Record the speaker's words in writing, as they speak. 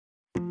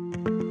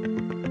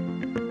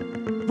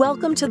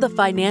Welcome to the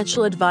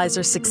Financial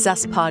Advisor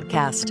Success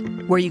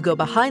Podcast, where you go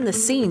behind the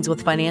scenes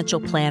with financial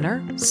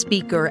planner,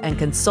 speaker, and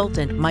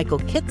consultant Michael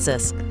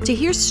Kitces to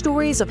hear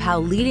stories of how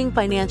leading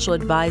financial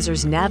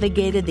advisors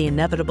navigated the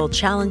inevitable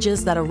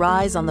challenges that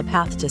arise on the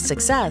path to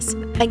success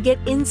and get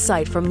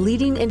insight from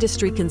leading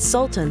industry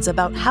consultants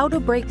about how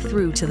to break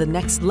through to the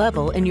next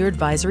level in your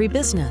advisory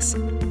business.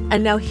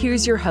 And now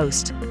here's your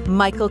host,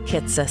 Michael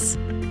Kitces.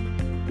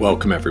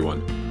 Welcome,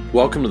 everyone.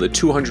 Welcome to the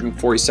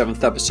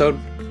 247th episode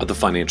of the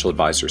Financial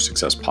Advisor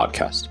Success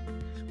Podcast.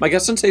 My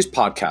guest on today's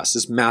podcast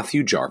is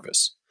Matthew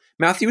Jarvis.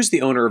 Matthew is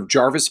the owner of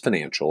Jarvis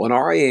Financial, an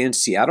RIA in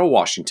Seattle,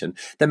 Washington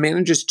that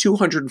manages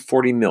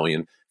 $240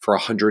 million for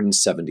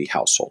 170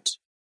 households.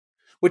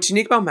 What's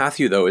unique about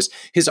Matthew, though, is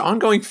his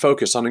ongoing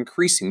focus on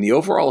increasing the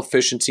overall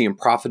efficiency and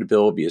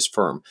profitability of his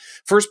firm,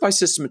 first by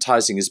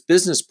systematizing his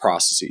business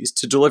processes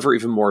to deliver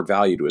even more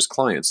value to his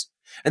clients,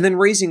 and then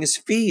raising his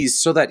fees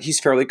so that he's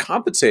fairly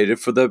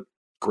compensated for the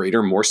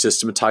greater, more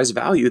systematized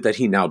value that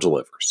he now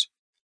delivers.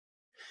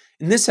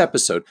 In this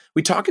episode,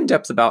 we talk in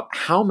depth about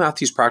how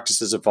Matthew's practice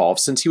has evolved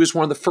since he was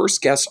one of the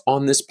first guests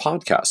on this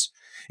podcast,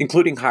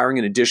 including hiring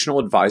an additional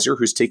advisor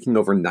who's taking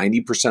over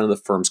 90% of the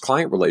firm's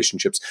client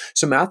relationships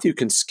so Matthew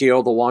can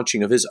scale the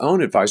launching of his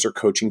own advisor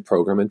coaching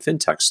program and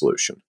fintech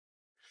solution.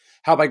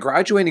 How by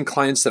graduating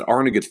clients that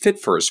aren't a good fit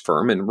for his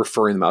firm and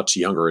referring them out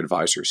to younger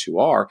advisors who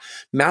are,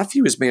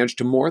 Matthew has managed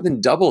to more than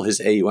double his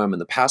AUM in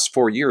the past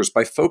 4 years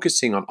by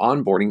focusing on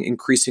onboarding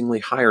increasingly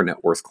higher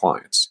net worth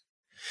clients.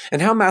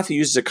 And how Matthew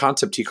uses a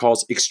concept he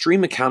calls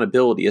extreme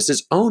accountability as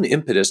his own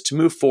impetus to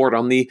move forward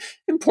on the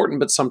important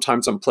but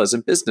sometimes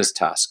unpleasant business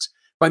tasks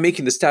by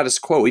making the status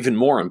quo even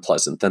more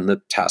unpleasant than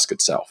the task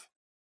itself.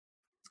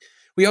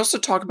 We also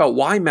talk about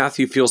why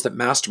Matthew feels that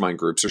mastermind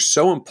groups are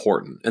so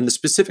important and the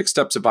specific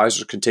steps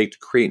advisors can take to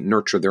create and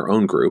nurture their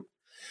own group,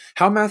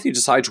 how Matthew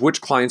decides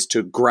which clients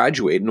to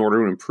graduate in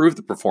order to improve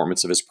the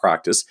performance of his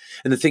practice,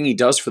 and the thing he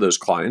does for those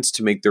clients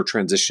to make their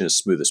transition as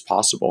smooth as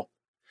possible,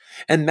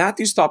 and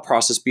Matthew's thought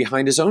process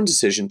behind his own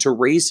decision to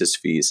raise his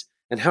fees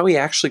and how he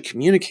actually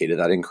communicated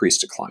that increase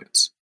to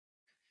clients.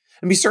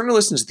 And be certain to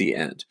listen to the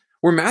end,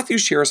 where Matthew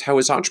shares how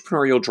his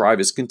entrepreneurial drive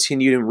has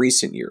continued in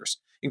recent years,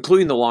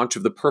 including the launch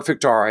of the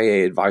Perfect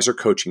RIA Advisor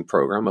Coaching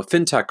Program, a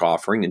fintech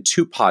offering, and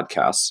 2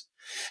 podcasts,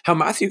 how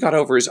Matthew got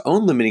over his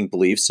own limiting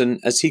beliefs and,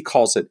 as he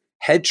calls it,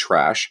 head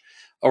trash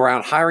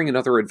around hiring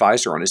another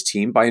advisor on his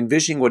team by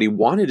envisioning what he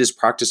wanted his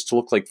practice to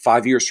look like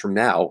 5 years from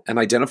now and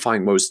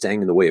identifying what was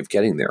standing in the way of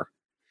getting there.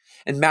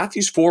 And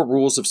Matthew's 4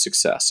 rules of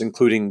success,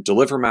 including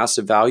deliver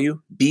massive value,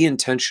 be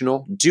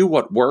intentional, do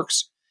what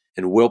works,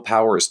 and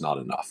willpower is not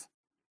enough.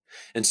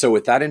 And so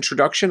with that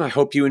introduction, I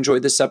hope you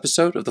enjoyed this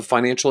episode of the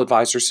Financial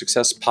Advisor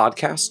Success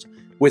Podcast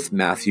with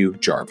Matthew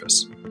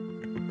Jarvis.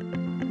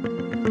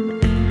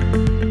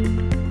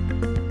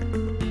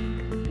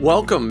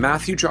 Welcome,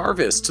 Matthew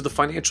Jarvis, to the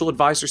Financial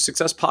Advisor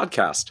Success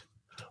Podcast.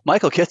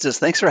 Michael Kitces,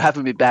 thanks for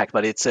having me back,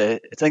 buddy. I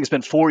think it's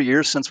been 4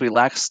 years since we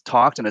last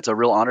talked, and it's a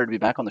real honor to be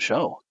back on the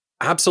show.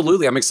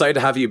 Absolutely. I'm excited to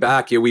have you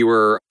back. We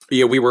were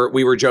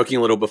joking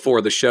a little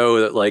before the show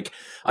that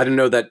I don't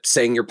know that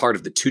saying you're part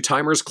of the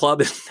two-timers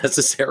club is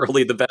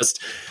necessarily the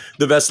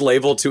best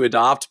label to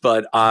adopt,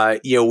 but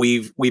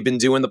we've been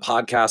doing the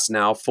podcast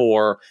now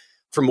for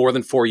more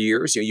than 4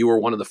 years. You were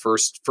one of the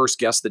first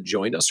guests that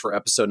joined us for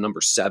episode number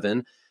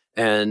 7.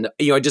 And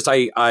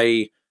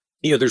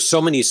there's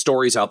so many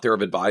stories out there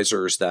of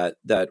advisors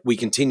that we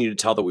continue to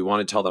tell, that we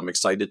want to tell, that I'm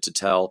excited to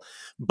tell.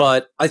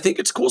 But I think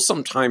it's cool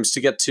sometimes to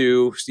get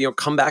to,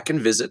 come back and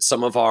visit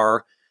some of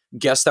our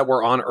guests that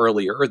were on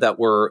earlier that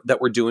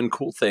were doing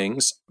cool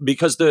things,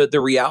 because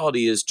the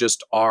reality is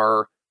just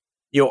our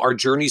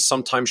journeys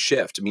sometimes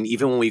shift. I mean,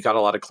 even when we've got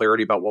a lot of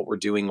clarity about what we're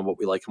doing and what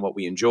we like and what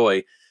we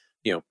enjoy,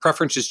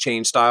 preferences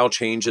change, style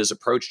changes,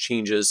 approach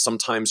changes.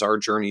 Sometimes our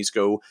journeys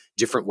go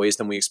different ways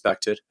than we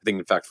expected. I think,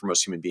 in fact, for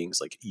most human beings,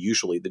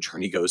 usually the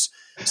journey goes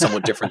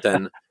somewhat different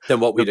than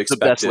what we'd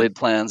expected. The best laid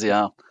plans,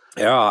 yeah.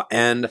 Yeah,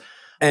 and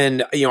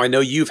I know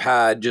you've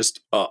had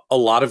just a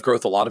lot of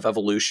growth, a lot of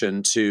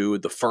evolution to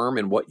the firm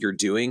and what you're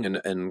doing,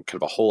 and kind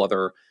of a whole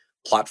other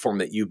platform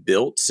that you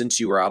built since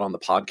you were out on the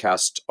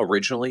podcast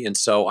originally. And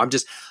so I'm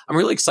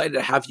really excited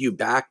to have you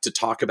back to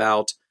talk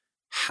about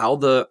how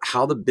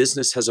the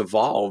business has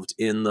evolved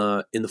in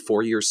the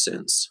 4 years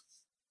since.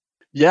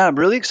 Yeah, I'm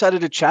really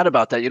excited to chat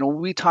about that.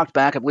 When we talked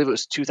back, I believe it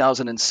was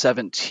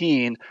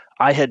 2017,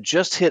 I had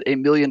just hit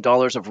 $1 million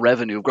of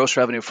revenue, gross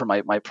revenue for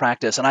my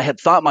practice. And I had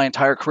thought my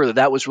entire career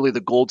that was really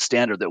the gold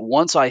standard, that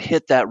once I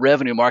hit that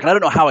revenue mark, and I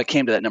don't know how I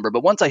came to that number,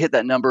 but once I hit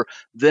that number,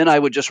 then I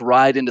would just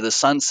ride into the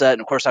sunset.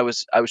 And of course, I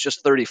was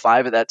just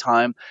 35 at that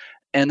time.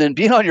 And then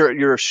being on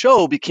your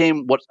show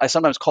became what I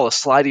sometimes call a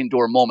sliding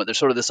door moment. There's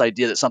sort of this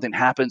idea that something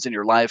happens in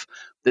your life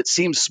that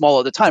seems small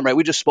at the time, right?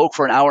 We just spoke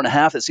for an hour and a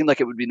half. It seemed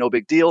like it would be no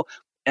big deal.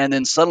 And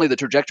then suddenly the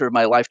trajectory of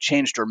my life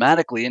changed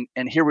dramatically.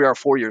 And here we are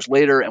 4 years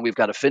later, and we've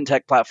got a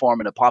fintech platform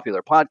and a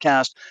popular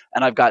podcast,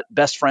 and I've got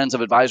best friends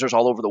of advisors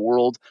all over the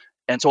world.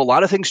 And so a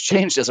lot of things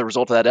changed as a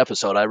result of that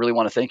episode. I really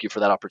want to thank you for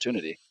that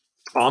opportunity.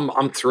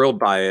 I'm thrilled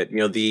by it.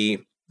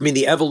 I mean,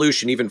 the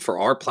evolution, even for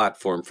our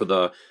platform, for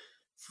the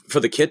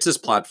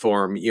Kitces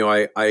platform,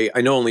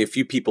 I know only a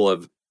few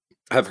people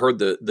have heard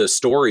the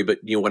story, but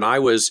when I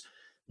was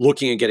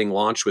looking at getting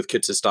launched with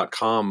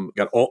Kitces.com,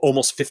 got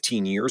almost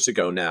 15 years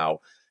ago now,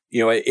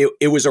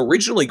 it was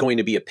originally going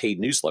to be a paid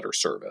newsletter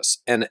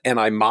service, and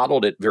I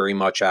modeled it very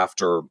much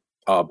after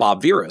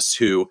Bob Virus,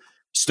 who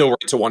still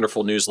writes a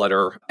wonderful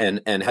newsletter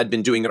and had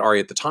been doing it already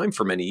at the time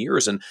for many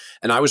years, and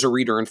I was a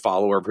reader and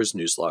follower of his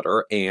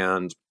newsletter,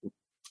 and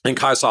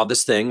kind of saw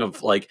this thing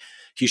of like,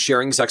 he's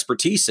sharing his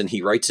expertise and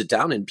he writes it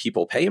down and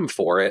people pay him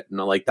for it.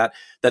 And I'm like,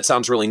 that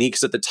sounds really neat.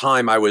 Cause at the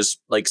time I was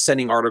like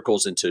sending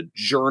articles into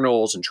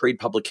journals and trade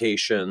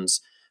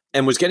publications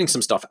and was getting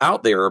some stuff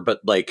out there, but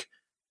like,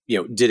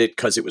 did it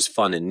cause it was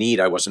fun and neat.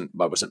 I wasn't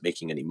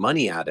making any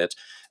money at it.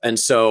 And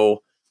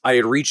so I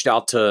had reached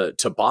out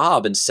to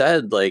Bob and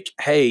said like,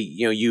 hey,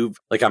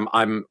 you've like,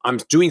 I'm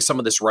doing some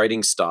of this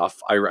writing stuff.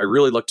 I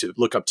really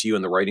look up to you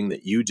in the writing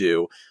that you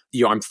do.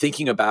 I'm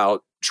thinking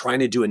about trying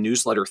to do a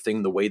newsletter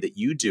thing the way that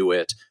you do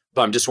it,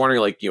 but I'm just wondering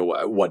like,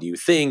 what do you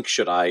think?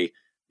 Should I,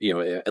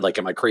 like,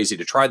 am I crazy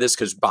to try this?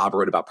 Cause Bob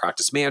wrote about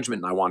practice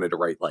management and I wanted to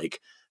write like,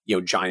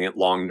 giant,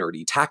 long,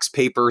 nerdy tax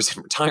papers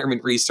and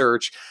retirement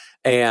research,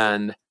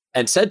 and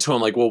said to him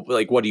like, well,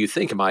 like, what do you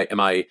think? Am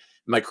I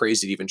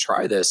crazy to even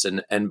try this?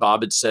 And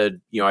Bob had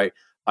said,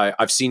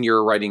 I've seen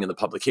your writing in the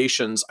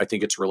publications. I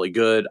think it's really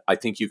good. I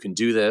think you can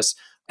do this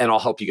and I'll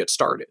help you get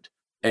started.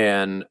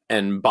 And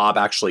Bob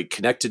actually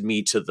connected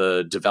me to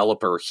the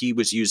developer he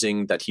was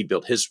using that he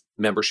built his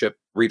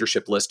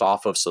readership list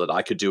off of so that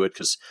I could do it,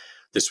 because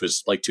this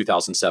was like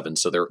 2007.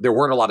 So there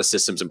weren't a lot of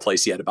systems in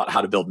place yet about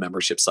how to build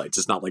membership sites.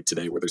 It's not like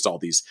today where there's all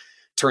these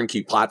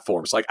turnkey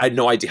platforms. Like I had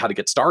no idea how to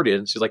get started.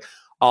 And she's like,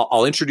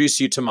 I'll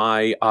introduce you to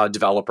my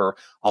developer.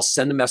 I'll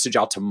send a message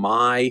out to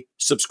my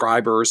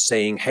subscribers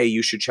saying, hey,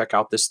 you should check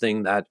out this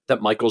thing that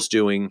Michael's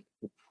doing.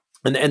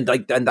 And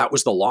that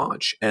was the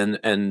launch.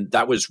 And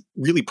that was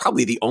really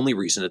probably the only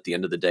reason at the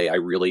end of the day I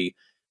really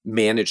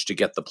managed to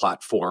get the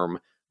platform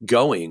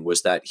going,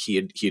 was that he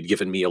had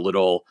given me a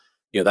little,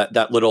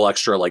 that little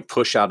extra like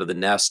push out of the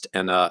nest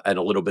and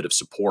a little bit of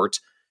support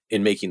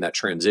in making that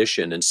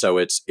transition. And so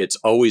it's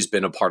always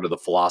been a part of the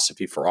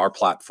philosophy for our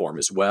platform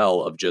as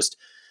well, of just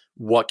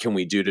what can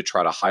we do to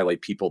try to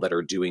highlight people that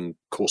are doing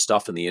cool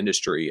stuff in the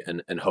industry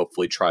and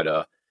hopefully try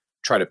to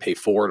pay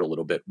forward a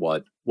little bit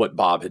what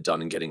Bob had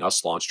done in getting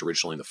us launched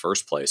originally in the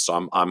first place.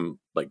 So I'm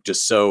like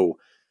just so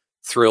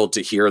thrilled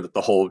to hear that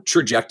the whole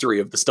trajectory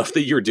of the stuff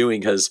that you're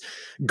doing has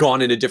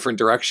gone in a different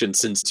direction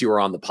since you were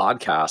on the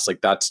podcast.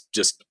 Like that's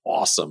just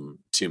awesome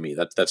to me.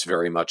 That's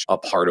very much a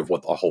part of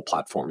what the whole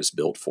platform is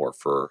built for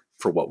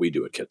what we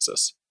do at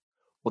Kitces.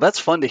 Well, that's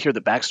fun to hear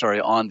the backstory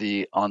on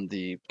the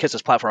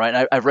Kitces platform, right?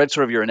 And I've read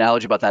sort of your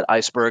analogy about that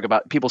iceberg,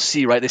 about people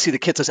see, right? They see the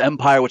Kitces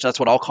empire, which that's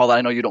what I'll call that.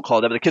 I know you don't call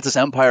it that, but the Kitces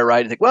empire, right?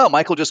 And think, well,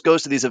 Michael just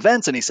goes to these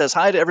events and he says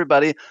hi to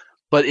everybody.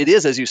 But it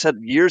is, as you said,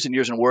 years and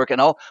years in work.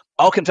 And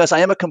I'll confess, I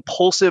am a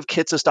compulsive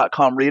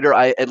Kitces.com reader.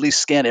 I at least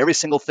scan every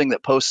single thing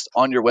that posts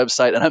on your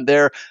website. And I'm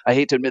there, I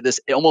hate to admit this,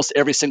 almost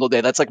every single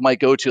day. That's like my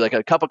go-to, like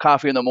a cup of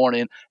coffee in the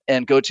morning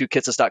and go to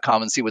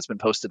Kitces.com and see what's been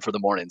posted for the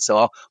morning.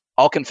 So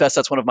I'll confess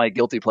that's one of my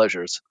guilty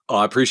pleasures. Oh,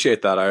 I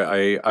appreciate that.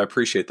 I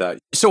appreciate that.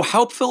 So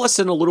help fill us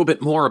in a little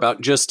bit more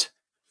about just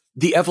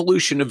the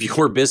evolution of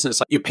your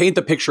business. You paint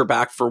the picture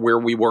back for where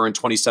we were in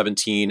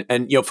 2017.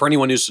 And for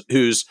anyone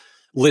who's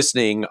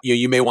listening,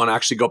 you may want to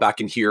actually go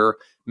back and hear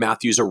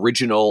Matthew's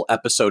original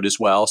episode as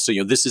well. So,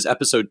 this is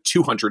episode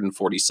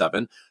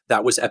 247.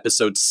 That was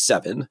episode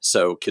 7.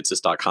 So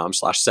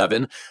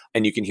kitces.com/7.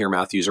 And you can hear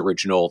Matthew's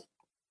original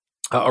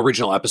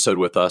episode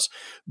with us.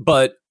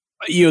 But,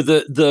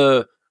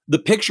 the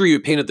picture you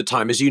painted at the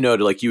time, as you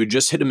noted, like you had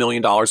just hit $1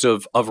 million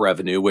of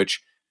revenue,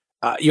 which,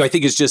 I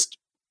think is just,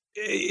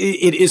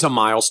 it is a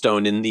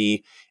milestone in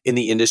the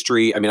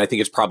industry. I mean, I think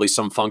it's probably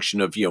some function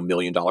of, $1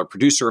 million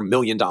producer, $1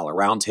 million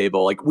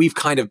roundtable. Like we've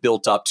kind of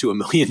built up to $1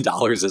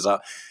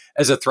 million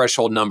as a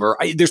threshold number.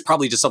 There's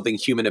probably just something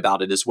human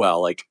about it as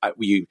well. Like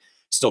we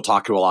still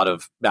talk to a lot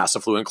of mass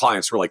affluent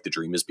clients who are like, the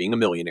dream is being a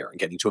millionaire and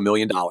getting to $1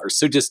 million.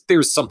 So just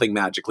there's something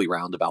magically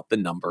round about the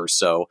number.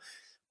 So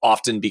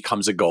often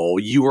becomes a goal.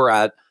 You were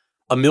at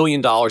 $1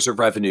 million of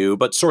revenue,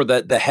 but sort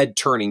of the head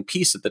turning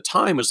piece at the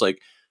time was like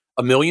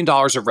 $1 million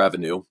of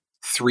revenue,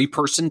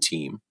 3-person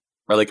team,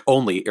 or like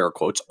only air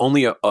quotes,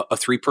 only a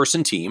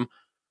 3-person team,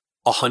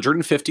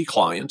 150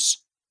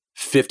 clients,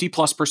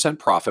 50+%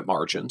 profit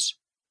margins.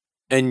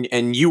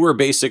 And you were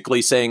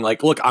basically saying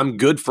like, look, I'm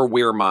good for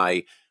where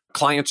my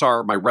clients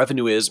are, my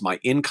revenue is, my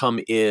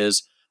income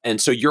is.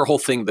 And so your whole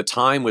thing at the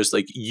time was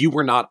like, you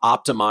were not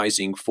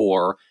optimizing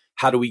for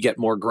how do we get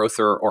more growth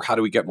or how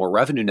do we get more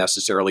revenue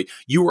necessarily.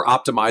 You were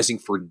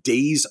optimizing for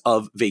days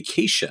of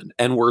vacation,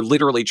 and we're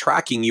literally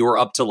tracking you were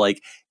up to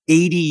like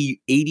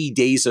 80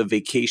 days of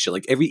vacation,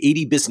 like every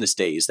 80 business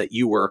days that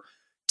you were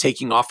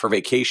taking off for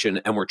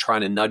vacation. And we're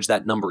trying to nudge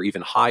that number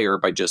even higher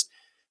by just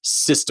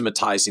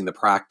systematizing the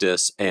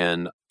practice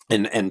and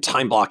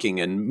time blocking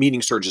and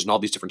meeting surges and all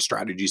these different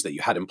strategies that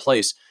you had in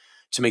place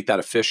to make that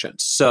efficient.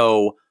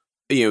 So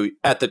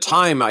at the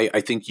time,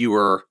 I think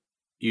you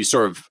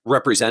sort of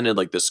represented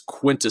like this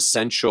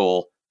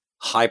quintessential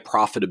high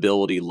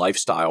profitability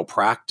lifestyle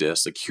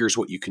practice. Like, here's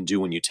what you can do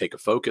when you take a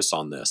focus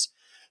on this.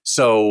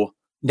 So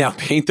now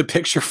paint the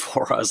picture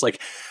for us.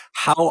 Like,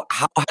 how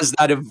has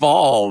that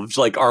evolved?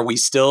 Like, are we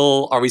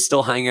still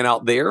hanging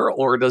out there,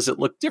 or does it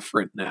look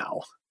different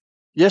now?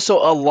 Yeah, so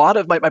a lot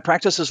of my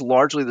practice is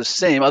largely the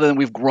same, other than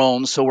we've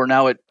grown. So we're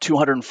now at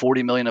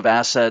 240 million of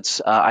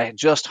assets. I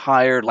just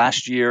hired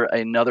last year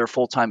another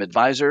full-time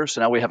advisor.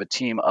 So now we have a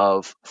team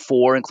of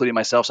 4, including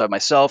myself. So I have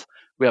myself.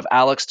 We have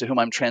Alex, to whom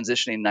I'm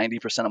transitioning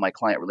 90% of my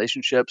client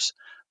relationships.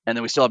 And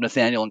then we still have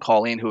Nathaniel and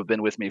Colleen, who have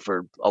been with me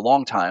for a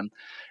long time.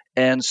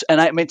 And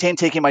I maintain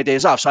taking my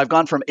days off. So I've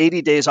gone from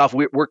 80 days off,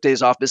 work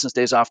days off, business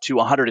days off, to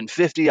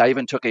 150. I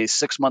even took a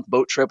 6-month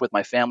boat trip with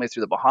my family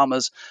through the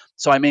Bahamas.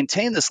 So I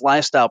maintain this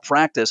lifestyle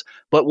practice.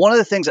 But one of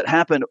the things that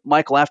happened,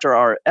 Michael, after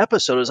our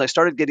episode is I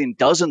started getting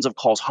dozens of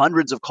calls,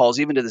 hundreds of calls,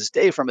 even to this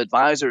day, from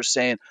advisors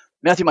saying,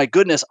 Matthew, my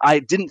goodness, I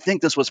didn't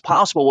think this was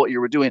possible, what you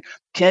were doing.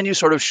 Can you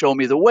sort of show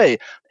me the way?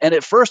 And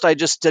at first I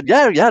just said,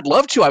 yeah, I'd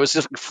love to. I was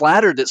just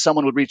flattered that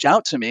someone would reach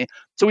out to me.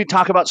 So we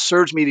talk about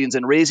surge meetings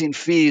and raising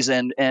fees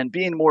and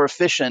being more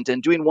efficient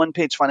and doing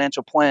one-page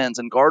financial plans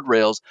and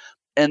guardrails.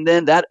 And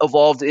then that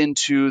evolved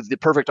into the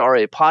Perfect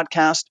RIA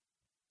podcast,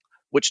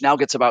 which now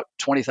gets about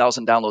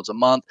 20,000 downloads a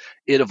month.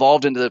 It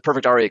evolved into the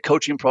Perfect RIA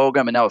coaching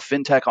program and now a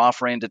fintech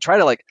offering to try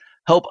to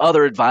help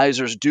other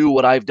advisors do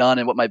what I've done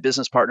and what my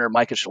business partner,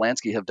 Micah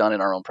Shalansky, have done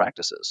in our own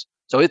practices.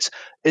 So it's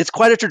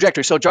quite a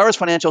trajectory. So Jarvis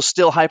Financial,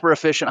 still hyper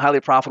efficient, highly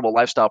profitable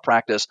lifestyle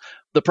practice.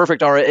 The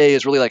Perfect RIA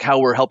is really like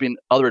how we're helping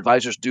other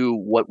advisors do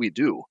what we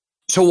do.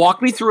 So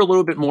walk me through a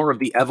little bit more of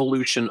the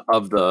evolution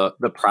of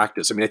the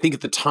practice. I mean, I think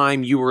at the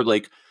time you were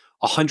like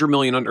 100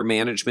 million under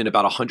management,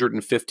 about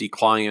 150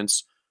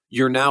 clients.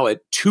 You're now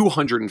at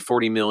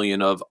 240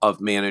 million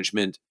of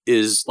management.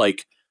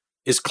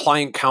 Is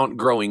client count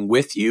growing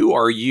with you?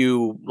 Are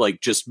you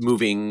like just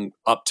moving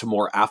up to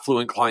more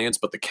affluent clients,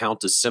 but the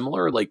count is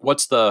similar? Like,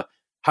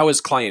 how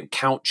has client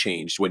count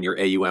changed when your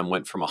AUM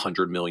went from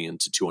 100 million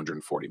to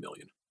 240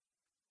 million?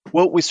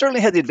 Well, we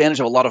certainly had the advantage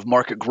of a lot of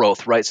market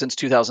growth, right? Since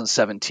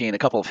 2017, a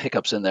couple of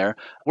hiccups in there.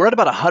 We're at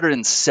about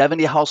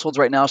 170 households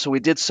right now. So we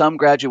did some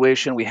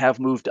graduation. We have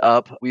moved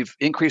up. We've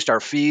increased our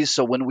fees.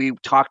 So when we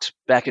talked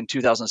back in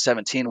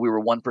 2017, we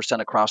were 1%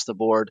 across the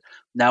board.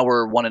 Now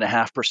we're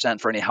 1.5%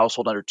 for any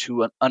household under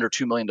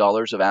 $2 million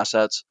of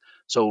assets.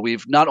 So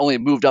we've not only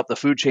moved up the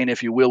food chain,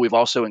 if you will, we've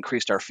also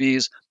increased our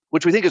fees,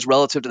 which we think is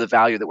relative to the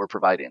value that we're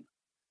providing.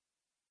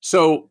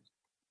 So,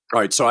 all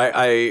right. So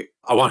I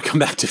want to come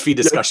back to fee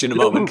discussion in a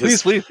moment,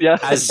 because please, yeah.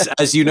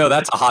 as you know,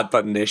 that's a hot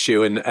button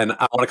issue, and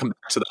I want to come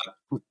back to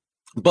that.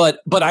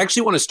 But I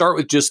actually want to start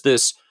with just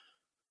this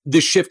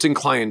shift in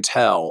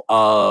clientele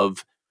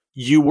of,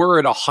 you were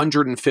at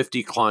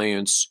 150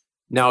 clients.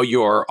 Now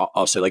you're,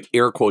 I'll say like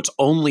air quotes,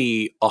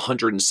 only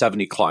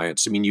 170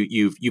 clients. I mean,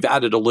 you've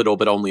added a little,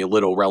 but only a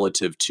little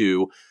relative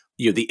to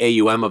the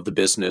AUM of the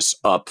business,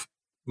 up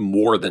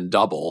more than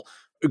double.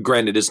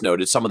 Granted, as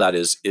noted, some of that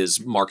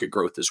is market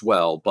growth as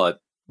well, but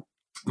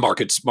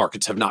markets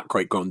have not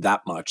quite grown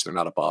that much. They're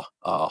not up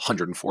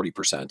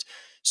 140%.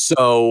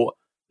 So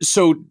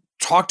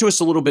talk to us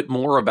a little bit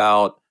more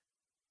about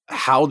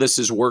how this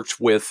has worked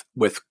with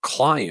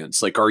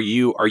clients. Like, are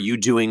you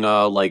doing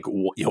a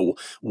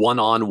one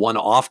on, one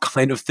off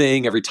kind of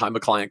thing? Every time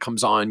a client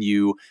comes on,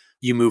 you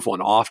move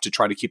one off to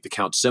try to keep the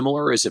count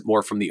similar? Is it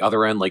more from the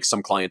other end, like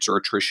some clients are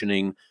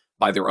attritioning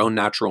by their own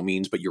natural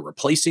means, but you're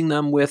replacing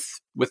them with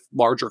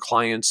larger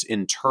clients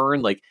in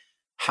turn? Like,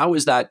 how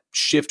is that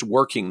shift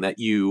working, that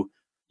you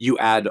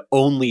add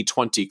only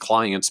 20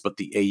 clients, but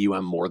the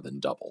AUM more than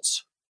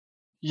doubles?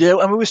 Yeah,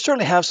 I mean, we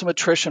certainly have some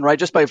attrition, right?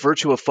 Just by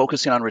virtue of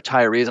focusing on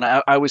retirees. And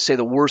I always say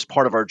the worst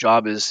part of our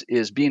job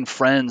is being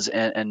friends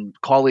and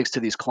colleagues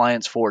to these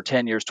clients for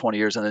 10 years, 20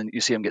 years, and then you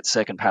see them get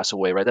sick and pass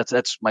away, right?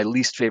 That's my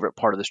least favorite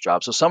part of this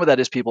job. So some of that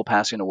is people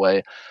passing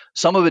away.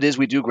 Some of it is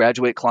we do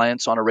graduate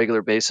clients on a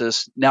regular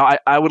basis. Now,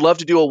 I would love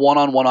to do a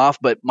one-on, one-off,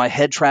 but my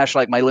head trash,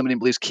 like my limiting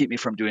beliefs, keep me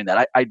from doing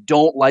that. I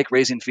don't like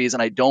raising fees,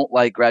 and I don't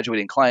like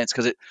graduating clients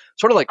because it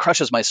sort of like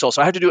crushes my soul.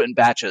 So I have to do it in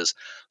batches.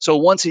 So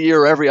once a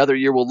year or every other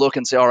year, we'll look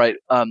and say, all right,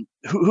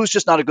 who's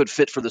just not a good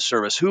fit for the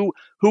service? Who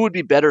would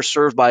be better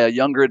served by a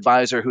younger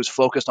advisor who's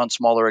focused on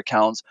smaller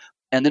accounts?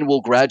 And then we'll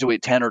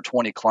graduate 10 or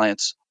 20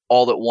 clients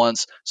all at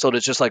once, so that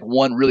it's just like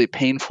one really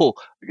painful,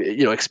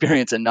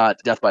 experience and not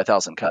death by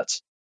 1,000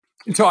 cuts.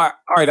 So, all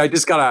right, I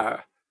just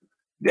gotta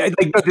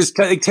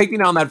take me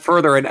down that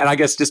further, and I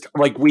guess just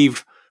like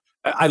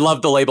I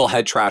love the label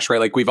head trash,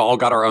 right? Like, we've all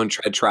got our own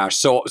head trash.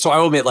 So I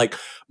will admit, like,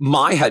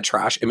 my head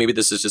trash, and maybe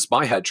this is just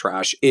my head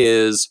trash,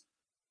 is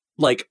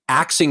like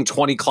axing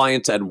 20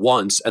 clients at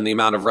once, and the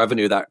amount of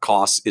revenue that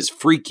costs is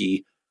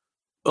freaky.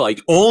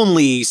 Like,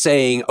 only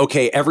saying,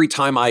 okay, every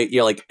time I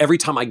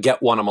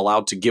get one, I'm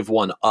allowed to give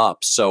one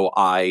up. So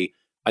I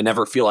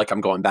never feel like I'm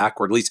going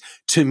backward. At least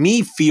to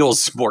me,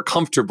 feels more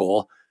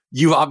comfortable.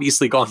 You've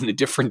obviously gone in a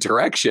different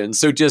direction.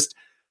 So just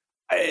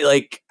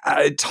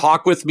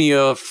talk with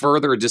me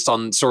further just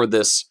on sort of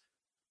this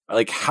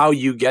like how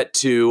you get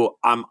to,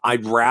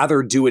 I'd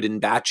rather do it in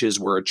batches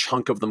where a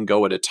chunk of them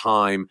go at a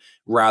time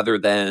rather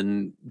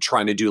than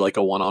trying to do like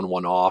a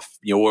one-on-one off,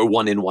 or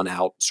one in, one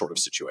out sort of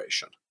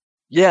situation.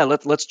 Yeah,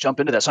 let's jump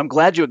into that. So I'm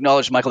glad you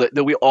acknowledged, Michael,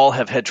 that we all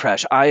have head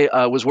trash.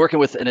 I was working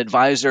with an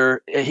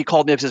advisor. He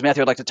called me up and says,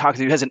 Matthew, I'd like to talk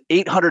to you. He has an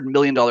 $800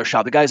 million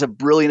shop. The guy's a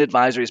brilliant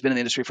advisor. He's been in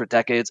the industry for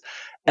decades.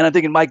 And I'm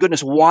thinking, my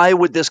goodness, why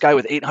would this guy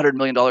with $800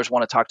 million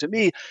want to talk to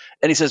me?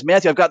 And he says,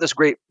 Matthew, I've got this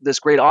great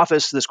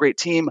office, this great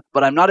team,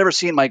 but I'm not ever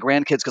seeing my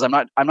grandkids because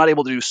I'm not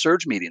able to do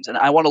surge meetings. And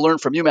I want to learn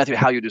from you, Matthew,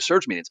 how you do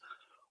surge meetings.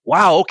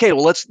 Wow, okay,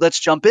 well, let's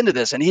jump into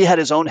this. And he had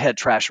his own head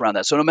trash around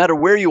that. So no matter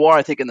where you are,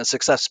 I think in the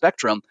success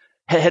spectrum,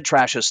 head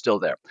trash is still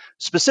there.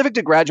 Specific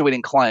to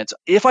graduating clients,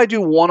 if I do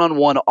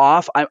one-on-one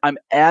off, I'm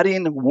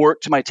adding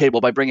work to my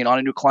table by bringing on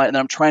a new client, and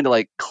then I'm trying to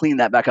like clean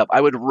that back up. I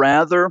would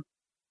rather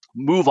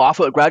move off,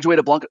 graduate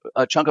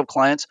a chunk of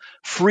clients,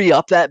 free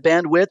up that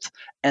bandwidth,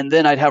 and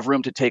then I'd have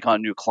room to take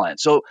on new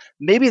clients. So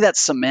maybe that's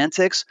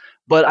semantics,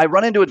 but I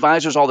run into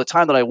advisors all the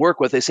time that I work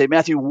with. They say,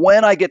 Matthew,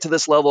 when I get to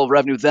this level of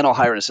revenue, then I'll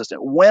hire an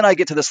assistant. When I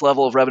get to this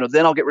level of revenue,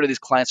 then I'll get rid of these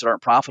clients that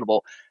aren't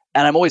profitable.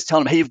 And I'm always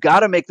telling them, hey, you've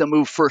got to make the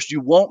move first. You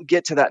won't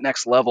get to that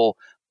next level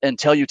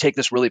until you take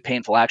this really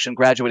painful action,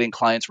 graduating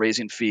clients,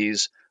 raising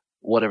fees,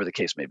 whatever the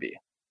case may be.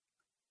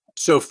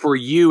 So for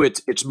you,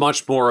 it's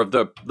much more of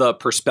the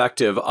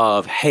perspective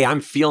of, hey,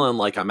 I'm feeling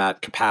like I'm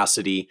at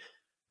capacity.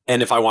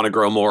 And if I want to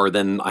grow more,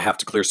 then I have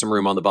to clear some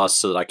room on the bus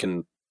so that I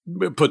can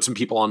put some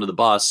people onto the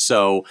bus.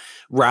 So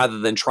rather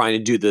than trying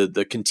to do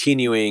the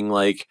continuing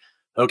like,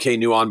 okay,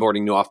 new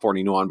onboarding, new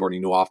offboarding, new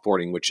onboarding, new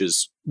offboarding, which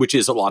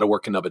is a lot of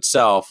work in of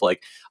itself.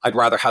 Like I'd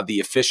rather have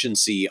the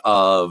efficiency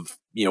of,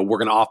 we're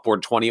going to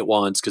offboard 20 at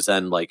once, because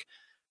then like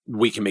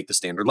we can make the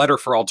standard letter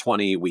for all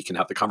 20. We can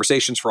have the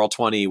conversations for all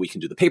 20. We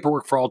can do the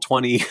paperwork for all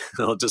 20.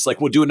 Just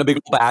like we'll do it in a big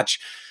batch.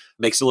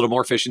 Makes it a little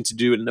more efficient to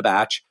do it in a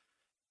batch.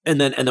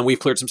 And then we've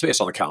cleared some space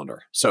on the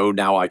calendar. So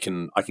now I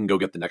can go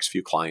get the next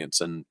few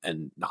clients and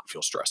not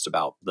feel stressed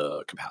about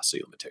the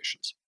capacity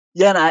limitations.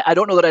 Yeah, and I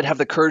don't know that I'd have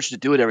the courage to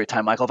do it every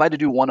time, Michael. If I had to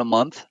do one a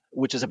month,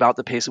 which is about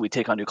the pace that we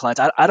take on new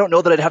clients, I don't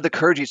know that I'd have the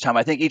courage each time.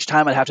 I think each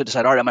time I'd have to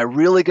decide, all right, am I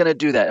really going to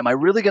do that? Am I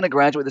really going to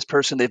graduate this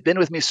person? They've been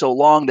with me so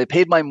long. They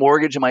paid my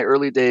mortgage in my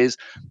early days.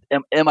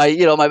 Am I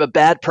a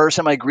bad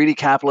person? Am I a greedy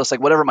capitalist? Like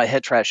whatever my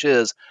head trash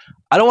is,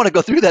 I don't want to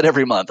go through that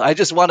every month. I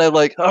just want to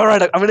like, all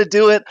right, I'm going to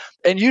do it.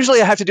 And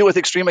usually I have to do it with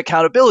extreme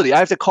accountability. I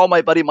have to call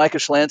my buddy Micah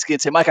Schlansky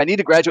and say, Mike, I need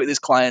to graduate these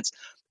clients.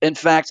 In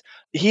fact,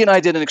 he and I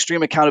did an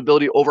extreme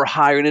accountability over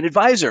hiring an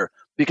advisor,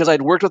 because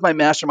I'd worked with my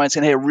mastermind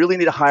saying, hey, I really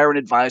need to hire an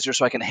advisor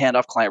so I can hand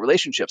off client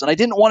relationships. And I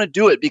didn't want to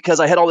do it because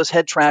I had all this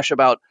head trash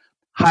about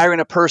hiring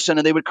a person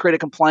and they would create a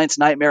compliance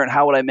nightmare and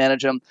how would I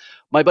manage them.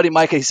 My buddy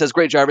Micah, he says,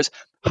 great, Jarvis,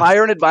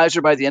 hire an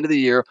advisor by the end of the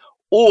year,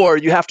 or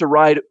you have to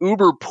ride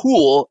Uber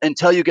Pool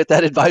until you get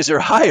that advisor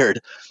hired.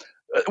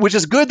 Which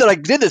is good that I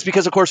did this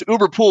because, of course,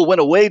 Uber Pool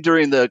went away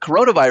during the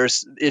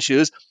coronavirus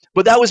issues.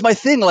 But that was my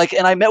thing. Like,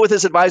 and I met with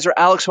this advisor,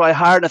 Alex, who I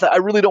hired, and I thought, I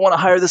really don't want to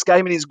hire this guy.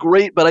 I mean, he's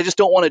great, but I just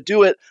don't want to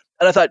do it.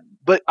 And I thought,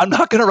 but I'm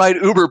not going to ride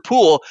Uber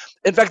Pool.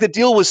 In fact, the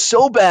deal was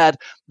so bad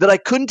that I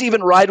couldn't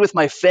even ride with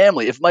my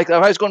family. If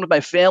I was going with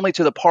my family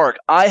to the park,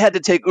 I had to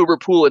take Uber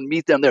Pool and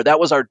meet them there. That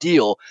was our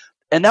deal.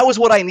 And that was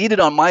what I needed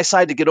on my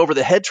side to get over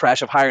the head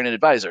trash of hiring an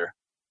advisor.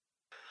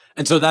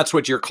 And so that's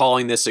what you're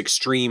calling this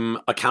extreme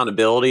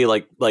accountability.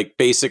 Like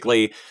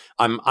basically,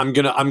 I'm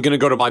gonna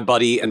go to my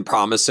buddy and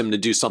promise him to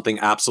do something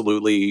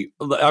absolutely.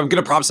 I'm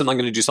gonna promise him I'm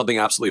gonna do something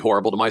absolutely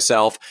horrible to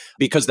myself,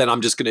 because then I'm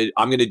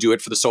gonna do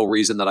it for the sole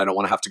reason that I don't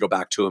want to have to go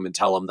back to him and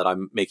tell him that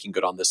I'm making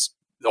good on the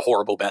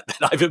horrible bet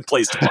that I've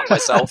placed upon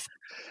myself.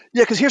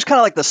 Yeah, because here's kind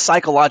of like the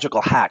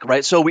psychological hack,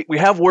 right? So we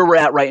have where we're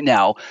at right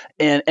now,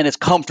 and it's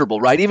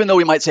comfortable, right? Even though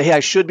we might say, hey, I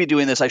should be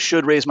doing this, I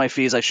should raise my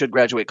fees, I should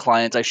graduate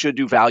clients, I should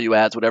do value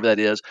adds, whatever that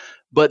is.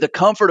 But the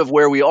comfort of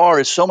where we are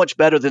is so much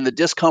better than the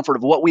discomfort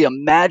of what we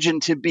imagine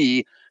to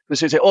be.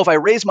 So you say, oh, if I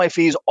raise my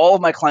fees, all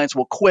of my clients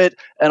will quit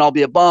and I'll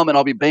be a bum and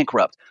I'll be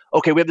bankrupt.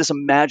 Okay, we have this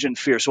imagined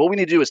fear. So what we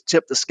need to do is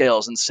tip the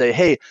scales and say,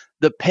 hey,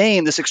 the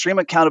pain, this extreme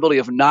accountability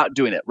of not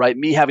doing it, right?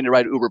 Me having to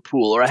ride Uber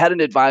Pool, or I had an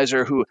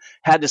advisor who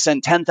had to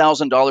send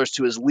 $10,000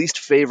 to his least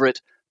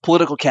favorite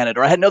political candidate,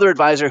 or I had another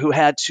advisor who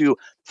had to,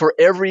 for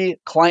every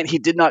client he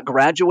did not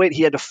graduate,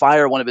 he had to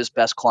fire one of his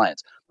best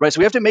clients, right? So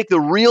we have to make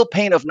the real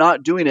pain of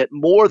not doing it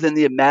more than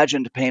the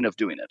imagined pain of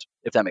doing it,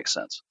 if that makes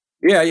sense.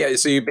 Yeah.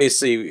 So you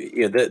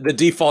basically, the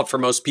default for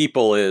most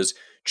people is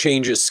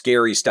change is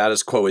scary,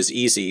 status quo is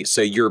easy.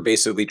 So you're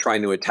basically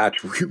trying to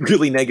attach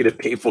really negative,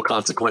 painful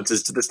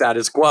consequences to the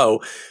status quo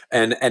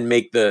and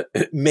make the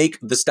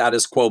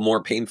status quo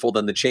more painful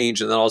than the change.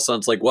 And then all of a sudden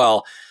it's like,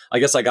 well, I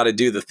guess I got to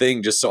do the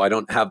thing just so I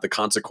don't have the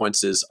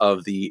consequences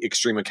of the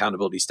extreme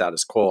accountability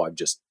status quo I've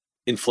just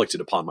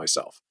inflicted upon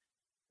myself.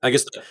 I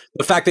guess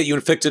the fact that you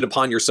inflicted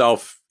upon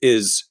yourself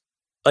is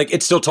like,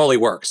 it still totally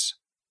works.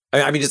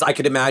 I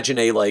could imagine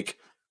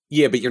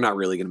but you're not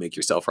really going to make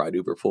yourself ride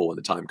Uber Pool when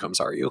the time comes,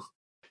 are you?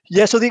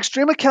 Yeah, so the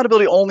extreme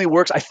accountability only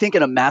works, I think,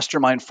 in a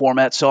mastermind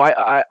format. So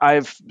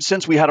I've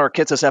since we had our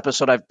Kitces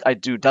episode, I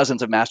do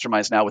dozens of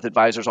masterminds now with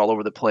advisors all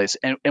over the place,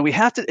 and we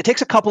have to. It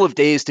takes a couple of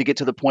days to get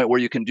to the point where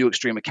you can do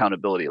extreme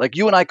accountability. Like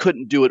you and I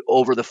couldn't do it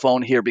over the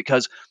phone here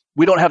because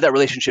we don't have that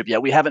relationship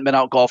yet. We haven't been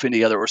out golfing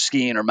together or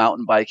skiing or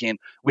mountain biking.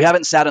 We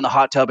haven't sat in the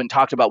hot tub and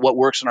talked about what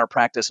works in our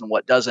practice and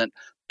what doesn't,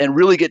 and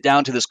really get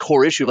down to this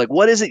core issue of like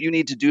what is it you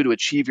need to do to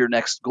achieve your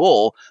next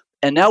goal.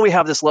 And now we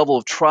have this level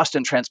of trust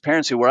and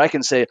transparency where I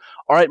can say,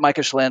 all right,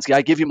 Micah Shalansky,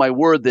 I give you my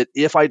word that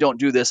if I don't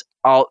do this,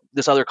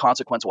 this other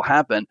consequence will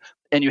happen.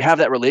 And you have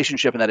that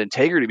relationship and that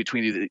integrity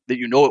between you that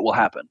you know it will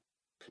happen.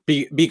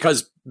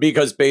 Because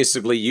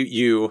basically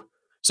you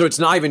so it's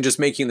not even just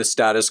making the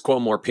status quo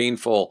more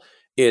painful.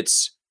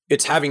 It's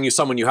having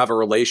someone you have a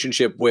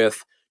relationship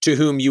with to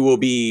whom you will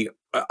be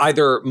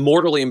either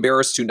mortally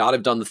embarrassed to not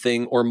have done the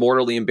thing or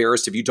mortally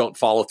embarrassed if you don't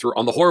follow through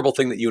on the horrible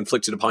thing that you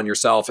inflicted upon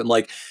yourself. And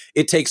like,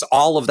 it takes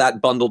all of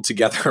that bundled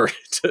together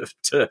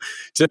to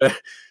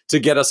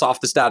get us off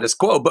the status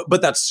quo.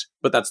 But that's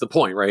the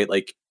point, right?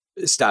 Like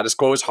status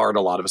quo is hard.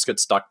 A lot of us get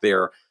stuck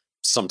there.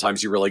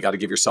 Sometimes you really got to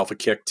give yourself a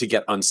kick to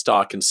get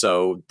unstuck. And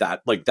so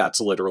that's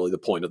literally the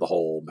point of the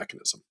whole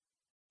mechanism.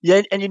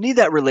 Yeah, and you need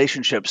that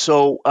relationship.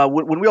 So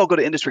when we all go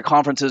to industry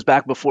conferences,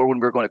 back before when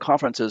we were going to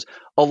conferences,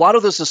 a lot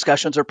of those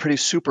discussions are pretty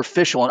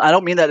superficial. And I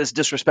don't mean that as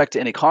disrespect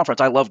to any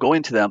conference. I love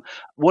going to them.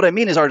 What I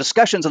mean is our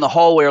discussions in the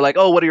hallway are like,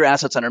 oh, what are your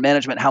assets under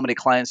management? How many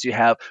clients do you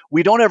have?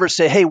 We don't ever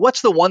say, hey,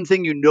 what's the one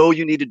thing you know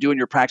you need to do in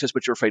your practice,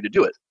 but you're afraid to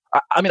do it?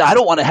 I mean, I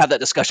don't want to have that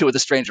discussion with a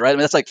stranger, right? I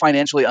mean, that's like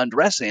financially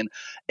undressing.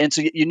 And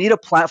so you need a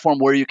platform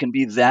where you can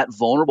be that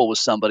vulnerable with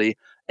somebody.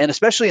 And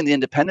especially in the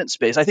independent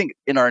space, I think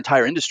in our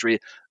entire industry,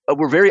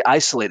 we're very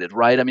isolated,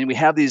 right? I mean, we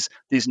have these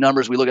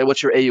numbers. We look at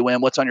what's your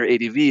AUM, what's on your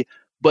ADV,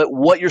 but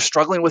what you're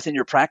struggling with in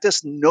your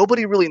practice,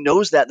 nobody really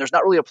knows that. And there's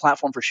not really a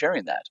platform for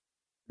sharing that.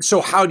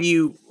 So how do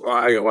you,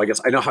 I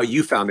guess I know how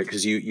you found it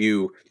because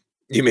you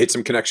made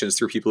some connections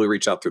through people who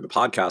reach out through the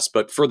podcast,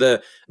 but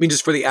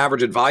just for the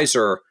average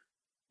advisor,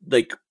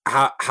 like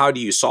how do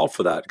you solve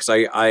for that? Because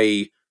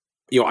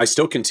I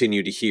still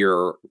continue to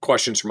hear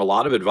questions from a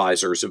lot of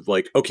advisors of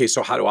like, okay,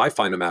 so how do I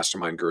find a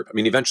mastermind group? I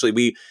mean,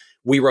 eventually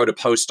we wrote a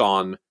post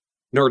on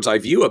Nerd's Eye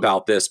View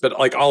about this, but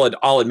like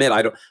I'll admit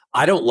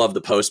I don't love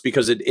the post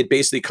because it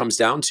basically comes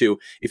down to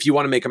if you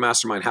want to make a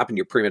mastermind happen,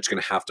 you're pretty much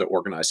going to have to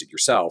organize it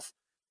yourself.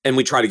 And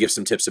we try to give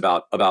some tips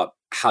about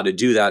how to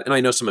do that. And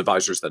I know some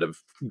advisors that have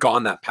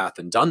gone that path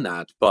and done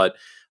that, but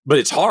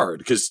it's hard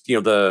because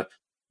the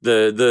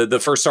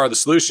first star of the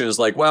solution is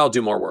like, well,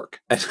 do more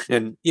work.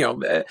 And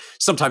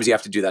sometimes you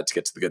have to do that to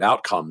get to the good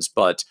outcomes.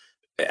 But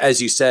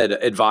as you said,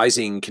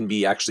 advising can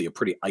be actually a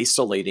pretty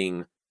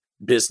isolating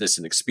business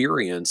and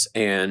experience.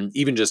 And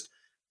even just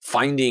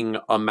finding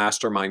a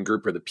mastermind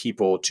group or the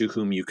people to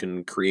whom you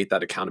can create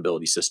that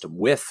accountability system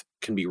with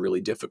can be really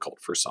difficult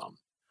for some.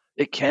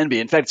 It can be.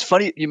 In fact, it's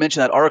funny you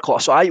mentioned that article.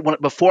 So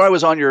before I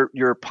was on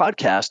your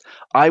podcast,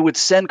 I would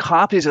send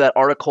copies of that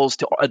articles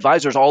to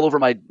advisors all over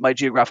my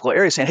geographical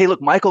area saying, hey,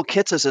 look, Michael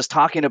Kitces is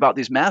talking about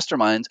these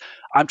masterminds.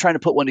 I'm trying to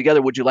put one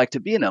together. Would you like to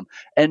be in them?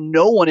 And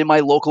no one in my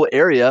local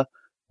area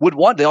would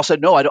want. They all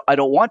said, no, I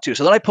don't want to.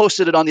 So then I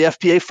posted it on the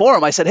FPA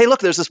forum. I said, hey, look,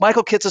 there's this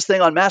Michael Kitces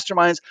thing on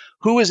masterminds.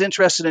 Who is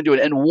interested in doing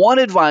it? And one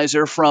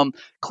advisor from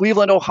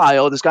Cleveland,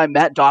 Ohio, this guy,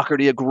 Matt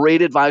Doherty, a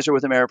great advisor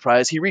with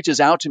Ameriprise, he reaches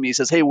out to me,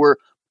 says, hey, we're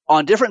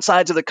on different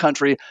sides of the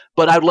country,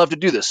 but I'd love to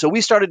do this. So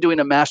we started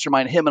doing a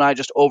mastermind, him and I,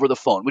 just over the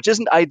phone, which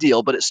isn't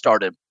ideal, but it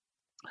started.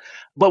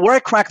 But where I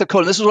crack the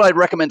code, and this is what I'd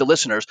recommend to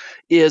listeners,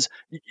 is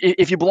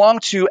if you belong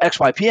to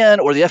XYPN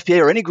or the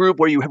FPA or any group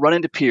where you run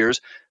into peers,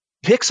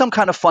 pick some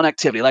kind of fun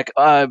activity. Like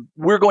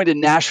we're going to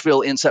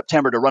Nashville in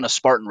September to run a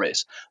Spartan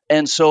race.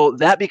 And so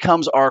that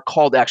becomes our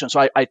call to action.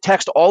 So I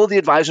text all of the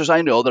advisors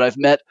I know that I've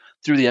met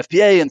through the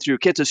FPA and through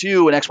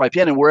KitsSU and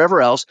XYPN and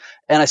wherever else.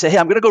 And I say, hey,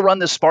 I'm going to go run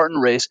this Spartan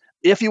race.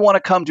 If you want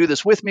to come do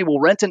this with me, we'll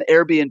rent an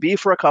Airbnb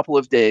for a couple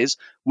of days.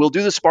 We'll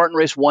do the Spartan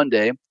race one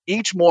day.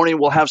 Each morning,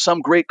 we'll have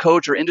some great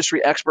coach or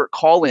industry expert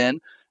call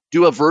in,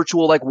 do a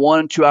virtual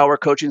 1-2 hour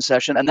coaching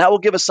session. And that will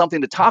give us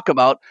something to talk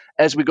about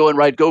as we go and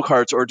ride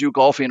go-karts or do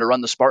golfing or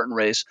run the Spartan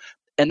race.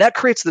 And that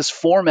creates this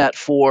format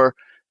for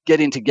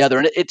getting together.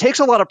 And it takes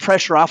a lot of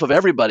pressure off of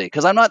everybody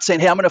because I'm not saying,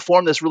 hey, I'm going to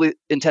form this really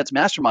intense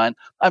mastermind.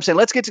 I'm saying,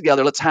 let's get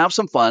together. Let's have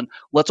some fun.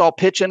 Let's all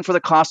pitch in for the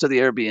cost of the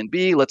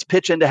Airbnb. Let's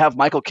pitch in to have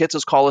Michael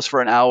Kitces call us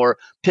for an hour,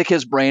 pick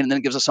his brain, and then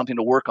it gives us something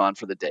to work on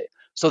for the day.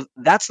 So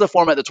that's the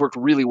format that's worked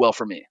really well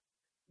for me.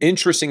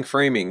 Interesting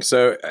framing.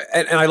 So,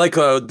 and I like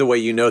the way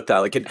you note that.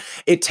 Like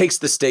it takes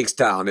the stakes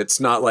down. It's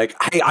not like,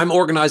 hey, I'm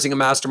organizing a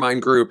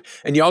mastermind group,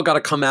 and y'all got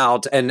to come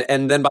out, and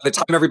then by the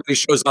time everybody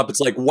shows up,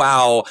 it's like,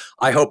 wow,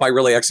 I hope I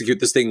really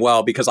execute this thing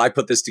well because I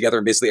put this together,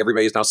 and basically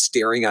everybody is now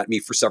staring at me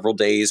for several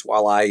days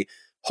while I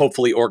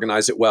hopefully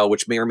organize it well,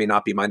 which may or may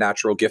not be my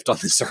natural gift on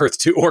this earth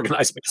to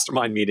organize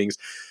mastermind meetings.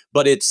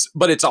 But it's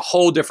a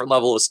whole different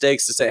level of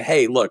stakes to say,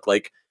 hey, look,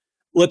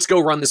 let's go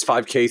run this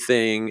 5K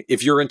thing.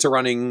 If you're into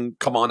running,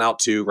 come on out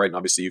too, right? And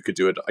obviously you could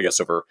do it, I guess,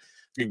 over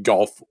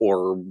golf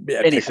or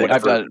pick Anything.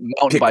 I've whatever. done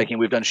mountain biking.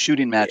 We've done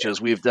shooting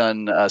matches. We've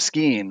done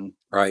skiing.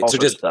 Right. All So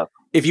sorts just of stuff.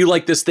 if you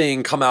like this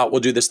thing, come out,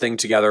 we'll do this thing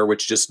together,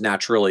 which just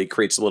naturally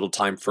creates a little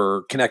time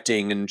for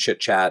connecting and chit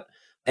chat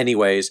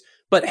anyways.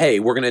 But hey,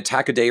 we're going to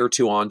tack a day or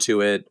two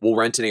onto it. We'll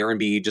rent an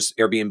Airbnb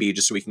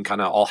just so we can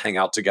kind of all hang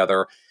out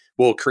together.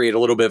 We'll create a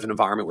little bit of an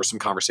environment where some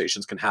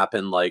conversations can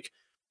happen, like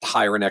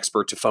hire an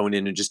expert to phone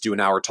in and just do an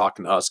hour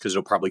talking to us, because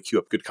it'll probably queue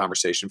up good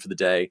conversation for the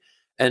day.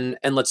 And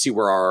let's see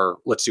where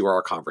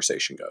our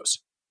conversation goes.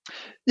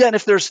 Yeah, and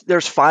if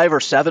there's 5 or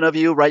 7 of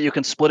you, right, you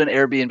can split an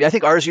Airbnb. I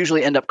think ours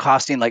usually end up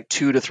costing like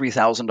 $2,000 to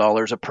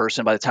 $3,000 a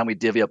person by the time we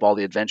divvy up all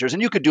the adventures,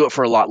 and you could do it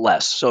for a lot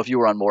less. So if you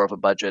were on more of a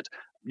budget,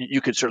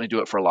 you could certainly do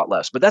it for a lot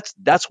less. But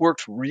that's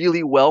worked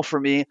really well for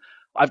me.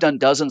 I've done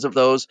dozens of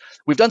those.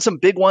 We've done some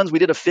big ones. We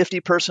did a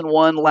 50-person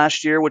one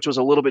last year, which was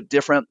a little bit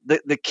different.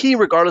 The key,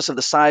 regardless of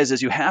the size,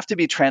 is you have to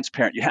be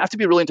transparent. You have to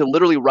be willing to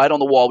literally write on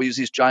the wall. We use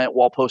these giant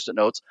wall Post-it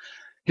notes.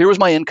 Here was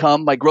my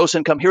income, my gross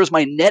income. Here's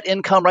my net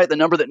income, right? The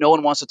number that no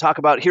one wants to talk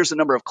about. Here's the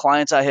number of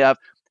clients I have.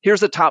 Here's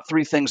the top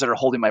 3 things that are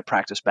holding my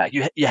practice back.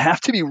 You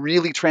have to be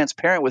really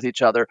transparent with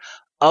each other.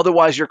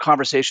 Otherwise, your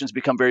conversations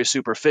become very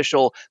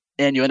superficial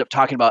and you end up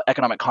talking about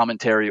economic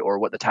commentary or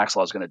what the tax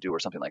law is going to do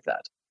or something like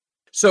that.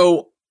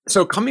 So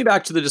coming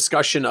back to the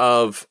discussion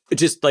of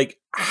just like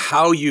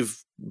how you've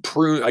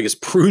pruned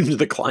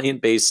the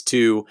client base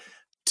to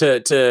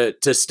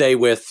stay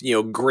with,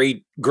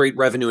 great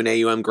revenue and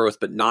AUM growth,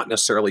 but not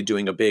necessarily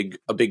doing a big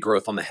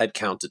growth on the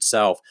headcount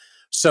itself.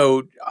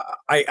 So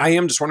I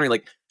am just wondering,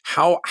 like,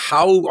 how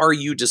are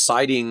you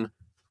deciding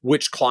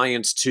which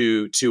clients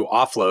to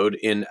offload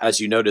in, as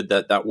you noted,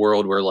 that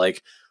world where,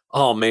 like,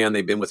 oh man,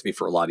 they've been with me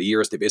for a lot of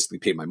years. They basically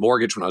paid my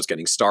mortgage when I was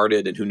getting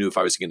started, and who knew if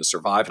I was going to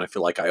survive? And I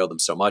feel like I owe them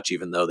so much,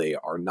 even though they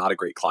are not a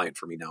great client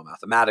for me now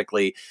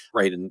mathematically,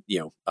 right? And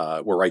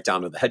we're right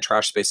down to the head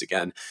trash space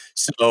again.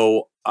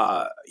 So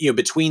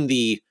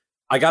between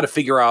I got to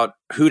figure out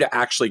who to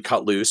actually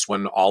cut loose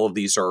when all of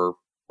these are,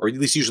 or at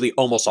least usually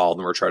almost all of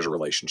them are treasure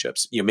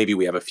relationships. Maybe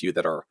we have a few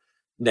that are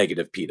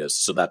negative PITAs,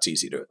 so that's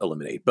easy to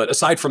eliminate. But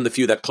aside from the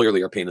few that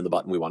clearly are pain in the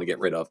butt and we want to get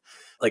rid of,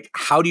 like,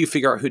 how do you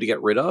figure out who to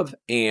get rid of,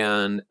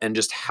 and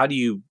just how do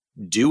you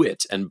do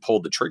it and pull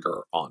the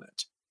trigger on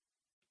it?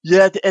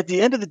 Yeah, at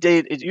the end of the day,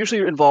 it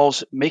usually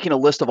involves making a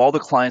list of all the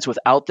clients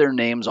without their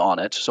names on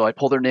it. So I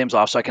pull their names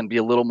off so I can be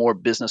a little more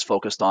business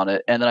focused on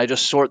it. And then I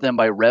just sort them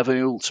by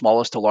revenue,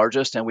 smallest to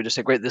largest. And we just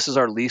say, great, this is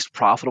our least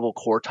profitable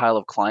quartile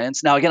of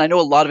clients. Now, again, I know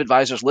a lot of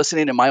advisors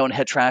listening and my own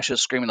head trash is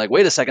screaming like,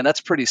 wait a second,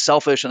 that's pretty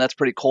selfish and that's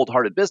pretty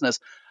cold-hearted business.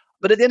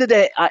 But at the end of the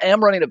day, I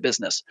am running a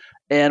business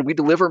and we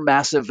deliver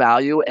massive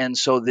value. And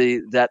so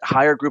that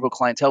higher group of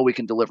clientele we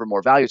can deliver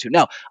more value to.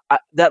 Now,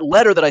 that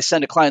letter that I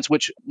send to clients,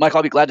 which, Michael,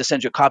 I'll be glad to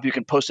send you a copy. You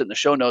can post it in the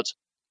show notes.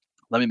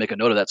 Let me make a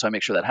note of that so I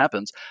make sure that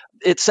happens.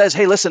 It says,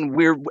 hey, listen,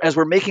 as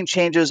we're making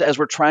changes, as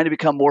we're trying to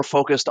become more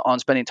focused on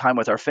spending time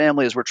with our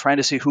family, as we're trying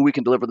to see who we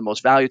can deliver the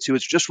most value to,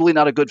 it's just really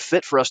not a good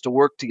fit for us to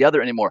work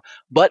together anymore.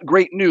 But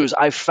great news,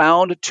 I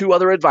found 2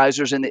 other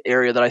advisors in the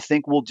area that I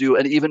think will do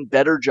an even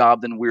better job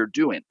than we're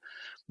doing.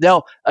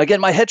 Now,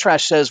 again, my head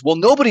trash says, well,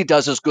 nobody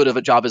does as good of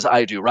a job as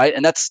I do, right?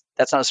 And that's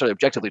not necessarily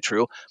objectively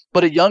true.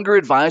 But a younger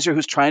advisor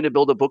who's trying to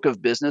build a book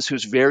of business,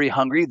 who's very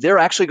hungry, they're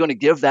actually going to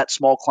give that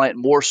small client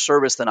more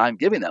service than I'm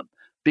giving them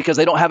because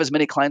they don't have as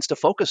many clients to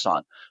focus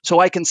on.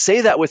 So I can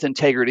say that with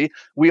integrity.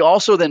 We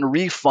also then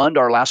refund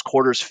our last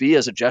quarter's fee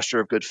as a gesture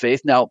of good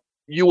faith. Now,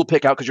 you will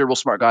pick out, because you're a real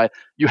smart guy,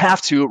 you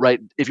have to,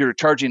 right? If you're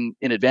charging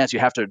in advance, you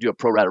have to do a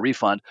pro rata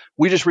refund.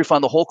 We just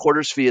refund the whole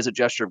quarter's fee as a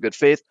gesture of good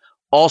faith.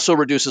 Also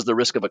reduces the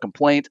risk of a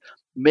complaint,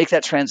 make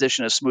that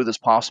transition as smooth as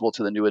possible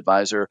to the new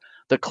advisor.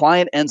 The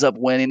client ends up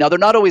winning. Now, they're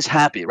not always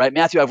happy, right?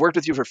 Matthew, I've worked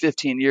with you for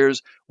 15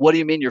 years. What do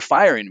you mean you're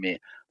firing me?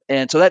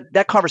 And so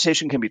that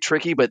conversation can be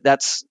tricky, but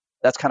that's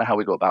kind of how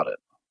we go about it.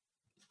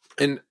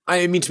 And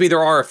I mean, to me,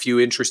 there are a few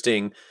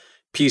interesting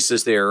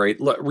pieces there, right?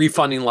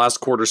 Refunding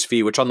last quarter's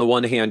fee, which on the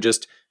one hand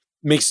just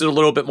makes it a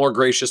little bit more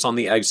gracious on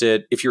the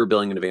exit. If you were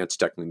billing in advance,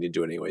 you technically need to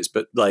do it anyways,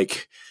 but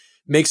like,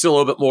 makes it a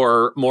little bit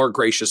more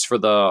gracious for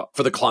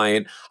the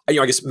client. I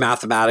guess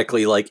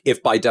mathematically, like,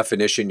 if by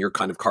definition you're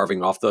kind of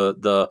carving off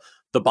the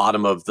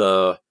bottom of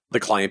the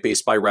client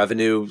base by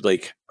revenue,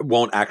 like,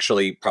 won't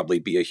actually probably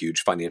be a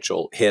huge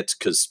financial hit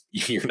because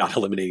you're not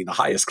eliminating the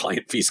highest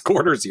client fees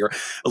quarters, you're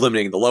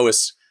eliminating the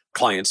lowest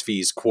client's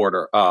fees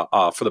quarter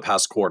for the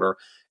past quarter.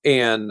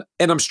 And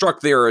I'm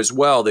struck there as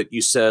well that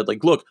you said,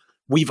 like, look,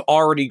 we've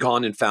already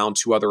gone and found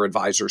 2 other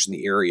advisors in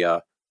the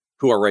area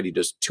who are ready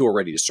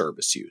to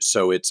service you.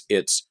 So it's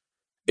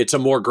a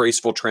more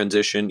graceful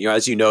transition.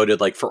 As you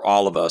noted, like, for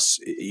all of us,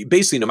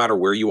 basically, no matter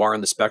where you are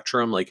in the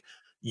spectrum, like,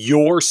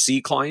 your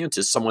C client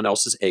is someone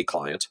else's A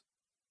client,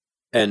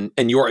 and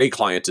your A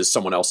client is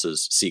someone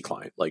else's C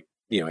client. Like,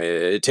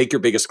 take your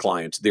biggest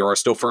client. There are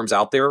still firms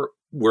out there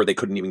where they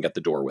couldn't even get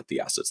the door with the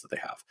assets that they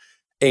have.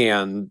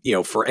 And,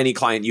 for any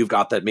client you've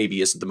got that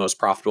maybe isn't the most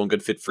profitable and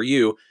good fit for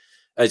you,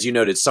 as you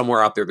noted,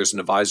 somewhere out there's an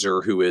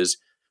advisor who is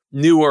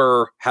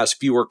newer, has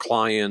fewer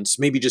clients,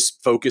 maybe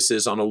just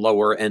focuses on a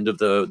lower end of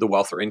the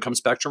wealth or income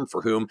spectrum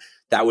for whom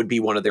that would be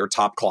one of their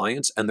top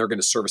clients, and they're going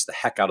to service the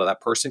heck out of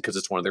that person because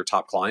it's one of their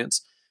top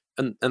clients.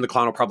 And the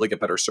client will probably get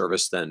better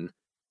service than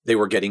they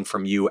were getting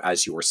from you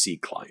as your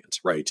seed client,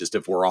 right? Just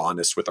if we're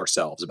honest with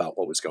ourselves about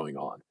what was going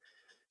on.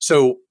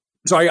 So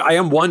I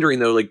am wondering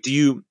though, like,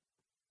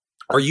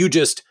 are you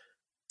just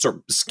sort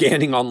of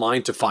scanning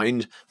online to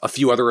find a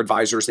few other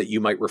advisors that you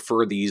might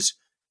refer these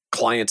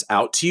clients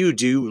out to you?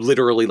 Do you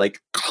literally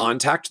like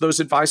contact those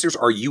advisors?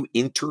 Are you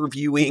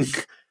interviewing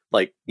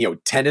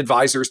 10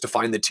 advisors to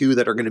find the 2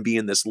 that are going to be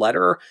in this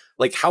letter?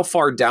 Like, how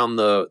far down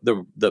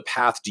the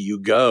path do you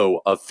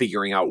go of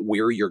figuring out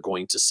where you're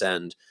going to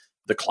send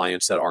the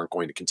clients that aren't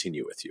going to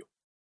continue with you?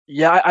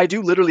 Yeah, I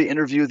do literally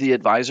interview the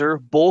advisor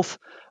both.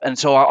 And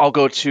so I'll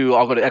go to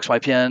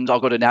XYPN,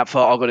 I'll go to NAPFA,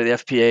 I'll go to the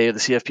FPA, the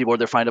CFP board,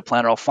 they're find a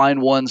planner. I'll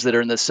find ones that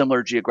are in the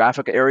similar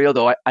geographic area,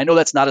 though I know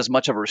that's not as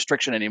much of a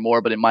restriction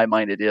anymore, but in my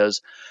mind it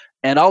is.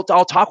 And I'll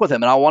talk with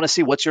them, and I want to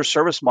see what's your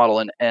service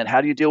model and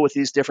how do you deal with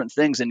these different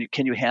things, and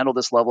can you handle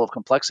this level of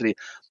complexity?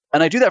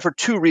 And I do that for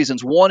 2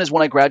 reasons. One is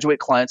when I graduate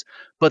clients,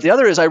 but the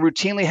other is I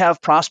routinely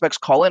have prospects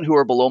call in who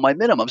are below my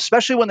minimum,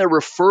 especially when they're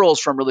referrals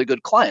from really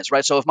good clients,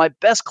 right? So if my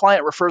best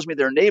client refers me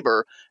their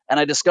neighbor and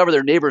I discover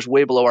their neighbor's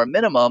way below our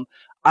minimum,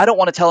 I don't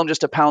want to tell them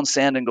just to pound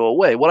sand and go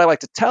away. What I like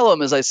to tell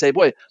them is I say,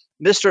 boy,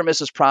 Mr. and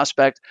Mrs.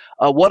 Prospect,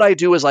 what I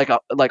do is like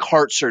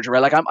heart surgery,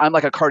 right? Like I'm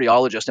like a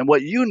cardiologist, and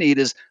what you need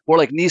is more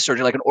like knee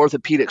surgery, like an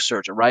orthopedic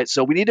surgeon, right?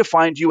 So we need to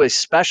find you a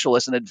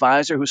specialist, an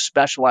advisor who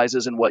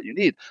specializes in what you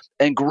need.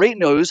 And great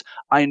news,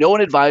 I know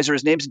an advisor.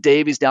 His name's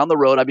Dave. He's down the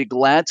road. I'd be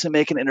glad to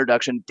make an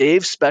introduction.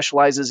 Dave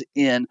specializes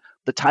in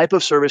the type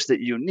of service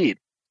that you need.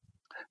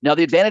 Now,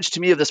 the advantage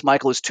to me of this,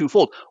 Michael, is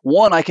twofold.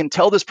 One, I can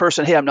tell this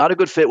person, hey, I'm not a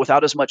good fit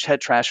without as much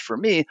head trash for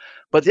me.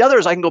 But the other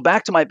is I can go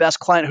back to my best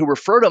client who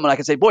referred him, and I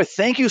can say, boy,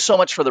 thank you so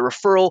much for the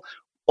referral.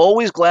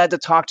 Always glad to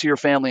talk to your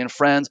family and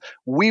friends.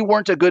 We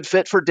weren't a good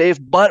fit for Dave,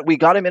 but we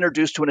got him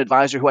introduced to an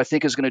advisor who I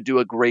think is going to do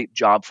a great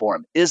job for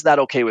him. Is that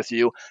okay with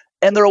you?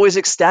 And they're always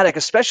ecstatic,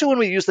 especially when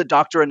we use the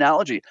doctor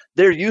analogy.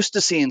 They're used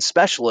to seeing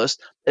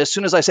specialists. As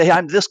soon as I say, hey,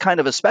 I'm this kind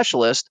of a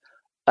specialist,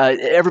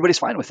 everybody's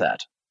fine with that.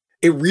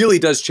 It really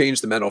does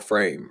change the mental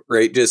frame,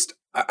 right? Just,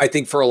 I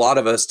think for a lot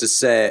of us to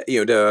say,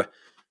 to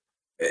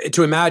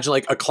imagine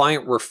like a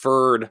client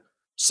referred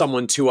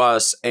someone to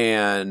us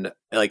and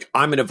like,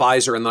 I'm an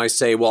advisor, and I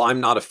say, well, I'm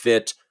not a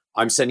fit,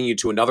 I'm sending you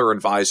to another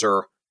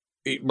advisor,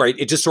 right?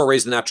 It just sort of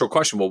raised the natural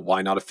question, well,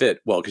 why not a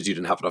fit? Well, because you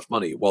didn't have enough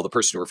money. Well, the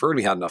person who referred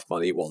me had enough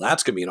money. Well,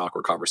 that's going to be an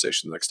awkward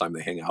conversation the next time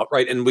they hang out,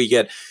 right? And we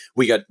get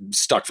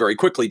stuck very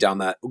quickly down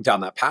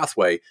that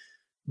pathway.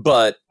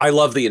 But I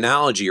love the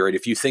analogy, right?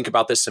 If you think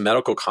about this in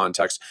medical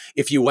context,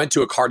 if you went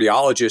to a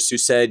cardiologist who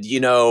said,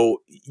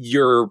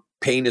 your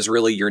pain is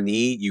really your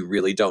knee, you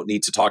really don't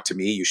need to talk to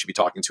me, you should be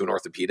talking to an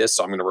orthopedist,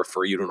 so I'm going to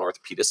refer you to an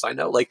orthopedist I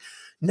know. Like,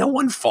 no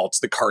one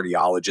faults the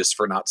cardiologist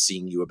for not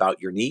seeing you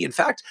about your knee. In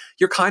fact,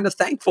 you're kind of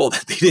thankful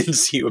that they didn't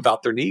see you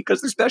about their knee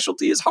because their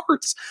specialty is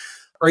hearts,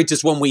 right?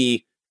 Just when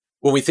we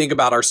think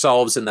about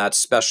ourselves in that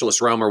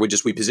specialist realm, or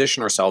we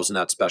position ourselves in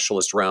that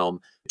specialist realm,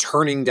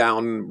 turning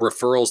down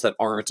referrals that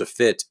aren't a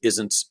fit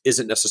isn't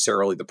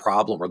necessarily the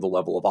problem or the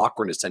level of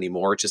awkwardness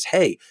anymore. It's just,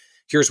 hey,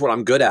 here's what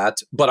I'm good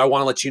at, but I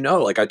want to let you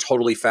know, like, I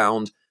totally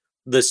found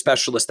the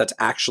specialist that's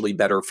actually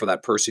better for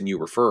that person you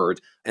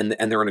referred, and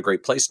they're in a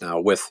great place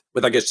now. With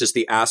I guess just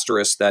the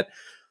asterisk that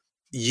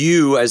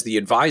you as the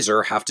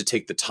advisor have to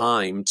take the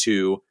time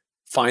to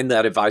find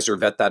that advisor,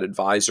 vet that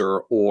advisor,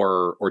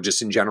 or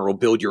just in general,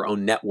 build your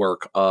own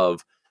network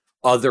of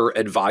other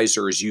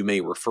advisors you may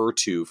refer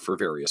to for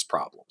various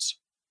problems.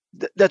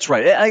 That's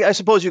right. I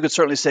suppose you could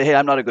certainly say, hey,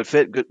 I'm not a good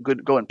fit,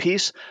 good, go in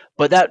peace,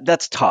 but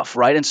that's tough,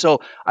 right? And so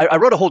I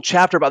wrote a whole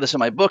chapter about this in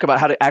my book about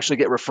how to actually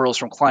get referrals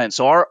from clients.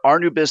 So our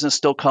new business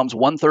still comes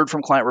 1/3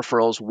 from client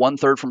referrals,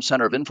 1/3 from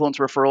center of influence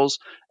referrals,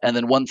 and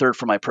then 1/3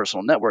 from my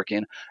personal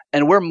networking.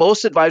 And where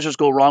most advisors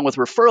go wrong with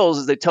referrals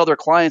is they tell their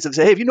clients and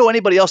say, hey, if you know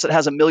anybody else that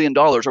has $1 million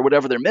or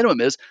whatever their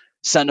minimum is,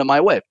 send them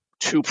my way.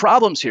 2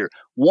 problems here.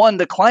 1,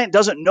 the client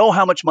doesn't know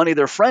how much money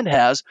their friend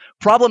has.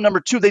 Problem number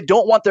 2, they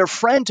don't want their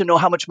friend to know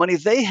how much money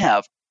they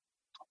have.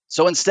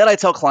 So instead, I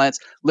tell clients,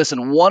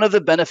 listen, one of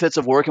the benefits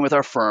of working with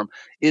our firm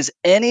is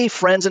any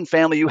friends and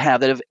family you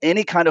have that have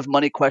any kind of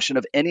money question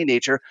of any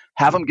nature,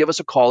 have them give us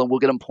a call and we'll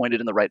get them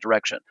pointed in the right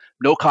direction.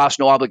 No cost,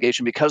 no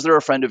obligation. Because they're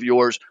a friend of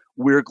yours,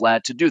 we're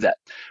glad to do that.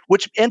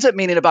 Which ends up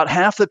meaning about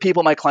half the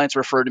people my clients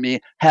refer to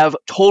me have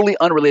totally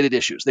unrelated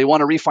issues. They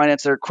want to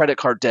refinance their credit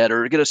card debt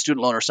or get a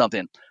student loan or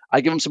something. I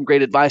give them some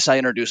great advice. I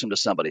introduce them to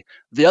somebody.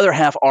 The other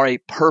half are a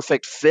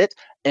perfect fit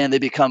and they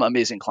become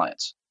amazing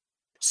clients.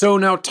 So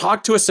now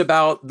talk to us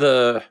about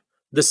the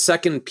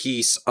second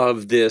piece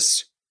of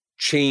this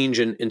change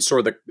in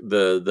sort of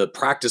the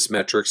practice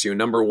metrics.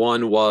 Number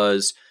 1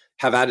 was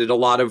have added a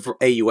lot of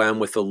AUM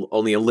with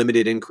only a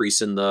limited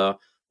increase in the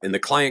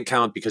client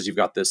count because you've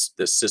got this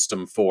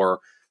system for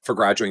for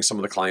graduating some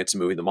of the clients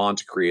and moving them on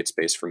to create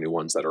space for new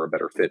ones that are a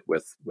better fit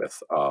with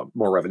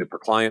more revenue per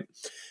client.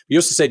 You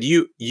also said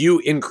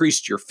you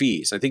increased your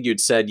fees. I think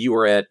you'd said you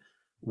were at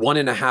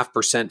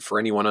 1.5% for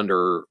anyone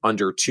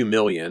under 2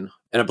 million.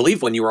 And I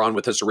believe when you were on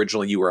with us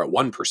originally, you were at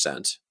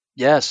 1%.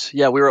 Yes.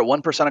 Yeah, we were at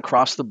 1%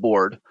 across the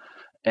board.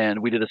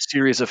 And we did a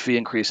series of fee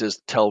increases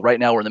till right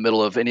now we're in the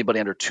middle of anybody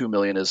under 2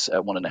 million is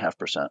at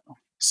 1.5%.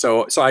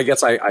 So I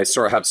guess I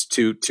sort of have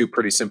two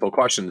pretty simple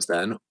questions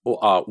then.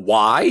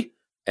 Why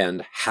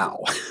and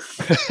how?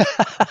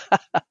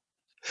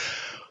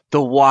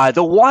 The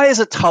why is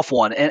a tough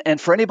one. And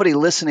for anybody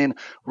listening,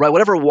 right,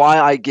 whatever why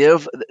I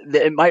give,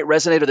 it might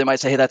resonate or they might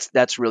say, hey,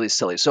 that's really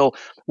silly. So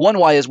one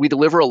why is we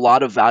deliver a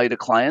lot of value to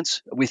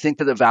clients. We think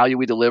that the value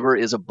we deliver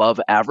is above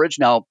average.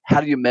 Now,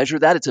 how do you measure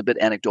that? It's a bit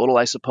anecdotal,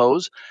 I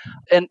suppose.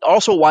 And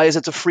also why is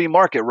it's a free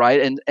market,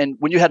 right? And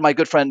when you had my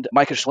good friend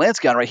Micah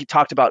Shalansky on, right, he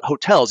talked about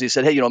hotels. He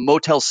said, hey,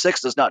 Motel 6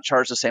 does not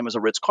charge the same as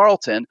a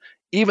Ritz-Carlton,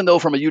 even though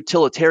from a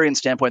utilitarian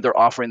standpoint, they're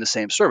offering the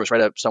same service,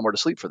 right? Somewhere to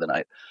sleep for the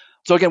night.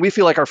 So again, we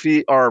feel like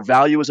our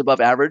value is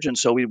above average, and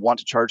so we want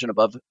to charge an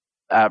above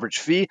average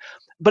fee.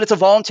 But it's a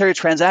voluntary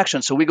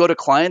transaction. So we go to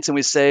clients and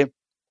we say,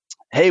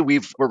 hey,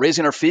 we're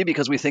raising our fee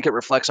because we think it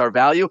reflects our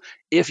value.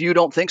 If you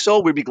don't think so,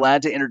 we'd be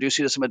glad to introduce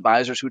you to some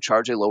advisors who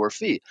charge a lower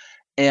fee.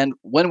 And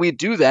when we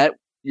do that,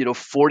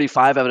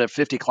 45 out of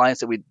 50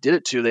 clients that we did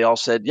it to, they all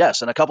said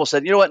yes. And a couple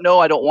said, you know what? No,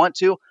 I don't want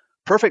to.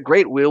 Perfect.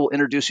 Great. We'll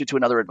introduce you to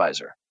another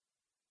advisor.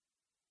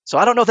 So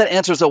I don't know if that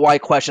answers the why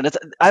question.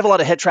 I have a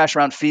lot of head trash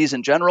around fees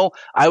in general.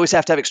 I always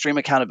have to have extreme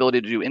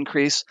accountability to do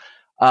increase.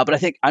 But I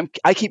think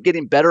I keep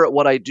getting better at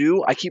what I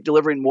do. I keep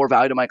delivering more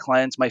value to my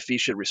clients. My fee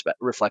should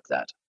reflect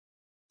that.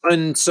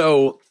 And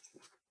so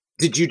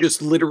did you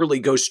just literally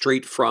go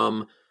straight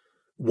from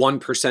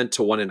 1%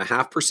 to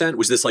 1.5%?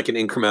 Was this like an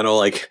incremental,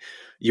 like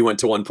you went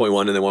to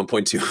 1.1 and then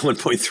 1.2,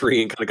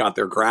 1.3 and kind of got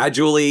there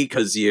gradually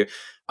because you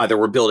either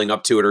were building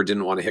up to it or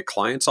didn't want to hit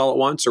clients all at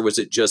once? Or was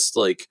it just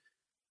like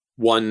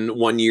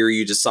one year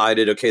you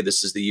decided, okay,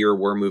 this is the year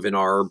we're moving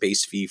our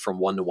base fee from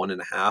 1 to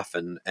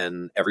 1.5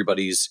 and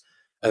everybody's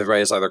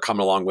either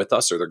coming along with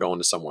us or they're going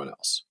to someone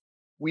else?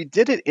 We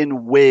did it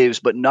in waves,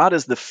 but not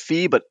as the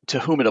fee, but to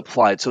whom it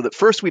applied. So that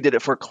first we did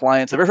it for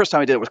clients. The very first time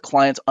we did it with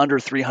clients under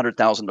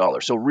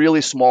 $300,000. So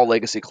really small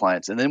legacy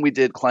clients. And then we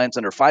did clients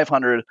under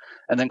 500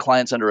 and then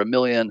clients under $1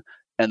 million.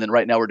 And then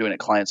right now we're doing it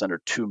clients under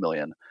 2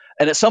 million.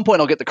 And at some point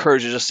I'll get the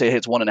courage to just say, hey,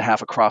 it's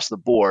 1.5 across the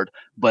board.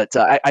 But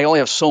I only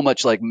have so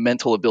much like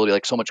mental ability,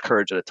 like so much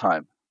courage at a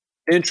time.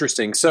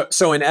 Interesting.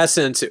 So in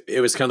essence,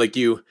 it was kind of like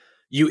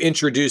you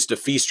introduced a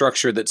fee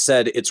structure that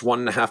said it's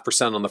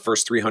 1.5% on the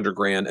first 300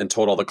 grand and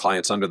told all the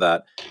clients under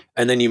that.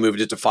 And then you moved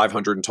it to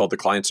 500 and told the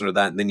clients under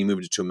that. And then you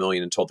moved it to $1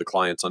 million and told the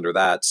clients under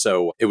that.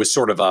 So it was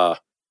sort of I'm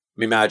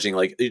imagining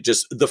like it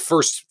just the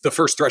first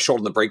threshold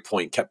and the break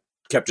point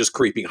kept just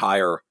creeping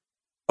higher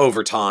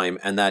over time.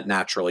 And that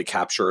naturally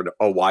captured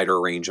a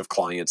wider range of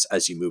clients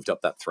as you moved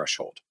up that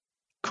threshold.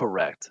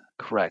 Correct.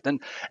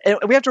 And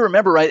we have to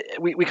remember, right,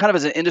 we kind of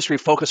as an industry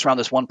focus around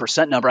this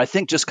 1% number. I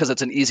think just because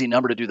it's an easy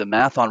number to do the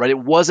math on, right? It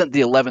wasn't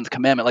the 11th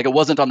commandment. Like it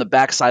wasn't on the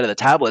back side of the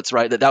tablets,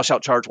 right, that thou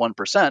shalt charge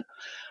 1%.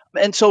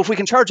 And so if we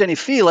can charge any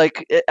fee,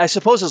 like I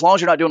suppose as long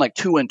as you're not doing like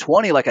 2 and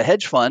 20 like a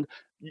hedge fund,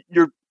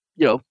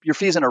 your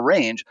fee's in a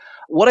range.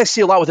 What I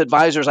see a lot with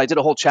advisors, I did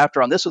a whole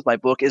chapter on this with my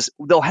book, is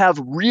they'll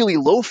have really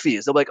low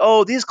fees. They'll be like,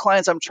 oh, these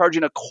clients I'm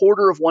charging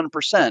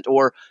 1/4%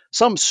 or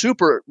some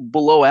super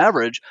below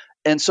average.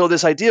 And so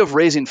this idea of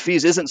raising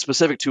fees isn't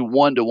specific to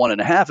 1 to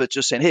 1.5. It's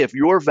just saying, hey, if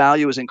your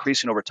value is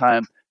increasing over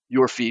time,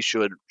 your fee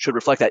should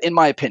reflect that, in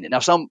my opinion. Now,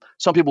 some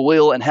people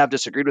will and have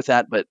disagreed with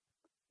that, but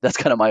that's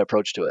kind of my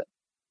approach to it.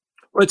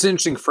 Well, it's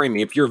interesting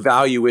framing. If your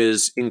value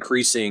is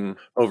increasing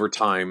over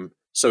time,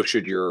 so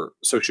should your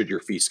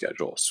fee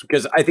schedules.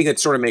 Because I think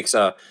it sort of makes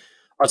a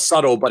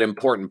subtle but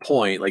important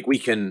point. Like we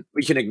can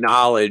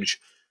acknowledge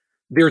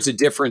there's a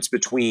difference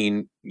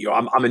between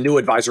I'm a new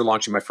advisor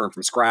launching my firm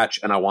from scratch,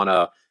 and I want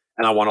to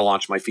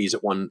launch my fees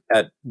at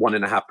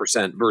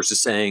 1.5%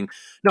 versus saying,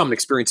 no, I'm an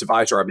experienced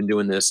advisor. I've been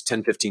doing this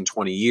 10, 15,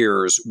 20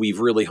 years.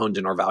 We've really honed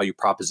in our value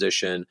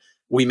proposition.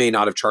 We may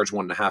not have charged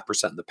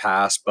 1.5% in the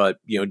past, but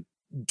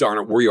darn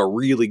it, we are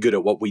really good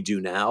at what we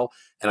do now.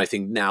 And I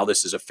think now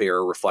this is a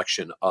fair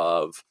reflection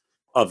of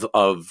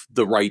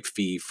the right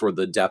fee for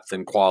the depth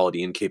and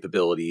quality and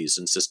capabilities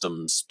and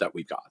systems that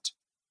we've got.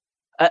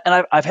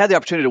 And I've had the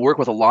opportunity to work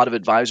with a lot of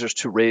advisors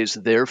to raise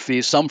their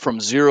fees, some from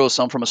zero,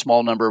 some from a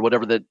small number,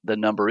 whatever the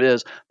number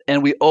is.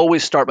 And we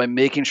always start by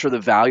making sure the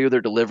value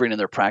they're delivering in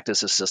their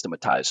practice is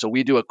systematized. So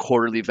we do a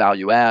quarterly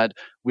value add.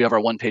 We have our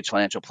one-page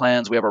financial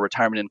plans. We have our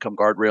retirement income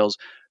guardrails.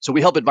 So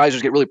we help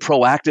advisors get really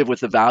proactive with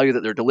the value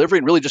that they're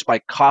delivering, really just by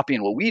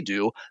copying what we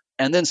do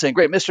and then saying,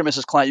 great, Mr. and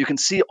Mrs. Client, you can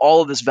see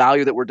all of this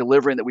value that we're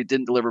delivering that we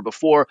didn't deliver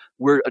before.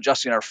 We're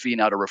adjusting our fee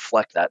now to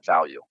reflect that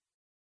value.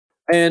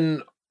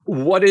 And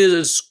what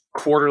is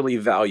quarterly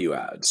value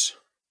adds?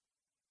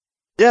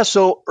 Yeah,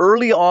 so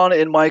early on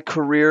in my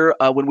career,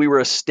 when we were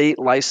a state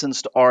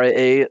licensed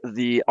RIA,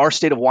 our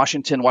state of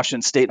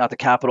Washington State, not the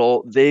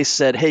capital, they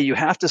said, hey, you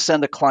have to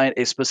send the client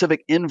a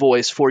specific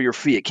invoice for your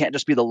fee. It can't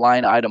just be the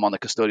line item on the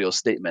custodial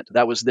statement.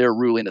 That was their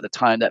ruling at the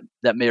time.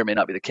 That may or may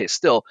not be the case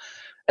still.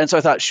 And so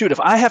I thought, shoot, if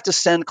I have to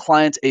send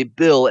clients a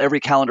bill every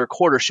calendar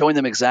quarter showing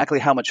them exactly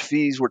how much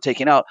fees we're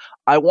taking out,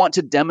 I want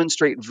to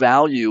demonstrate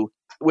value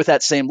with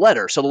that same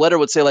letter. So the letter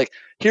would say, like,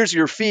 here's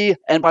your fee.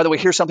 And by the way,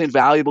 here's something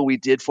valuable we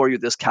did for you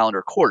this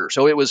calendar quarter.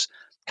 So it was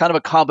kind of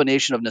a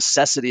combination of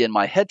necessity and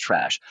my head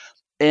trash.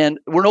 And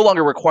we're no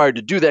longer required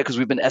to do that because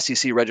we've been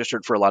SEC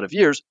registered for a lot of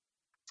years.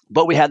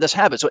 But we had this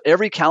habit. So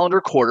every calendar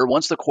quarter,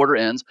 once the quarter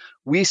ends,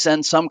 we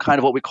send some kind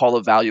of what we call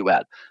a value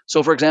add.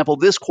 So for example,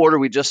 this quarter,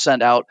 we just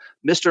sent out,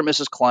 Mr. and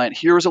Mrs. Client,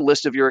 here's a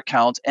list of your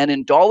accounts. And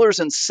in dollars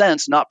and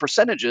cents, not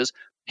percentages,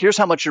 here's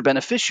how much your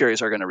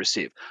beneficiaries are going to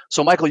receive.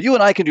 So Michael, you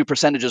and I can do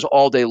percentages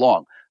all day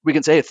long. We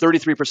can say, hey,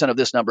 33% of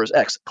this number is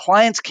X.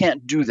 Clients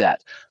can't do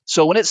that.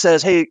 So when it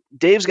says, hey,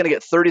 Dave's going to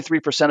get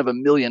 33% of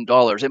 $1 million,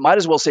 it might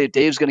as well say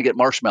Dave's going to get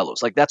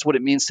marshmallows. Like that's what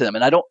it means to them.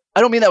 And I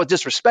don't mean that with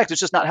disrespect. It's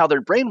just not how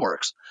their brain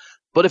works.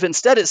 But if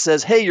instead it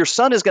says, hey, your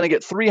son is going to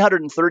get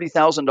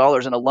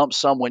 $330,000 in a lump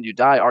sum when you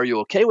die, are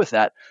you okay with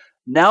that?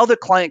 Now the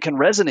client can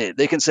resonate.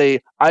 They can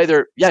say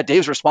either, yeah,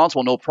 Dave's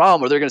responsible, no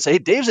problem, or they're going to say, hey,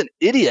 Dave's an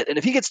idiot. And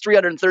if he gets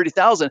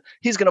 $330,000,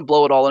 he's going to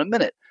blow it all in a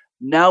minute.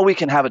 Now we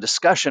can have a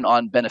discussion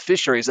on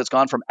beneficiaries that's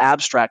gone from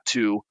abstract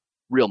to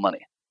real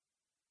money,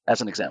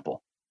 as an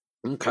example.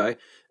 Okay.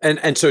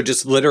 And so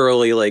just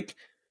literally like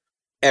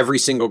every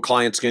single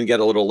client's going to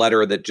get a little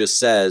letter that just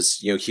says,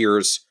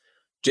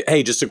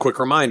 hey, just a quick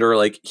reminder,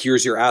 like,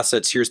 here's your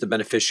assets, here's the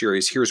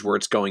beneficiaries, here's where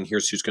it's going,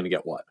 here's who's going to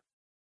get what.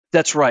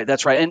 That's right.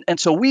 And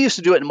so we used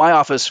to do it in my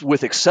office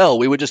with Excel.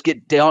 We would just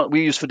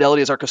we use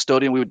Fidelity as our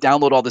custodian. We would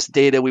download all this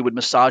data. We would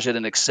massage it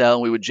in Excel.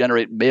 And we would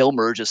generate mail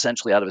merge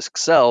essentially out of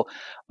Excel.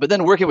 But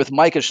then working with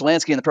Mike and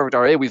Shalansky and the Perfect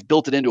RIA, we've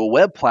built it into a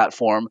web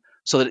platform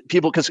so that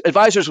people, because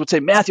advisors would say,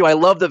 Matthew, I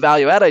love the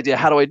value add idea.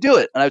 How do I do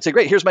it? And I would say,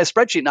 great, here's my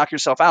spreadsheet, knock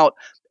yourself out.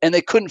 And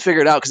they couldn't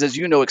figure it out because, as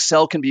you know,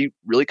 Excel can be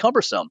really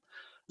cumbersome.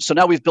 So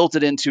now we've built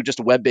it into just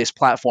a web-based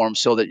platform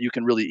so that you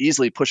can really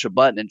easily push a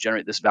button and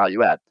generate this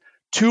value add.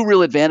 Two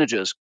real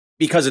advantages.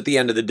 Because at the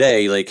end of the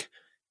day, like,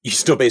 you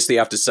still basically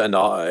have to send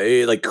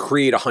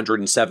create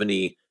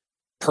 170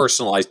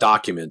 personalized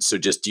documents. So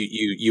just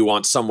you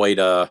want some way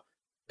to,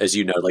 as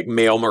you know, like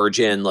mail merge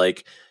in,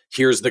 like,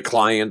 here's the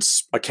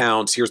client's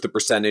accounts, here's the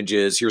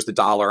percentages, here's the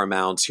dollar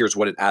amounts, here's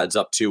what it adds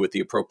up to with the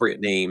appropriate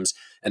names.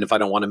 And if I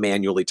don't want to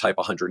manually type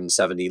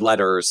 170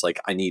 letters, like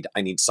I need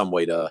some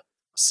way to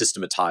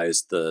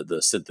systematize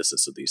the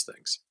synthesis of these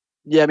things.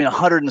 Yeah, I mean,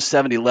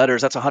 170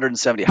 letters, that's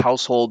 170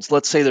 households.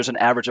 Let's say there's an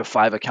average of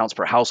 5 accounts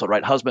per household,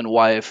 right? Husband,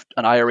 wife,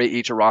 an IRA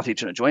each, a Roth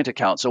each, and a joint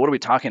account. So what are we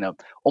talking about?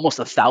 Almost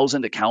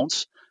 1,000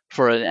 accounts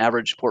for an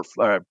average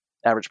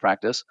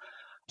practice.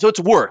 So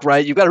it's work,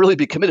 right? You've got to really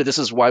be committed. This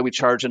is why we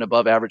charge an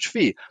above average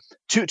fee.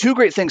 Two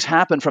great things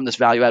happen from this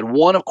value add.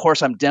 One, of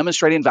course, I'm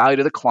demonstrating value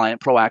to the client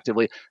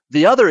proactively.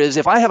 The other is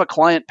if I have a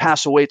client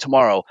pass away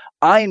tomorrow,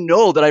 I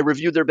know that I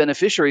reviewed their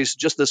beneficiaries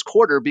just this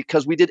quarter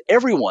because we did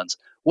everyone's.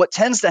 What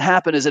tends to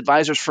happen is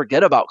advisors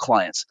forget about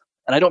clients.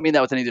 And I don't mean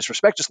that with any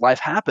disrespect, just life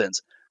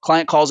happens.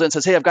 Client calls in and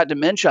says, hey, I've got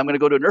dementia. I'm going to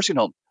go to a nursing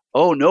home.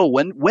 Oh, no.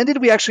 When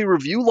did we actually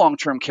review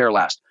long-term care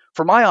last?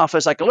 For my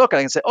office, I can look and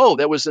I can say, oh,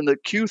 that was in the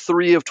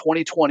Q3 of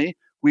 2020.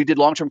 We did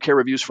long-term care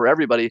reviews for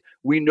everybody.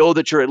 We know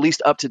that you're at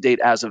least up to date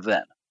as of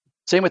then.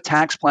 Same with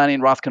tax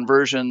planning, Roth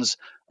conversions,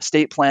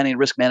 estate planning,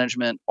 risk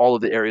management, all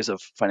of the areas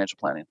of financial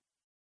planning.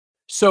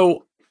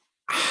 So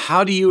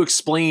how do you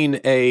explain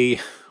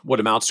what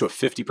amounts to a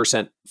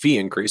 50% fee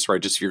increase, right?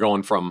 Just if you're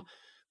going from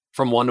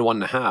 1 to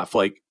 1.5,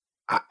 like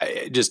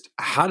just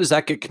how does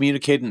that get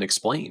communicated and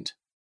explained?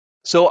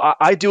 So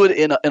I do it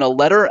in a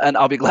letter, and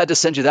I'll be glad to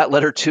send you that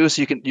letter too,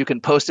 so you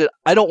can post it.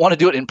 I don't want to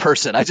do it in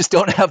person. I just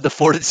don't have the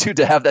fortitude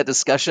to have that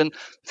discussion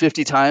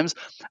 50 times.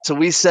 So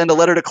we send a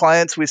letter to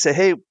clients. We say,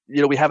 hey,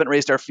 we haven't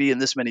raised our fee in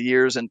this many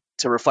years, and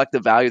to reflect the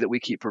value that we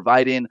keep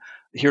providing,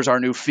 here's our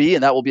new fee,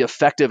 and that will be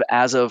effective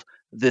as of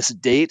this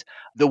date.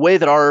 The way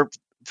that our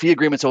fee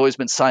agreement's always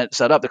been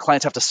set up, the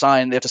clients have to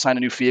sign a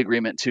new fee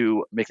agreement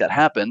to make that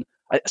happen.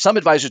 Some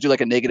advisors do like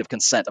a negative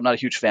consent. I'm not a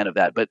huge fan of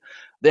that, but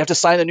they have to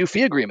sign a new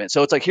fee agreement.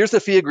 So it's like, here's the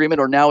fee agreement,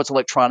 or now it's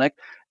electronic,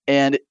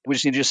 and we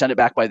just need you to send it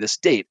back by this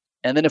date.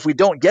 And then if we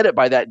don't get it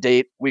by that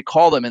date, we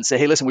call them and say,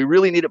 hey, listen, we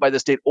really need it by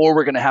this date, or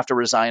we're going to have to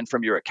resign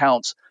from your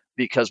accounts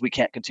because we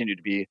can't continue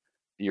to be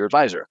your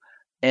advisor.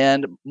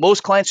 And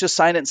most clients just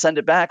sign it and send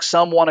it back.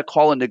 Some want to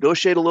call and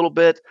negotiate a little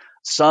bit.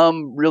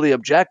 Some really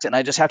object, and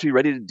I just have to be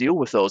ready to deal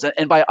with those.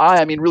 And by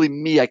I mean really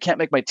me. I can't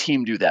make my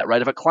team do that,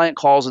 right? If a client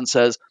calls and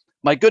says,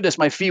 my goodness,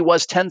 my fee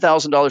was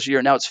 $10,000 a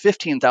year. Now it's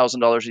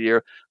 $15,000 a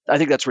year. I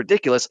think that's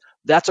ridiculous.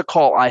 That's a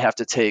call I have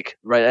to take,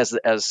 right,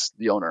 as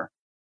the owner.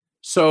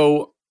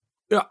 So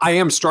I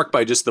am struck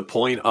by just the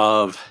point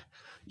of,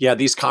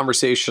 these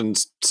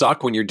conversations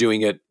suck when you're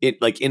doing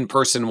it like in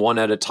person, one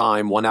at a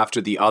time, one after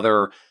the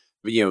other.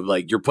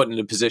 Like you're put in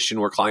a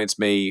position where clients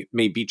may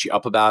beat you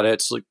up about it.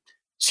 It's like,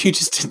 So you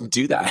just didn't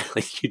do that.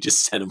 Like you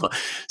just sent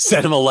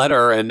him a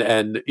letter, and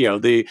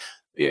the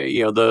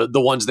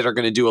ones that are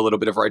going to do a little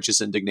bit of righteous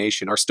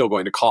indignation are still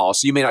going to call.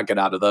 So you may not get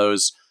out of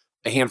those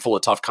a handful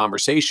of tough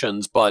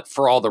conversations, but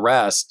for all the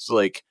rest,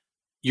 like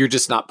you're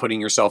just not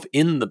putting yourself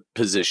in the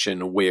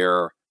position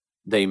where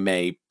they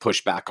may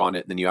push back on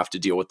it, and then you have to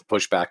deal with the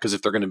pushback. Because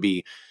if they're going to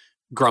be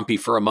grumpy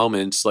for a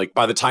moment, like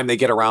by the time they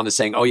get around to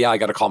saying, "Oh yeah, I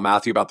got to call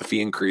Matthew about the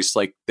fee increase,"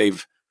 like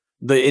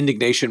the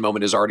indignation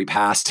moment is already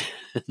passed,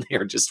 and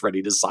they're just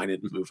ready to sign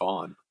it and move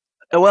on.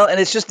 Well, and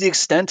it's just the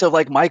extent of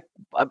like my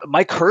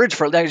courage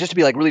for like, just to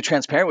be like really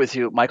transparent with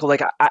you, Michael.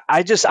 Like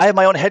I have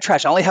my own head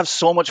trash. I only have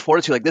so much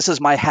fortitude. Like this is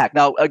my hack.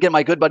 Now, again,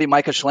 my good buddy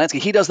Micah Shalansky,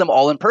 he does them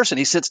all in person.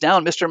 He sits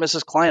down, Mr. and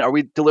Mrs. Client, are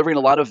we delivering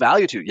a lot of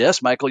value to you?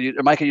 Yes, Micah, you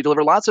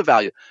deliver lots of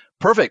value.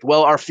 Perfect.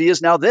 Well, our fee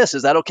is now this.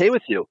 Is that okay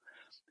with you?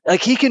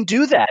 Like he can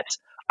do that.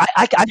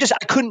 I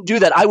couldn't do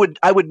that.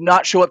 I would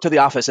not show up to the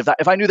office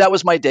if I knew that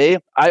was my day.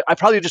 I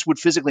probably just would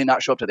physically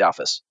not show up to the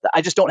office.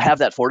 I just don't have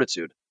that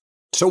fortitude.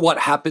 So what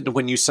happened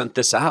when you sent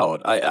this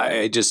out?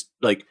 I just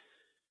like,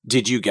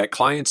 did you get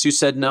clients who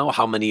said no?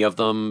 How many of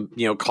them,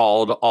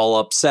 called all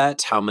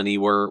upset? How many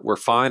were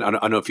fine? I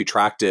don't know if you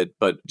tracked it,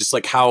 but just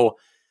like how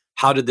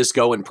did this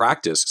go in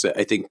practice? 'Cause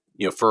I think,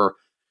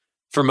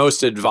 for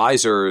most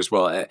advisors,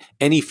 well,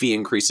 any fee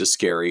increase is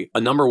scary.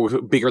 A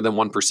number bigger than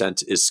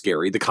 1% is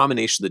scary. The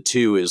combination of the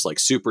two is like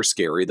super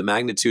scary. The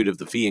magnitude of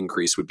the fee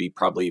increase would be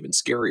probably even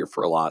scarier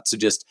for a lot. So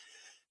just,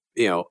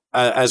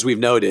 as we've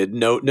noted,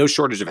 no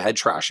shortage of head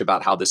trash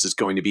about how this is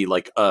going to be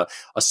like a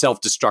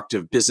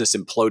self-destructive business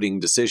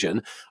imploding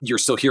decision. You're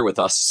still here with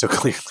us, so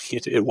clearly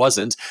it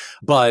wasn't.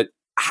 But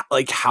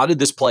like, how did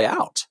this play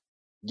out?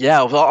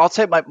 Yeah, well, I'll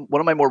take one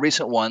of my more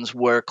recent ones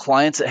where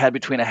clients that had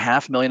between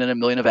 $500,000 and $1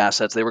 million of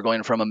assets, they were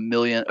going from from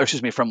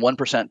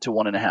 1% to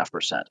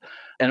 1.5%.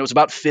 And it was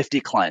about 50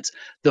 clients.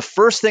 The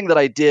first thing that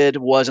I did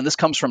was, and this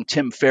comes from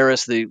Tim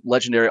Ferriss, the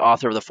legendary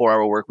author of the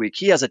 4-Hour Workweek.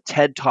 He has a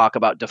TED talk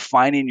about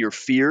defining your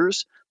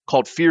fears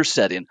called fear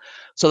setting.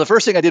 So the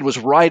first thing I did was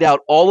write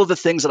out all of the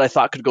things that I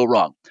thought could go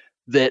wrong.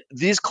 That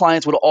these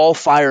clients would all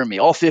fire me.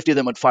 All 50 of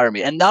them would fire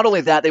me. And not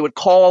only that, they would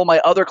call all my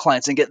other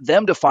clients and get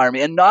them to fire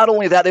me. And not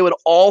only that, they would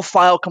all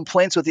file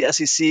complaints with the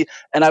SEC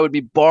and I would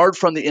be barred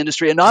from the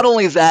industry. And not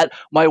only that,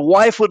 my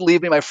wife would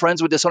leave me, my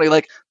friends would disown me.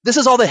 Like, this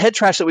is all the head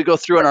trash that we go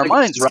through in our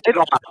minds, right? Get it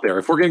all out there.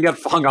 If we're going to get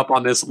hung up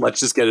on this, let's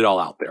just get it all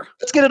out there.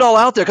 Let's get it all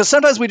out there. Because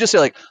sometimes we just say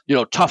like,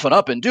 toughen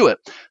up and do it.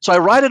 So I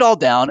write it all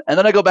down and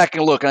then I go back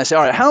and look and I say,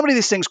 all right, how many of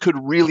these things could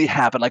really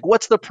happen? Like,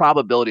 what's the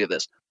probability of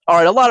this? All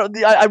right,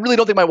 I really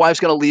don't think my wife's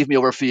going to leave me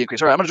over a fee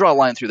increase. All right, I'm going to draw a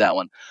line through that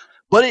one.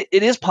 But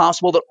it is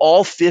possible that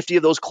all 50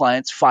 of those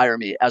clients fire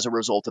me as a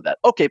result of that.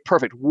 Okay,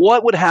 perfect.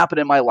 What would happen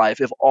in my life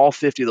if all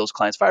 50 of those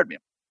clients fired me?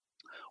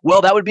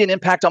 Well, that would be an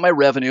impact on my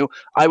revenue.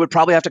 I would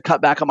probably have to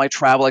cut back on my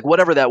travel, like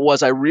whatever that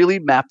was. I really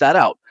mapped that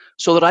out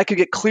so that I could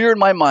get clear in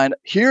my mind,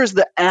 here's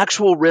the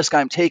actual risk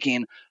I'm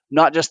taking,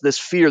 not just this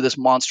fear, this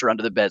monster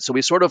under the bed. So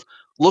we sort of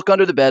look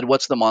under the bed,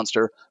 what's the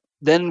monster?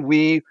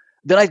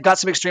 Then I got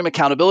some extreme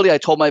accountability. I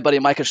told my buddy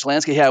Micah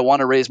Shalansky, hey, I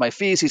want to raise my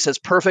fees. He says,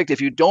 perfect. If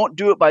you don't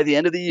do it by the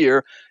end of the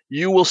year,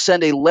 you will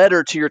send a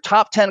letter to your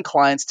top 10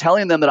 clients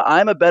telling them that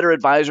I'm a better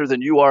advisor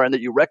than you are and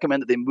that you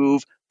recommend that they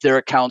move their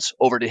accounts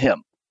over to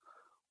him.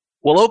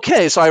 Well,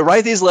 okay. So I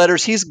write these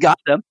letters. He's got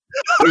them.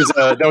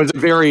 That was a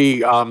very,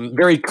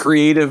 very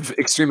creative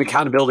extreme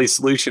accountability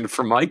solution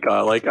for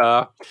Micah. Like,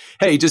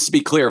 hey, just to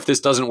be clear, if this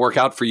doesn't work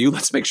out for you,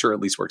 let's make sure it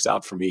at least works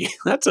out for me.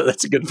 That's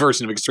a good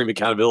version of extreme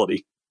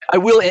accountability. I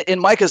will, in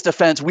Micah's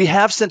defense, we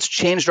have since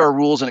changed our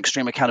rules in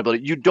extreme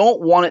accountability. You don't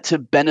want it to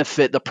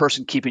benefit the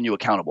person keeping you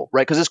accountable,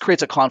 right? Because this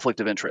creates a conflict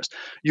of interest.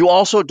 You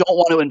also don't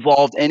want to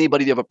involve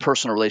anybody you have a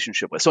personal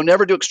relationship with. So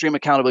never do extreme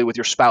accountability with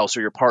your spouse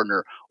or your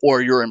partner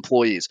or your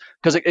employees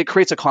because it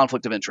creates a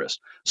conflict of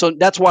interest. So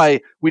that's why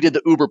we did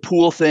the Uber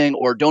pool thing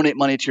or donate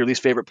money to your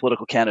least favorite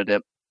political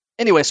candidate.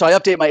 Anyway, so I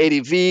update my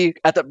ADV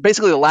at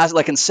basically the last,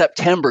 like in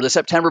September, the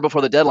September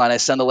before the deadline, I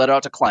send the letter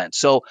out to clients.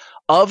 So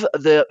of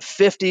the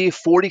 50,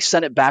 40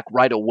 sent it back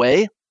right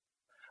away.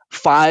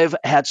 5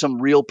 had some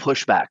real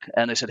pushback.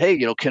 And they said, hey,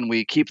 can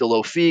we keep the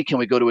low fee? Can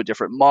we go to a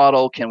different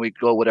model? Can we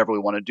go whatever we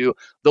want to do?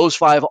 Those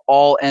 5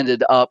 all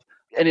ended up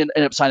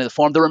signing the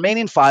form. The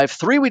remaining 5,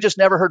 3 we just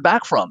never heard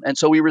back from. And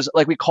so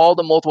we called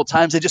them multiple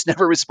times. They just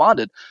never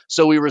responded.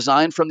 So we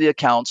resigned from the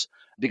accounts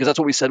because that's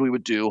what we said we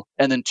would do.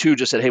 And then 2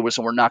 just said, hey,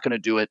 listen, we're not going to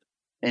do it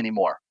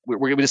anymore.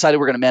 We decided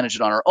we're going to manage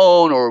it on our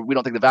own, or we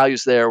don't think the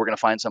value's there. We're going to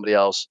find somebody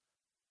else.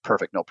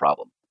 Perfect, no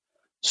problem.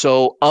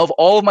 So of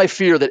all of my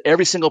fear that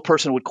every single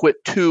person would quit,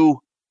 2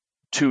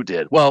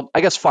 did. Well, I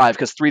guess 5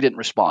 because 3 didn't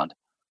respond.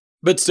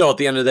 But still, at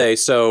the end of the day,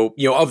 so,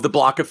 of the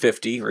block of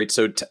 50, right?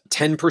 So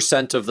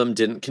 10% of them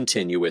didn't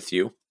continue with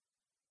you.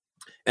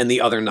 And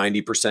the other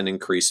 90%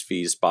 increased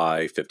fees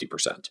by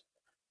 50%,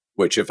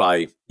 which if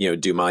I,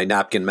 do my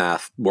napkin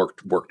math,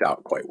 worked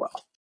out quite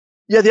well.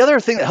 Yeah, the other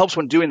thing that helps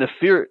when doing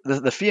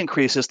the fee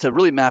increase is to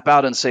really map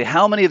out and say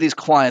how many of these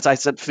clients, I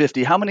said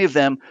 50, how many of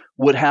them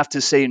would have to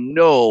say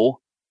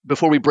no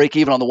before we break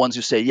even on the ones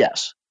who say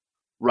yes?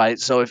 right?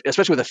 So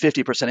especially with a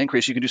 50%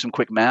 increase, you can do some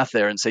quick math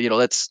there and say,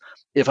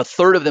 if a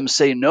third of them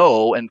say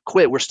no and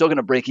quit, we're still going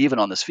to break even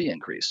on this fee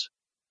increase.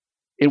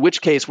 In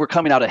which case we're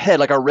coming out ahead.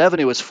 Like our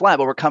revenue is flat,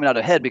 but we're coming out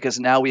ahead because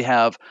now we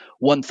have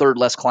 1/3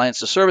 less clients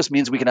to service,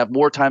 means we can have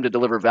more time to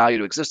deliver value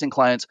to existing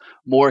clients,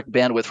 more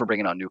bandwidth for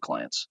bringing on new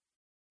clients.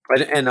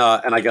 And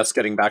I guess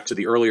getting back to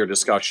the earlier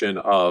discussion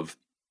of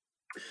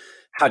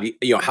how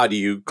do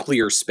you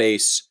clear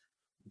space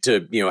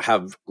to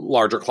have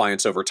larger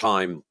clients over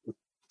time.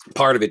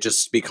 Part of it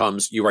just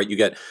becomes you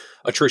get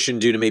attrition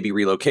due to maybe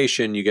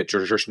relocation, you get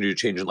attrition due to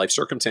change in life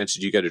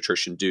circumstances, you get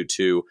attrition due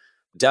to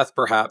death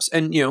perhaps,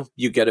 and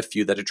you get a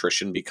few that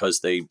attrition because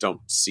they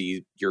don't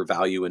see your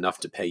value enough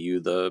to pay you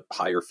the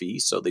higher fee,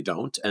 so they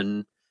don't,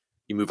 and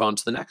you move on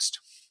to the next.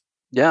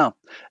 Yeah.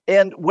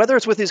 And whether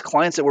it's with these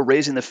clients that we're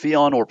raising the fee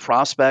on or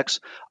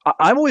prospects,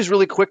 I'm always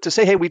really quick to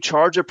say, hey, we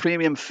charge a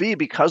premium fee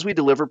because we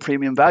deliver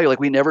premium value. Like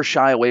we never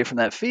shy away from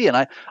that fee. And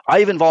I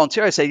even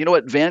volunteer. I say, you know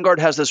what?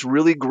 Vanguard has this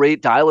really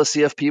great dial a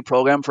CFP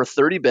program for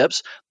 30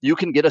 bips. You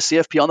can get a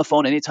CFP on the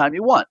phone anytime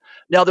you want.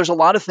 Now, there's a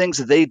lot of things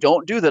they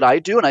don't do that I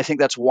do. And I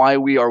think that's why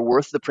we are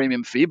worth the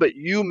premium fee. But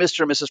you,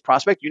 Mr. and Mrs.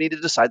 Prospect, you need to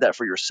decide that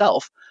for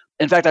yourself.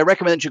 In fact, I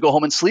recommend that you go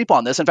home and sleep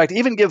on this. In fact,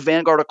 even give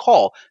Vanguard a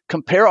call.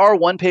 Compare our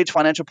one-page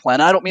financial plan.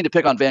 I don't mean to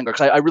pick on Vanguard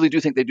because I really do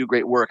think they do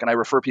great work, and I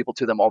refer people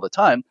to them all the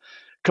time.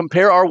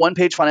 Compare our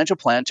one-page financial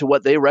plan to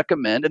what they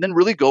recommend, and then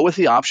really go with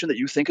the option that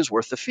you think is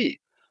worth the fee.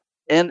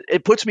 And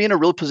it puts me in a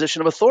real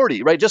position of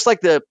authority, right? Just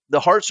like the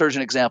heart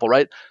surgeon example,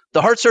 right?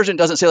 The heart surgeon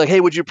doesn't say like, hey,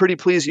 would you pretty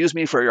please use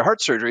me for your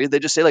heart surgery? They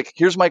just say like,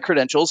 here's my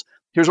credentials.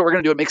 Here's what we're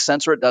going to do. It makes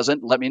sense or it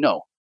doesn't. Let me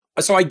know.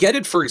 So I get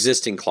it for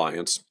existing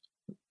clients,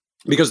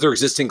 because they're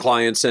existing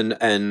clients,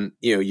 and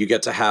you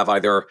get to have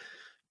either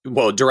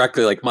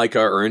directly like Micah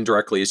or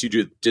indirectly as you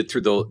did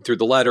through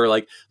the letter,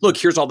 like, look,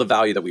 here's all the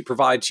value that we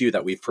provide to you,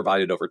 that we've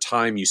provided over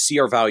time. You see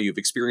our value, you've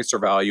experienced our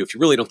value. If you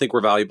really don't think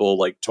we're valuable,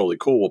 like totally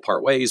cool, we'll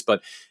part ways.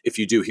 But if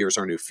you do, here's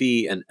our new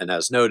fee. And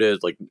as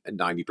noted, like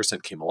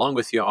 90% came along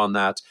with you on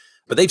that,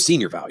 but they've seen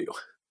your value.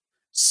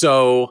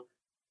 So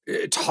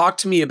talk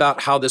to me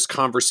about how this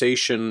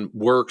conversation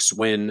works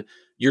when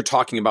you're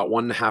talking about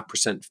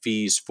 1.5%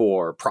 fees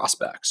for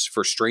prospects,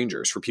 for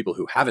strangers, for people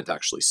who haven't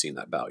actually seen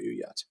that value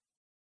yet.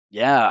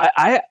 Yeah,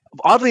 I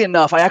oddly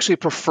enough, I actually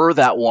prefer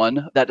that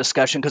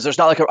discussion, because there's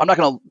not like I'm not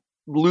going to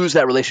lose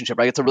that relationship,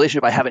 right? It's a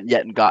relationship I haven't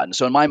yet gotten.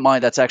 So in my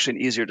mind, that's actually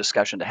an easier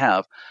discussion to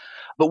have.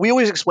 But we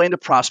always explain to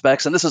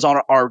prospects, and this is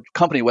on our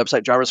company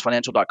website,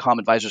 jarvisfinancial.com.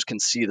 Advisors can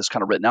see this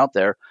kind of written out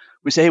there.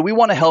 We say, hey, we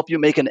want to help you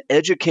make an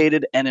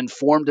educated and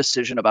informed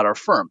decision about our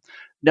firm.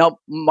 Now,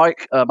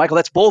 Michael,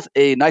 that's both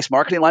a nice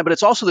marketing line, but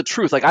it's also the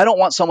truth. Like, I don't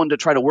want someone to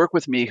try to work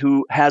with me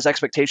who has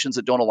expectations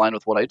that don't align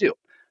with what I do.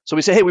 So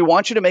we say, hey, we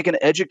want you to make an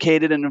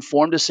educated and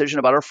informed decision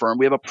about our firm.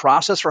 We have a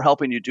process for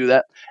helping you do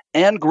that.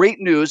 And great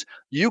news,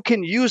 you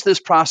can use this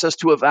process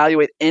to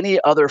evaluate any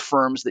other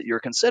firms that you're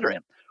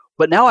considering.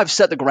 But now I've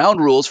set the ground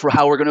rules for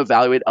how we're going to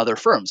evaluate other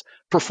firms.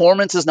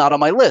 Performance is not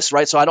on my list,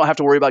 right? So I don't have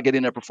to worry about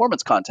getting a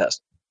performance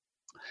contest.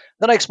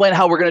 Then I explain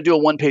how we're going to do a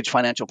one-page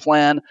financial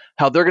plan,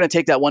 how they're going to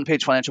take that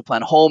one-page financial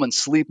plan home and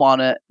sleep on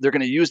it. They're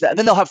going to use that. And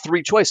then they'll have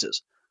 3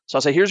 choices. So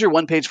I'll say, here's your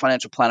one-page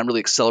financial plan. I'm really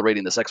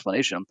accelerating this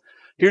explanation.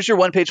 Here's your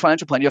one-page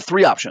financial plan. You have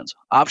 3 options.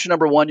 Option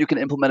number 1, you can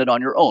implement it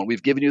on your own.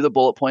 We've given you the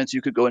bullet points.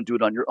 You could go and do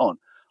it on your own.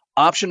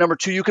 Option number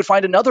 2, you could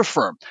find another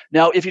firm.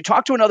 Now, if you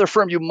talk to another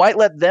firm, you might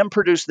let them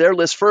produce their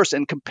list first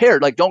and compare.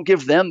 Like, don't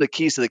give them the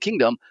keys to the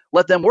kingdom.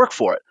 Let them work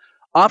for it.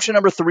 Option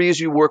number 3 is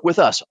you work with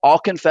us. I'll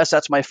confess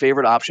that's my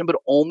favorite option, but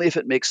only if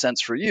it makes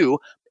sense for you.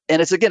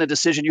 And it's, again, a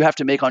decision you have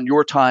to make on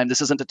your time.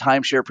 This isn't a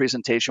timeshare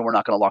presentation. We're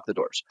not going to lock the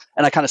doors.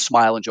 And I kind of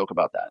smile and joke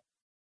about that.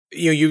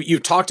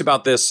 You've talked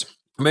about this,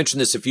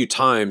 mentioned this a few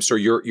times, or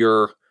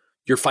your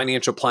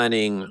financial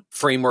planning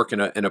framework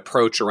and an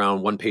approach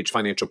around one-page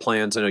financial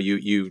plans. I know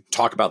you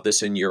talk about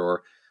this in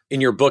your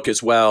book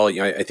as well.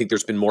 I think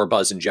there's been more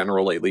buzz in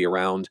general lately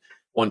around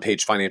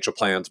one-page financial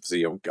plans.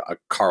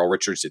 Carl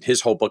Richards did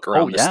his whole book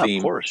around this theme.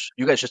 Of course.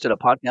 You guys just did a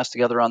podcast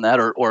together on that,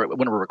 or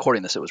when we're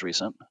recording this, it was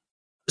recent.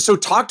 So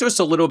talk to us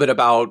a little bit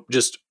about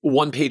just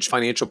one-page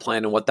financial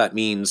plan and what that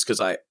means, because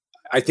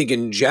I think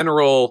in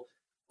general,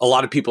 a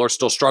lot of people are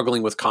still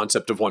struggling with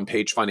concept of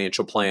one-page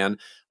financial plan.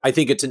 I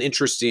think it's an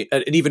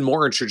even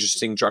more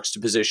interesting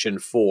juxtaposition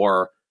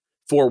for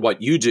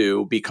what you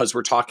do, because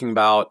we're talking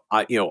about,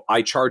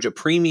 I charge a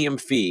premium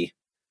fee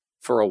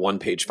for a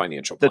one-page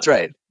financial plan. That's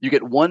right. You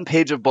get 1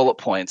 page of bullet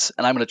points,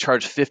 and I'm going to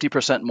charge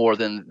 50% more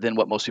than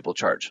what most people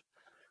charge.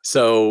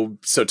 So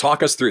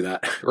talk us through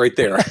that right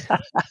there.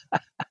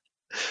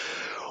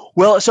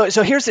 Well,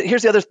 so here's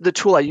the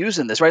tool I use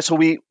in this, right? So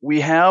we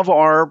have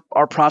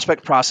our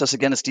prospect process.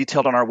 Again, it's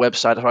detailed on our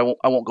website.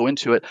 I won't go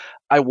into it.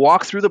 I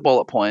walk through the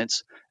bullet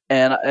points,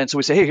 and so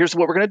we say, hey, here's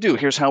what we're going to do.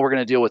 Here's how we're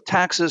going to deal with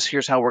taxes.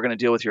 Here's how we're going to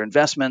deal with your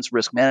investments,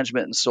 risk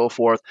management, and so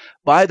forth.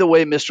 By the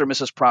way, Mr. and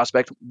Mrs.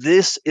 Prospect,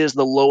 this is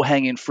the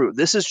low-hanging fruit.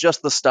 This is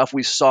just the stuff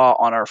we saw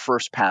on our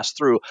first pass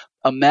through.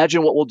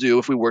 Imagine what we'll do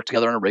if we work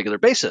together on a regular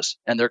basis.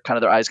 And their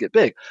eyes get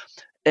big.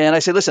 And I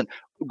say, listen,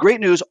 great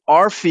news,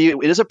 our fee,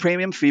 it is a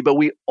premium fee, but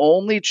we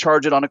only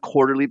charge it on a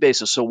quarterly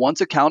basis. So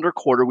once a calendar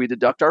quarter, we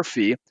deduct our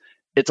fee.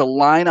 It's a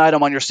line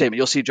item on your statement.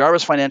 You'll see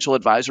Jarvis Financial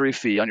Advisory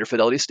fee on your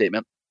Fidelity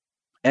statement.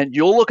 And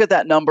you'll look at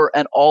that number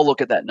and I'll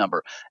look at that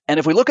number. And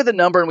if we look at the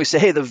number and we say,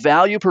 hey, the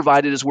value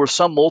provided is worth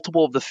some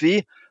multiple of the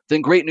fee,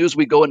 then great news,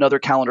 we go another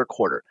calendar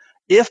quarter.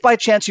 If by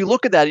chance you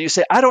look at that and you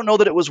say, I don't know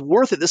that it was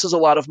worth it, this is a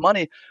lot of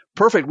money,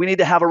 perfect. We need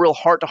to have a real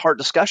heart-to-heart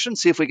discussion,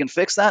 see if we can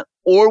fix that,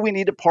 or we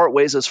need to part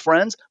ways as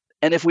friends.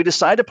 And if we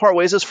decide to part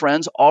ways as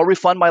friends, I'll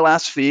refund my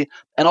last fee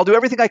and I'll do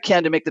everything I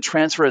can to make the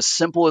transfer as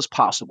simple as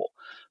possible.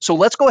 So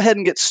let's go ahead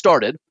and get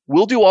started.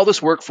 We'll do all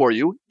this work for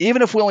you.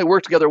 Even if we only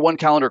work together one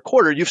calendar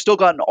quarter, you've still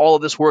gotten all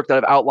of this work that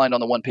I've outlined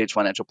on the one-page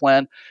financial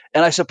plan.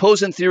 And I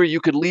suppose in theory,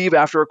 you could leave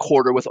after a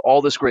quarter with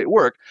all this great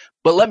work.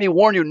 But let me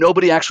warn you,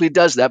 nobody actually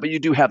does that, but you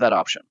do have that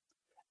option.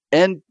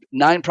 And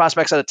 9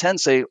 prospects out of 10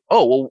 say,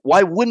 oh, well,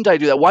 why wouldn't I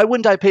do that? Why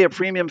wouldn't I pay a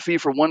premium fee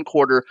for one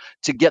quarter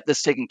to get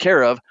this taken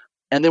care of?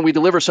 And then we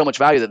deliver so much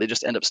value that they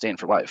just end up staying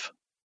for life.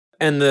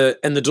 And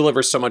the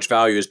deliver so much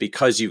value is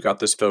because you've got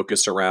this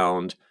focus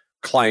around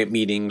client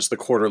meetings, the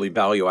quarterly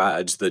value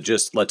adds, the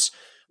just let's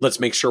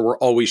make sure we're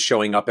always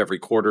showing up every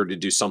quarter to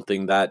do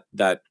something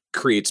that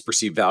creates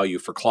perceived value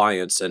for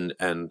clients. And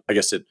I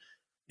guess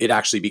it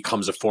actually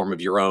becomes a form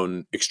of your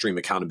own extreme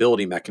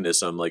accountability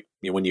mechanism. Like,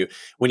 you know,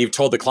 when you've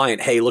told the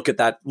client, hey, look at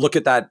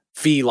that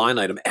fee line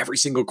item every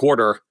single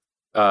quarter,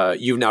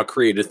 you've now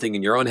created a thing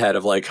in your own head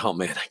of like, oh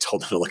man, I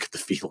told them to look at the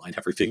fee line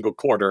every single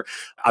quarter.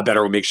 I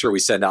better make sure we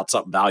send out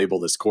something valuable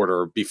this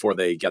quarter before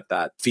they get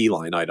that fee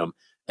line item.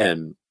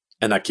 And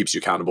that keeps you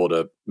accountable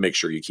to make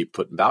sure you keep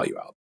putting value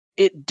out.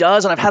 It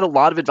does. And I've had a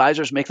lot of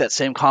advisors make that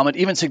same comment,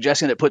 even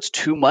suggesting that it puts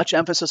too much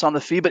emphasis on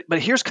the fee. But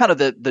here's kind of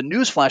the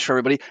news flash for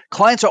everybody.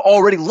 Clients are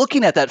already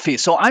looking at that fee.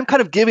 So I'm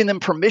kind of giving them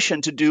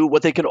permission to do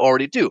what they could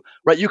already do,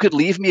 right? You could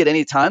leave me at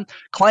any time.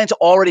 Clients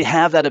already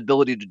have that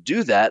ability to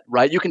do that,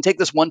 right? You can take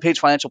this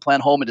one-page financial plan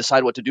home and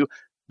decide what to do.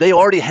 They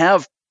already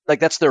have, like,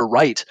 that's their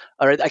right.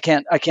 All right. I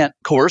can't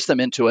coerce them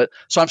into it.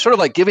 So I'm sort of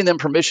like giving them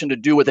permission to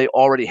do what they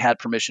already had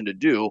permission to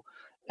do.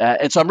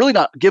 And so I'm really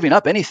not giving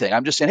up anything.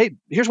 I'm just saying, hey,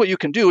 here's what you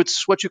can do.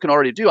 It's what you can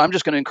already do. I'm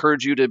just going to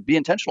encourage you to be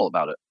intentional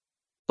about it.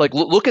 Like,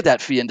 look at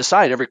that fee and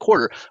decide every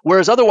quarter.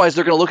 Whereas otherwise,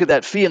 they're going to look at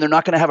that fee and they're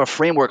not going to have a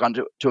framework on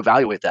to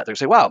evaluate that. They're going to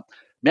say, wow,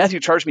 Matthew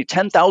charged me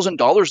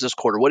 $10,000 this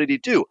quarter. What did he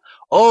do?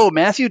 Oh,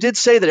 Matthew did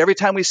say that every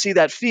time we see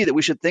that fee that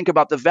we should think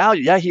about the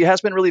value. Yeah, he has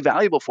been really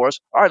valuable for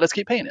us. All right, let's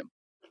keep paying him.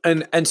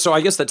 And so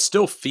I guess that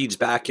still feeds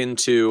back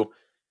into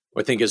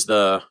what I think is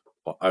I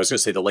was going to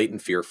say the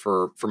latent fear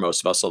for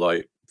most of us,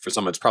 although for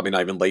some, it's probably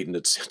not even latent.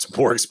 It's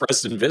more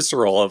expressed and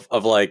visceral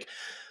of like,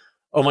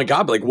 oh my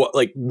God, what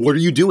are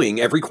you doing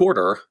every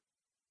quarter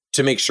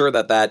to make sure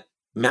that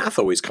math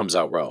always comes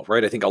out well,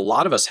 right? I think a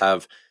lot of us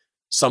have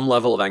some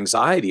level of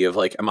anxiety of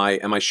like, am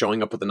I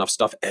showing up with enough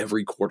stuff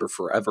every quarter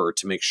forever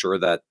to make sure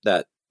that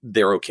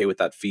they're okay with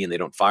that fee and they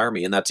don't fire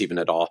me? And that's even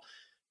at all,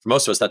 for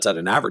most of us, that's at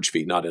an average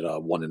fee, not at a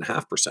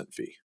 1.5%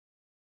 fee.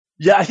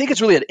 Yeah, I think it's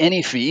really at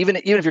any fee, even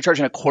if you're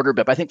charging a quarter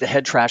BIP. I think the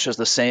head trash is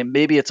the same.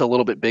 Maybe it's a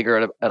little bit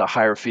bigger at a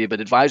higher fee, but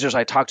advisors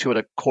I talk to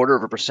at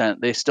 0.25%,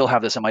 they still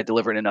have this, am I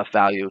delivering enough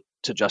value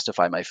to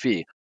justify my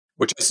fee?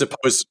 Which I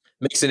suppose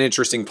makes an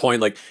interesting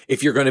point. Like,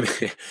 if you're going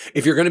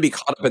to be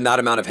caught up in that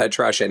amount of head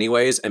trash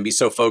anyways, and be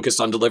so focused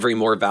on delivering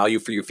more value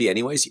for your fee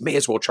anyways, you may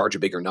as well charge a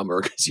bigger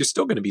number, because you're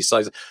still going to be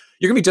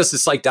just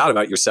as psyched out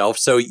about yourself.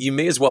 So you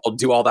may as well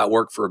do all that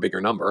work for a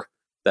bigger number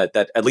that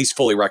at least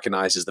fully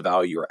recognizes the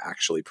value you're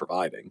actually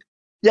providing.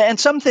 Yeah, and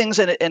some things,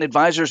 and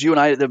advisors, you and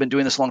I that have been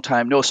doing this a long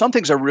time, know some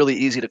things are really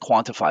easy to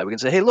quantify. We can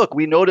say, hey, look,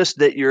 we noticed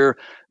that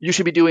you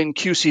should be doing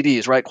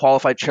QCDs, right?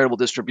 Qualified charitable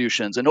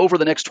distributions. And over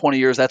the next 20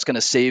 years, that's going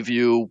to save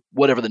you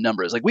whatever the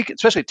number is. Like,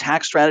 especially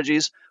tax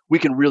strategies, we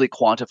can really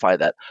quantify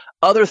that.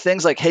 Other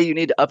things like, hey, you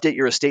need to update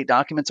your estate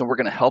documents and we're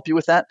going to help you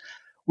with that.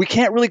 We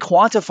can't really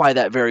quantify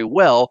that very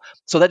well.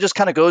 So that just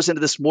kind of goes into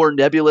this more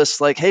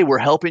nebulous, like, hey, we're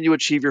helping you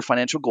achieve your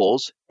financial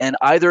goals. And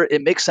either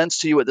it makes sense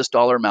to you at this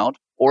dollar amount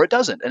or it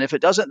doesn't. And if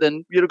it doesn't,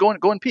 then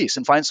go in peace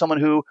and find someone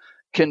who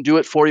can do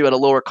it for you at a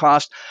lower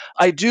cost.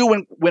 I do,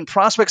 when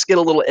prospects get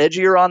a little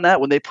edgier on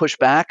that, when they push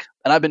back,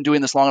 and I've been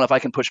doing this long enough, I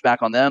can push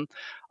back on them.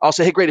 I'll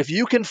say, hey, great, if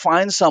you can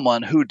find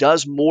someone who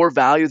does more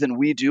value than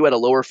we do at a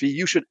lower fee,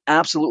 you should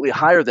absolutely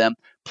hire them.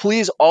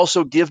 Please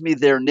also give me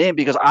their name,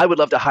 because I would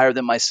love to hire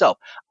them myself.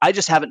 I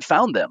just haven't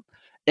found them.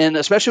 And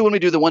especially when we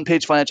do the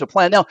one-page financial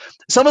plan. Now,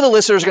 some of the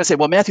listeners are going to say,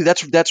 well, Matthew,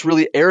 that's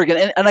really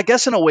arrogant. And I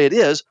guess in a way it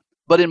is.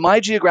 But in my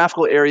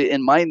geographical area,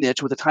 in my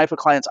niche, with the type of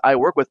clients I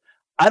work with,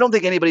 I don't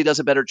think anybody does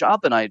a better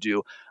job than I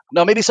do.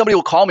 Now, maybe somebody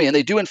will call me and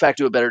they do, in fact,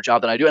 do a better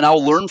job than I do. And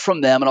I'll learn from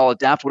them and I'll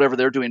adapt whatever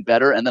they're doing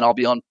better. And then I'll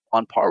be on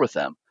par with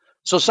them.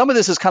 So some of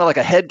this is kind of like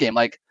a head game.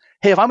 Like,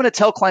 hey, if I'm going to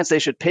tell clients they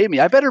should pay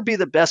me, I better be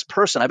the best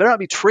person. I better not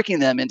be tricking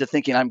them into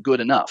thinking I'm good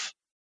enough.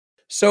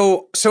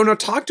 So now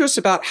talk to us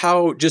about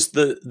how just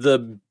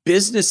the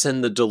business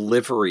and the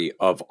delivery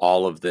of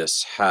all of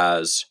this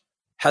has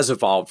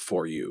evolved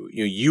for you.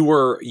 You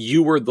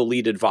were the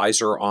lead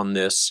advisor on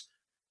this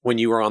when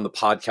you were on the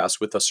podcast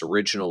with us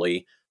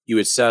originally. you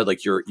had said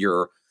like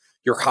you're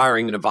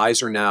hiring an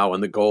advisor now,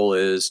 and the goal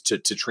is to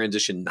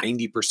transition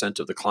 90%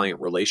 of the client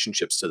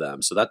relationships to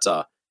them. So that's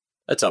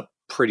a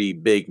pretty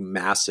big,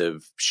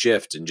 massive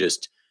shift in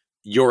just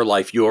your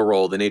life, your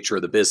role, the nature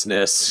of the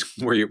business,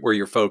 where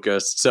you're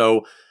focused.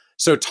 So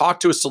talk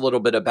to us a little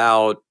bit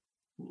about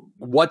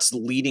what's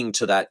leading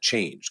to that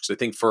change. Because I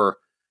think for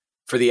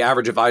the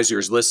average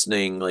advisors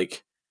listening,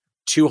 like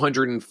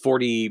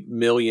 240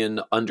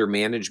 million under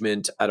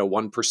management at a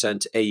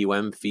 1%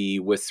 AUM fee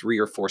with 3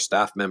 or 4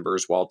 staff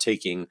members while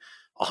taking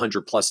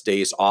 100 plus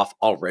days off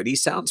already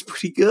sounds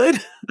pretty good.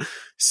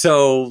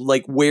 So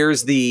like,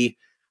 where's the,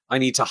 I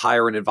need to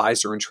hire an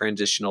advisor and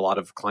transition a lot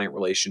of client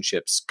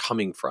relationships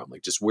coming from?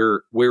 Like, just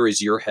where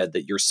is your head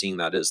that you're seeing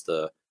that as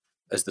the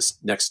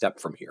next step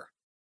from here?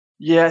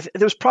 Yeah,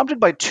 it was prompted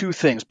by two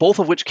things, both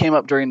of which came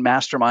up during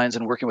masterminds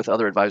and working with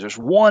other advisors.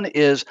 One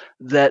is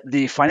that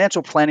the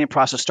financial planning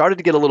process started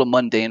to get a little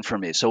mundane for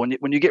me. So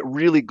when you get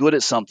really good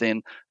at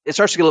something, it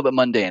starts to get a little bit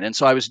mundane. And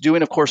so I was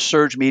doing, of course,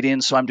 Surge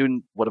meetings. So I'm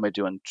doing,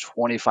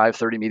 25,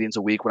 30 meetings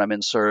a week when I'm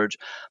in Surge.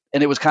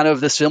 And it was kind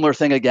of the similar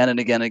thing again and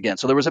again and again.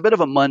 So there was a bit of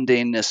a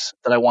mundaneness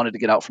that I wanted to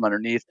get out from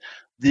underneath.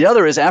 The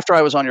other is, after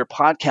I was on your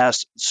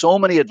podcast, so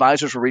many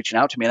advisors were reaching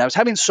out to me, and I was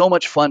having so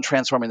much fun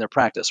transforming their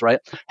practice, right?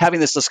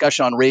 Having this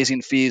discussion on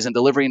raising fees and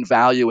delivering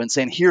value and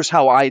saying, here's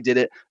how I did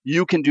it.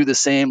 You can do the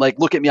same. Like,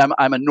 look at me.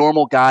 I'm a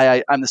normal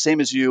guy. I'm the same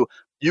as you.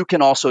 You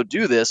can also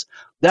do this.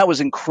 That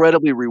was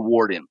incredibly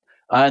rewarding.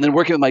 And then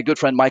working with my good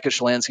friend, Micah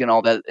Shalansky, and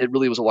all that, it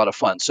really was a lot of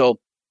fun. So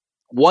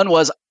one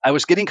was I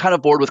was getting kind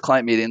of bored with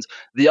client meetings.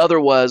 The other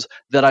was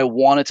that I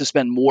wanted to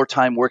spend more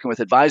time working with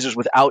advisors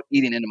without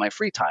eating into my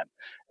free time.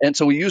 And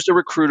so we used a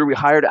recruiter. We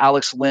hired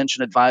Alex Lynch,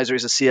 an advisor.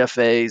 He's a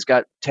CFA. He's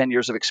got 10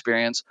 years of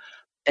experience.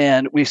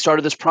 And we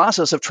started this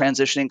process of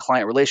transitioning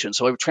client relations.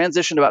 So we've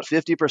transitioned about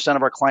 50%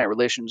 of our client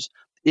relations.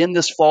 In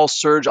this fall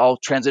Surge, I'll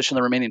transition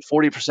the remaining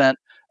 40%, and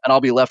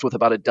I'll be left with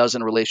about a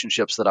dozen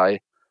relationships that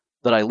I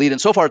lead.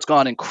 And so far, it's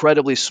gone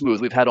incredibly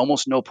smooth. We've had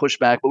almost no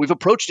pushback, but we've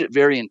approached it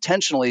very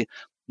intentionally,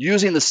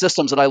 using the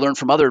systems that I learned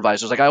from other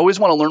advisors. Like, I always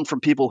want to learn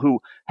from people who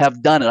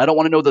have done it. I don't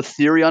want to know the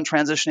theory on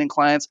transitioning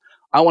clients.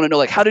 I want to know,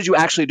 like, how did you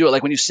actually do it?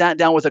 Like, when you sat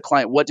down with a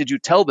client, what did you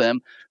tell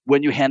them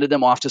when you handed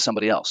them off to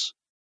somebody else?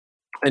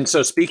 And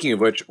so, speaking of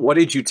which, what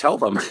did you tell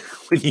them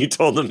when you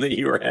told them that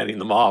you were handing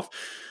them off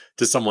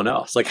to someone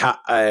else? Like, how?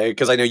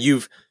 Because I know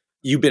you've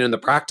been in the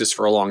practice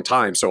for a long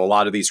time, so a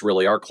lot of these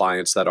really are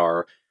clients that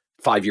are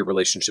 5-year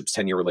relationships,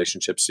 10-year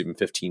relationships, even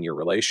 15-year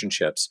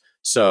relationships.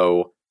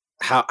 So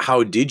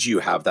how did you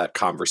have that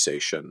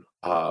conversation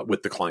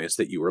with the clients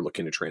that you were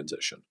looking to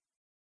transition?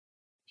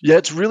 Yeah,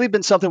 it's really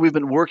been something we've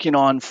been working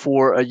on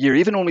for a year.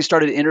 Even when we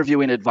started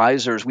interviewing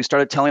advisors, we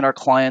started telling our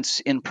clients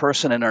in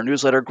person in our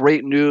newsletter,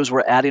 great news,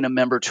 we're adding a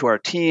member to our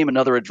team,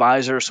 another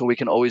advisor, so we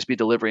can always be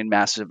delivering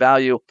massive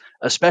value.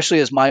 Especially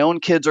as my own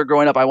kids are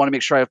growing up, I want to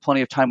make sure I have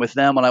plenty of time with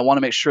them, and I want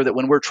to make sure that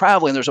when we're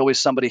traveling, there's always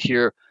somebody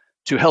here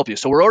to help you.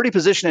 So we're already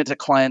positioning it to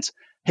clients,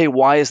 hey,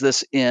 why is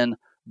this in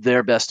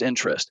their best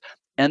interest?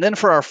 And then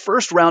for our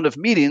first round of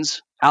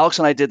meetings, Alex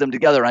and I did them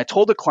together. And I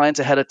told the clients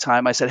ahead of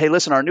time, I said, hey,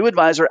 listen, our new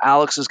advisor,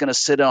 Alex, is going to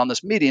sit in on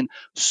this meeting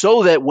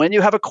so that when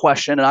you have a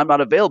question and I'm not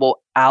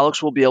available,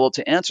 Alex will be able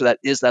to answer that.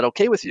 Is that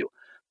okay with you?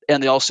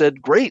 And they all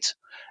said, great.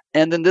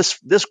 And then this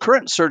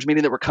current Surge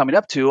meeting that we're coming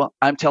up to,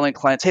 I'm telling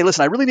clients, hey,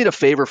 listen, I really need a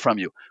favor from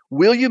you.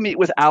 Will you meet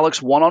with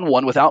Alex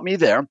one-on-one without me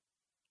there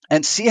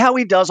and see how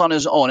he does on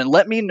his own, and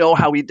let me know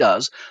how he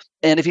does?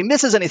 And if he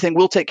misses anything,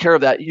 we'll take care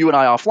of that, you and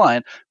I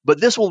offline. But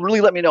this will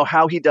really let me know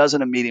how he does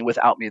in a meeting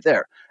without me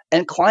there.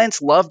 And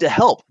clients love to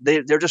help.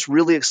 They're just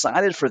really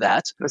excited for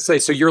that. Let's say,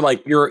 so you're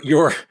like,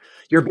 you're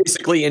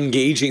basically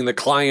engaging the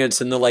clients,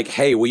 and they're like,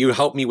 hey, will you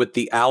help me with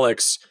the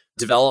Alex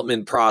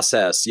development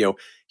process? You know,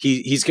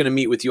 he's going to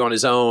meet with you on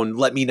his own.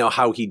 Let me know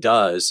how he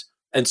does.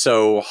 And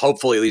so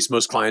hopefully at least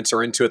most clients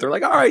are into it. They're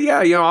like, all right,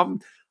 yeah, you know,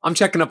 I'm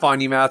checking up on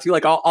you, Matthew.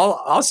 Like,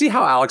 I'll see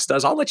how Alex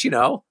does. I'll let you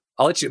know.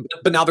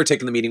 But now they're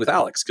taking the meeting with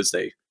Alex because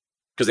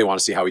they want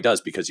to see how he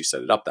does because you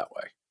set it up that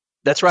way.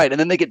 That's right. And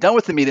then they get done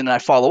with the meeting and I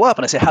follow up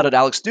and I say, how did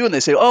Alex do? And they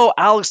say, oh,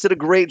 Alex did a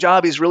great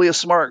job. He's really a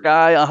smart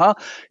guy.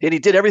 And he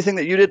did everything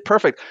that you did.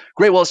 Perfect.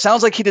 Great. Well, it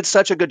sounds like he did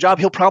such a good job.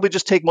 He'll probably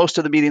just take most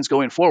of the meetings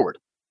going forward.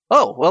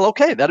 Oh, well,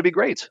 okay. That'd be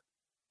great.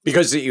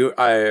 Because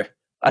I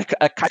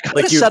kind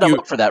of set them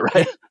up for that,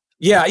 right?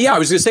 Yeah. I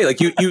was going to say,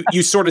 like,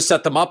 you sort of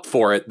set them up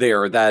for it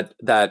there,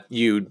 that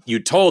you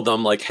told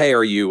them, like, hey,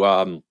 are you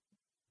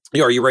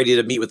ready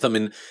to meet with them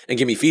and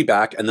give me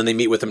feedback? And then they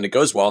meet with them and it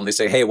goes well and they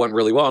say, hey, it went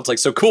really well. It's like,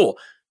 so cool.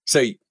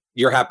 So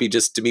you're happy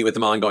just to meet with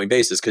them on an ongoing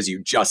basis because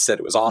you just said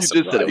it was awesome.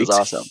 You did say it was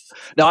awesome.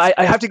 Now, I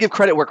have to give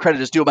credit where credit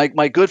is due.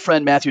 My good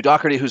friend, Matthew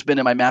Doherty, who's been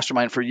in my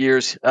mastermind for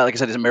years, like I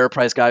said, he's a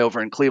Ameriprise guy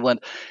over in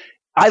Cleveland.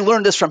 I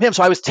learned this from him.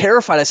 So I was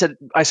terrified. I said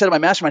to my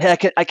mastermind,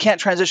 hey, I can't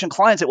transition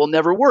clients. It will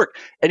never work.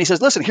 And he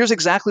says, listen, here's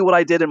exactly what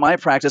I did in my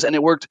practice. And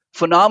it worked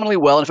phenomenally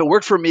well. And if it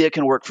worked for me, it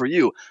can work for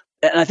you.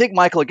 And I think,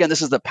 Michael, again,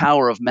 this is the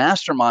power of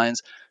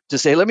masterminds to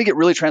say, let me get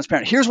really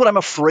transparent. Here's what I'm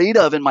afraid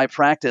of in my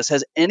practice.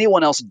 Has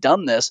anyone else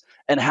done this?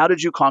 And how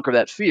did you conquer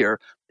that fear?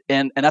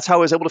 And that's how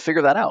I was able to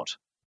figure that out.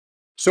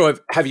 So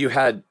have you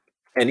had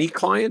any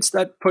clients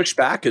that push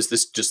back? Is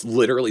this just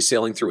literally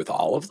sailing through with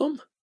all of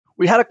them?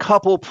 We had a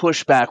couple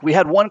pushback. We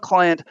had one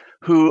client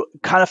who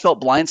kind of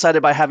felt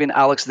blindsided by having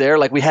Alex there.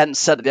 Like we hadn't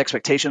set the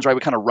expectations right. We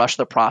kind of rushed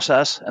the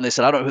process. And they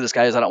said, I don't know who this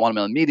guy is. I don't want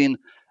him in the meeting.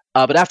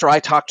 But after I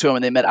talked to him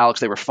and they met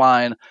Alex, they were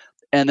fine.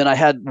 And then I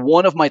had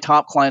one of my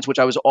top clients, which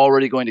I was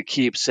already going to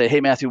keep, say,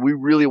 hey, Matthew, we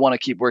really want to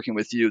keep working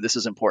with you. This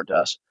is important to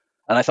us.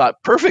 And I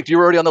thought, perfect.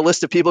 You're already on the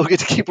list of people who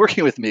get to keep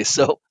working with me.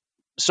 So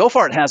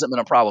far, it hasn't been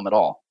a problem at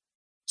all.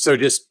 So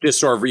just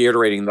sort of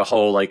reiterating the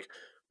whole, like,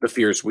 the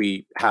fears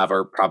we have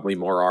are probably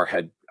more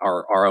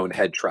our own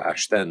head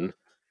trash than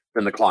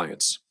the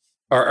clients,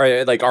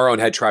 or like our own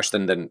head trash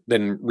than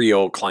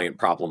real client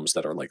problems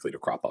that are likely to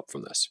crop up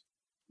from this.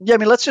 Yeah, I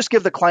mean, let's just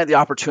give the client the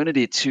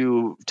opportunity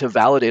to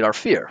validate our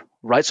fear,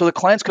 right? So the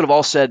clients could have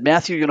all said,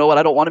 Matthew, you know what?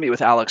 I don't want to meet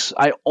with Alex.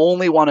 I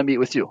only want to meet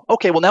with you.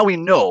 Okay, well, now we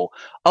know.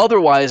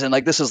 Otherwise, and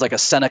like this is like a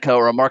Seneca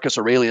or a Marcus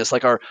Aurelius,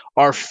 like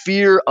our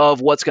fear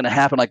of what's going to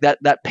happen, like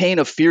that pain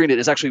of fearing it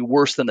is actually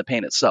worse than the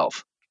pain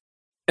itself.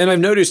 And I've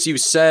noticed you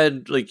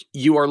said like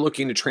you are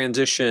looking to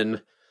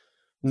transition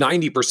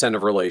 90%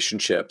 of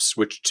relationships,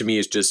 which to me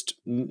is just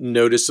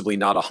noticeably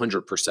not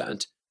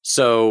 100%.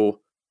 So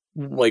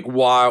like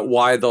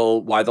why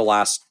the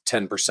last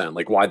 10%?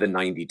 Like why the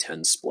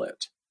 90-10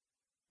 split?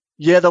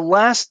 Yeah, the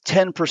last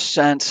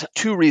 10%,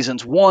 two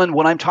reasons. One,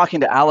 when I'm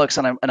talking to Alex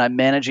and I'm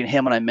managing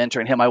him and I'm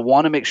mentoring him, I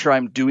want to make sure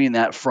I'm doing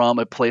that from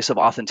a place of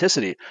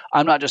authenticity.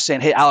 I'm not just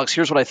saying, hey, Alex,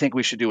 here's what I think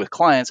we should do with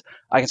clients.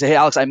 I can say, hey,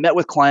 Alex, I met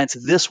with clients.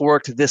 This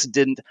worked. This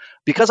didn't.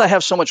 Because I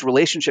have so much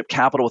relationship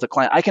capital with a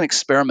client, I can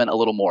experiment a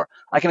little more.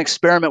 I can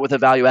experiment with a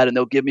value add and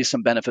they'll give me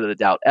some benefit of the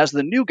doubt. As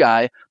the new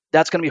guy,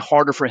 that's going to be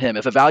harder for him.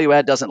 If a value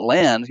add doesn't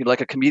land, like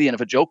a comedian,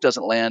 if a joke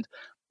doesn't land,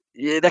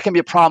 that can be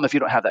a problem if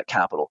you don't have that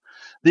capital.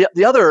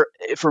 The other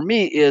for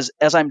me is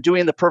as I'm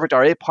doing the Perfect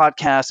RA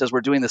podcast, as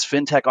we're doing this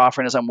fintech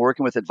offering, as I'm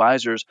working with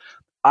advisors,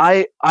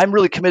 I'm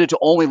really committed to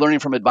only learning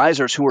from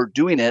advisors who are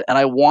doing it. And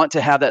I want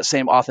to have that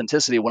same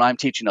authenticity when I'm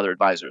teaching other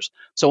advisors.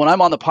 So when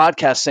I'm on the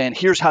podcast saying,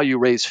 here's how you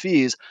raise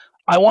fees,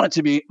 I want it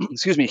to be,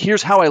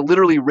 here's how I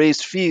literally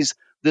raised fees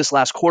this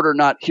last quarter,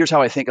 not here's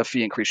how I think a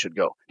fee increase should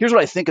go. Here's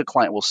what I think a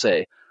client will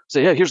say.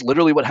 Say, yeah, here's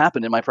literally what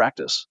happened in my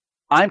practice.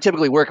 I'm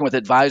typically working with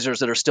advisors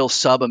that are still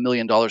sub $1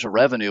 million of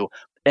revenue.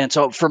 And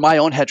so for my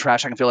own head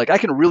trash, I can feel like I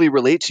can really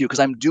relate to you because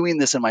I'm doing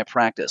this in my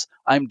practice.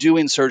 I'm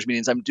doing surge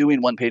meetings. I'm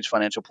doing one-page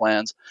financial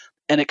plans.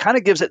 And it kind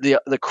of gives it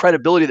the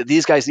credibility that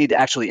these guys need to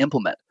actually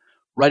implement,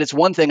 right? It's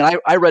one thing. And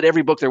I read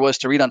every book there was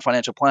to read on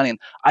financial planning.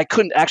 I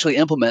couldn't actually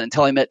implement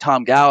until I met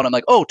Tom Gow. And I'm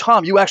like, oh,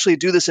 Tom, you actually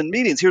do this in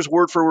meetings. Here's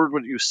word for word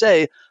what you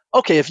say.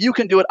 Okay, if you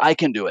can do it, I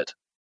can do it.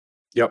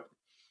 Yep.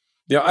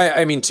 Yeah,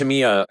 I mean, to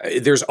me,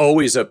 there's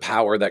always a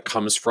power that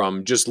comes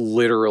from just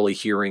literally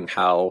hearing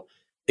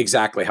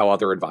exactly how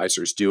other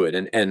advisors do it.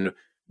 And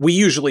we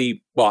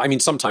usually, well, I mean,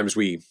 sometimes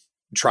we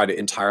try to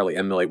entirely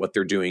emulate what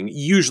they're doing.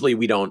 Usually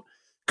we don't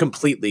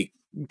completely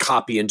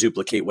copy and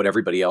duplicate what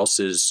everybody else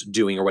is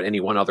doing or what any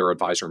one other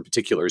advisor in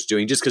particular is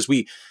doing, just because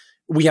we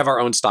have our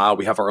own style,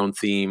 we have our own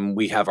theme,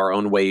 we have our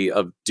own way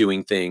of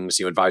doing things.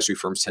 You know, advisory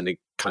firms tend to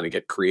kind of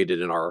get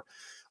created in our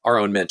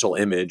own mental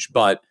image,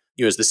 but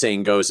you know, as the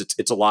saying goes,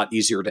 it's a lot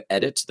easier to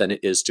edit than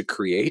it is to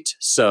create.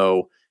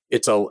 So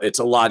it's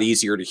a lot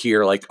easier to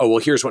hear like, oh, well,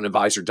 here's what an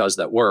advisor does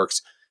that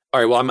works. All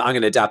right, well, I'm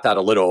going to adapt that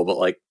a little, but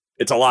like,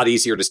 it's a lot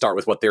easier to start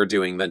with what they're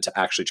doing than to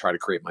actually try to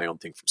create my own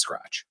thing from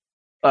scratch.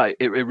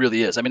 It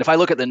really is. I mean, if I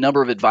look at the number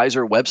of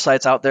advisor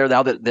websites out there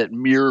now that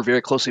mirror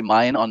very closely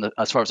mine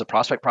as far as the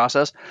prospect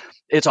process,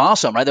 it's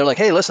awesome, right? They're like,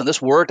 hey, listen,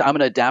 this worked. I'm going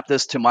to adapt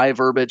this to my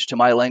verbiage, to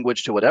my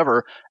language, to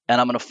whatever, and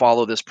I'm going to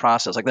follow this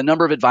process. Like the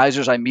number of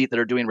advisors I meet that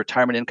are doing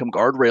retirement income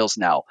guardrails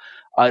now,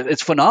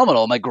 it's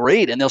phenomenal. I'm like,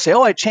 great. And they'll say,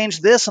 oh, I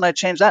changed this and I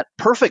changed that.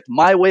 Perfect.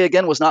 My way,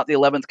 again, was not the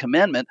 11th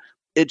commandment.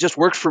 It just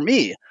worked for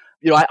me.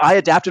 You know, I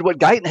adapted what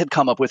Guyton had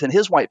come up with in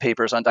his white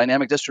papers on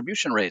dynamic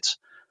distribution rates.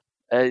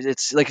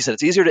 It's like you said,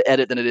 it's easier to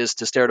edit than it is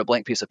to stare at a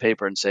blank piece of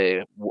paper and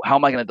say, how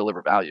am I going to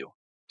deliver value?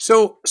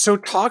 So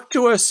talk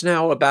to us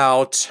now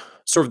about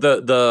sort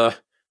of the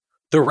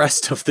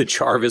rest of the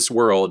Jarvis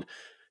world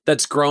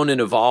that's grown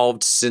and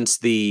evolved since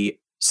the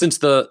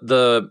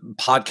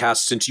podcast,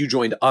 since you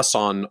joined us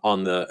on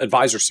the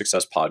Advisor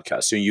Success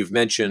podcast. So you've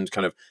mentioned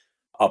kind of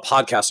a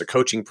podcast, a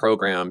coaching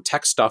program,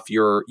 tech stuff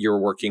you're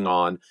working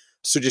on.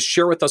 So just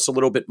share with us a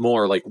little bit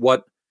more, like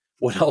what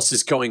else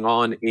is going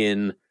on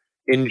in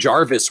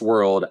Jarvis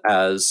world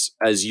as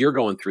you're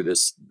going through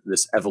this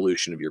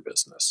evolution of your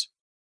business?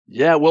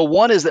 Yeah, well,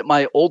 one is that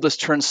my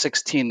oldest turns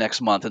 16 next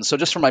month. And so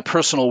just from my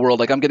personal world,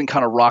 like I'm getting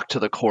kind of rocked to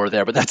the core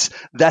there, but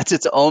that's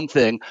its own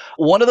thing.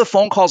 One of the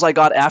phone calls I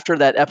got after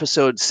that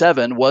episode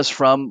 7 was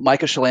from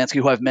Micah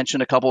Shalansky, who I've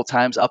mentioned a couple of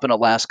times up in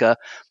Alaska.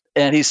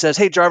 And he says,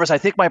 hey, Jarvis, I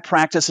think my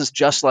practice is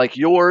just like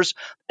yours.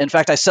 In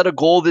fact, I set a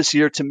goal this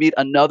year to meet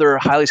another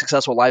highly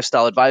successful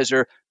lifestyle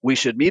advisor. We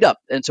should meet up.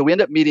 And so we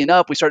end up meeting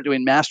up. We start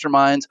doing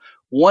masterminds.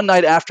 One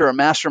night after a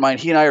mastermind,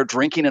 he and I are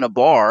drinking in a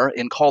bar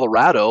in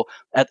Colorado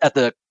at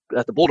the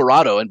at the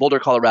Boulderado in Boulder,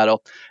 Colorado.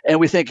 And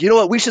we think, you know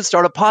what, we should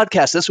start a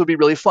podcast. This would be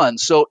really fun.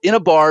 So in a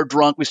bar,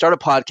 drunk, we start a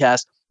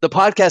podcast. The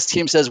podcast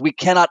team says we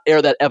cannot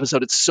air that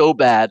episode. It's so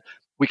bad.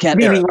 We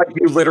can't air it. Meaning like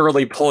you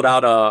literally pulled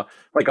out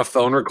a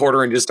phone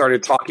recorder and just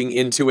started talking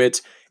into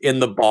it in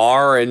the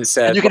bar and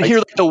said, and you can hear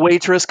like the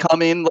waitress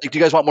coming, like, do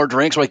you guys want more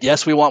drinks? We're like,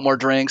 yes, we want more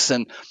drinks.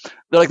 And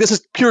they're like, this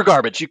is pure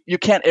garbage. You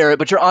can't air it,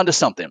 but you're onto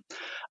something.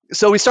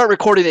 So we start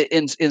recording it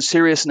in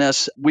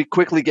seriousness. We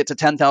quickly get to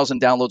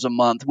 10,000 downloads a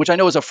month, which I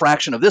know is a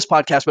fraction of this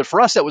podcast, but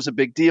for us, that was a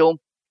big deal.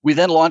 We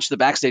then launched the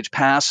Backstage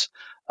Pass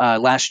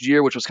last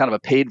year, which was kind of a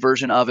paid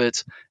version of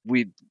it.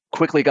 We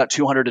quickly got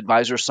 200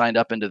 advisors signed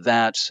up into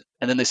that.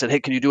 And then they said,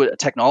 hey, can you do a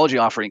technology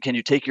offering? Can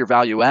you take your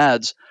value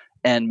adds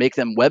and make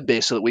them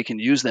web-based so that we can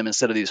use them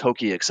instead of these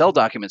hokey Excel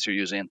documents you're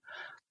using?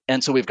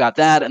 And so we've got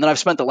that. And then I've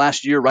spent the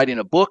last year writing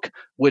a book,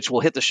 which will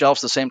hit the shelves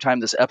the same time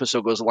this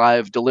episode goes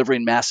live,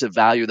 Delivering Massive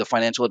Value, the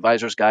Financial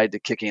Advisor's Guide to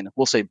Kicking,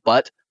 we'll say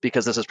butt,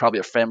 because this is probably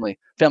a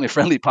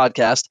family-friendly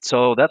podcast.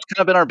 So that's kind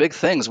of been our big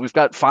things. We've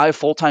got 5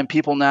 full-time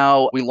people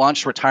now. We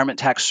launched Retirement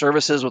Tax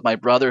Services with my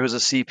brother, who's a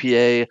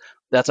CPA.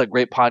 That's a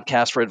great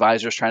podcast for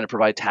advisors trying to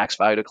provide tax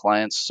value to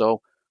clients.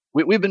 So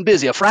we've been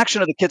busy, a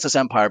fraction of the Kitces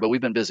empire, but we've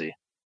been busy.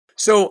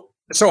 So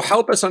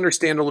help us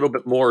understand a little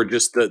bit more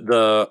just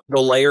the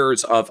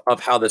layers of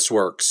how this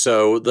works.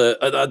 So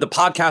the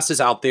podcast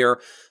is out there.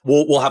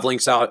 We'll have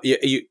links out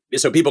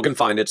so people can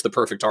find it. It's the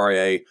Perfect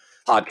RIA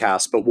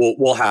podcast, but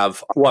we'll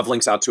have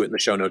links out to it in the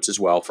show notes as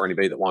well for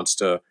anybody that wants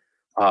to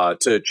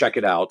check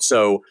it out.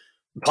 So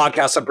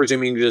podcast, I'm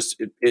presuming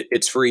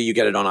it's free. You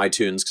get it on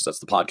iTunes because that's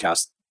the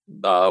podcast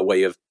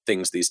way of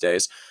things these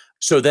days.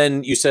 So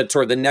then you said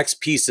sort of the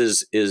next piece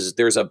is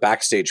there's a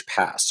Backstage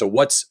Pass. So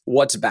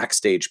what's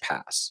Backstage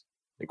Pass?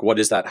 Like, what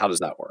is that? How does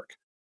that work?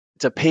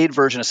 It's a paid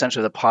version,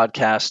 essentially, of the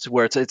podcast,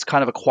 where it's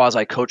kind of a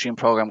quasi-coaching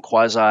program,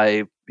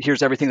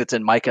 here's everything that's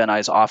in Micah and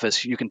I's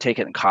office. You can take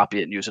it and copy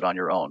it and use it on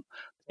your own.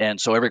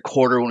 And so every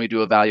quarter when we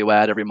do a value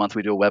add, every month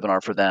we do a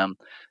webinar for them.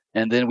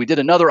 And then we did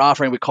another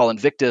offering we call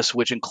Invictus,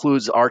 which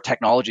includes our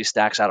technology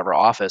stacks out of our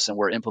office, and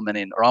we're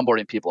implementing or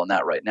onboarding people in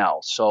that right now.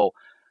 So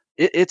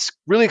it's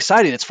really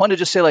exciting. It's fun to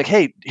just say, like,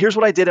 hey, here's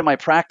what I did in my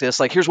practice.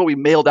 Like, here's what we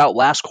mailed out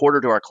last quarter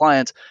to our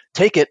clients.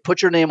 Take it,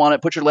 put your name on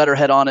it, put your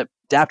letterhead on it,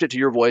 adapt it to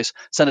your voice,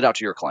 send it out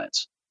to your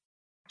clients.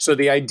 So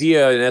the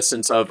idea, in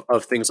essence, of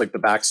things like the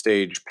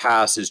Backstage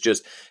Pass is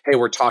just, hey,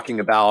 we're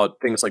talking about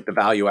things like the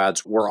value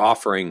adds we're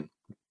offering.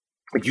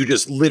 Like, you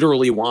just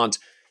literally want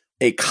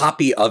a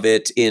copy of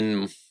it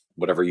in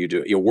whatever you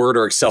do, your Word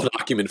or Excel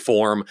document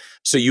form,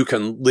 so you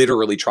can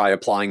literally try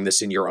applying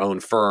this in your own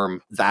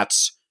firm.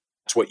 That's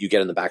what you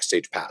get in the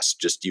Backstage Pass.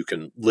 Just you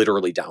can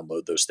literally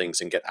download those things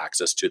and get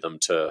access to them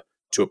to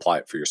apply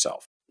it for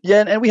yourself.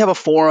 Yeah, and we have a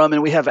forum,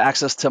 and we have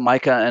access to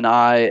Micah and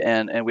I,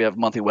 and we have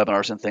monthly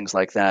webinars and things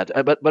like that.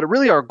 But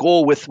really our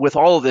goal with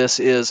all of this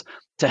is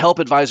to help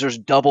advisors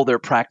double their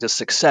practice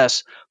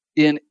success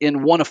in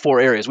one of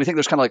 4 areas. We think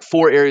there's kind of like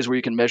 4 areas where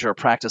you can measure a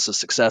practice's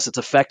success. It's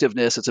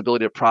effectiveness, its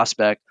ability to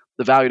prospect,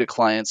 the value to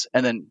clients,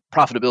 and then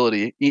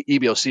profitability,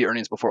 EBOC,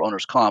 earnings before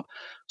owner's comp.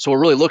 So we're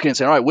really looking and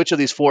saying, all right, which of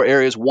these 4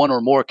 areas, one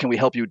or more, can we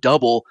help you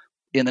double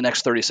in the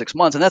next 36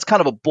 months? And that's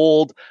kind of a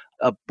bold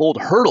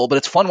hurdle, but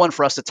it's a fun one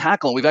for us to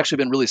tackle. And we've actually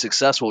been really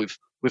successful.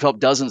 We've helped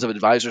dozens of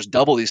advisors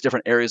double these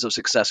different areas of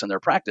success in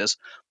their practice,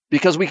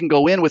 because we can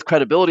go in with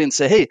credibility and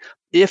say, hey,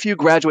 if you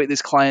graduate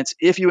these clients,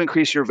 if you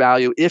increase your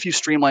value, if you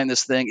streamline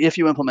this thing, if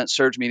you implement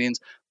surge meetings,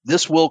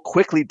 this will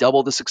quickly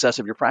double the success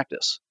of your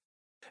practice.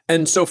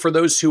 And so for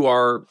those who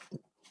are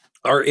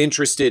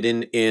interested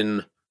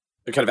in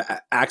kind of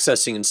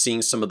accessing and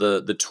seeing some of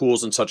the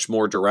tools and such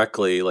more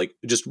directly, like,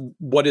 just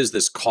what is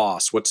this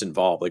cost? What's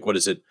involved? Like, what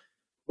does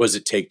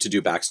it take to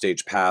do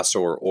Backstage Pass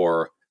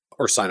or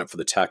sign up for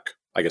the tech,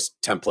 I guess,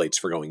 templates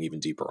for going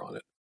even deeper on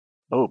it?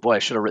 Oh boy, I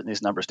should have written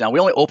these numbers down. We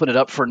only open it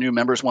up for new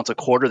members once a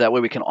quarter. That way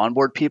we can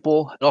onboard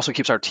people. It also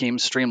keeps our team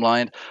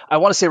streamlined. I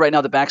want to say right now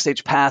the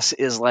Backstage Pass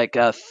is like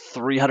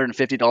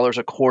 $350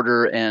 a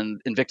quarter, and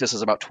Invictus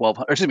is about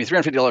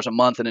 $350 a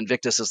month, and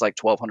Invictus is like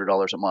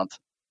 $1,200 a month.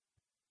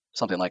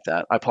 Something like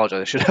that. I apologize.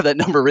 I should have that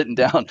number written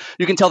down.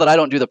 You can tell that I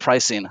don't do the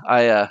pricing.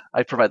 I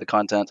provide the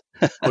content.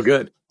 All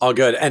good.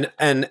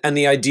 And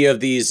the idea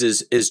of these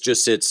is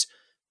just it's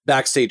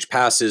Backstage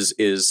Pass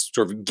is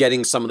sort of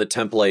getting some of the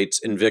templates.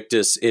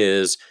 Invictus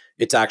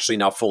it's actually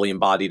now fully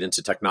embodied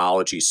into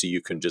technology, so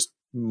you can just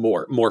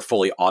more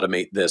fully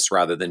automate this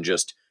rather than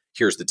just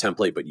here's the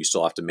template, but you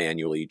still have to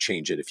manually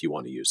change it if you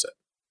want to use it.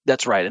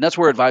 That's right. And that's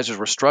where advisors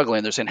were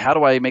struggling. They're saying, how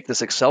do I make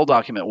this Excel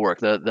document work?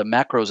 The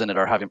macros in it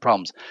are having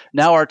problems.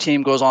 Now our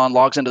team goes on,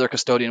 logs into their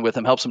custodian with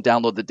them, helps them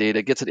download the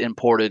data, gets it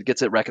imported,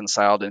 gets it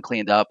reconciled and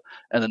cleaned up.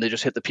 And then they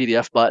just hit the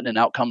PDF button and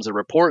out comes a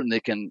report, and they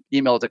can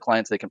email it to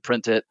clients. They can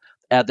print it,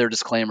 add their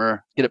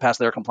disclaimer, get it past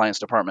their compliance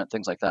department,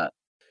 things like that.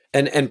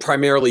 And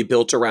primarily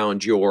built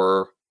around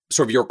your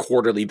sort of your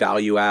quarterly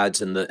value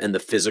adds and the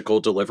physical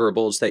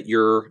deliverables that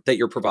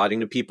you're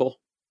providing to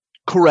people.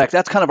 Correct.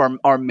 That's kind of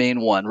our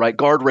main one, right?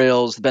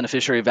 Guardrails, the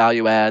beneficiary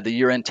value add, the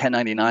year-end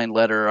 1099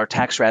 letter, our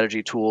tax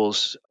strategy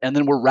tools. And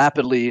then we're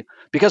rapidly,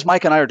 because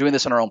Mike and I are doing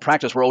this in our own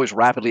practice, we're always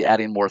rapidly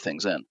adding more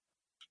things in.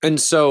 And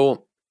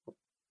so,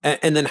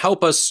 and then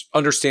help us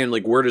understand,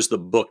 like, where does the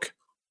book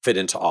fit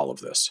into all of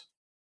this?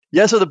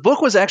 Yeah, so the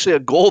book was actually a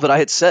goal that I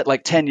had set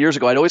like 10 years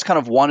ago. I'd always kind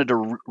of wanted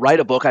to write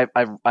a book.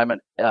 I'm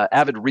an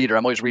avid reader.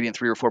 I'm always reading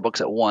 3 or 4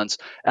 books at once.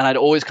 And I'd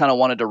always kind of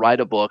wanted to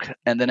write a book.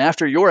 And then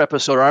after your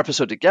episode, our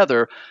episode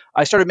together,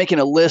 I started making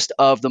a list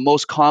of the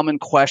most common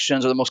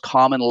questions or the most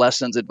common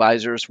lessons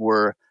advisors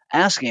were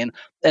asking.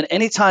 And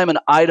anytime an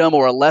item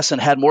or a lesson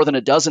had more than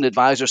a dozen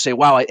advisors say,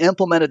 wow, I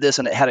implemented this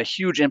and it had a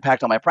huge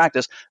impact on my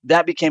practice,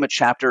 that became a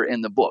chapter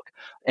in the book.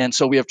 And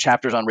so we have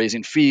chapters on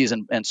raising fees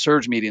and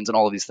surge meetings and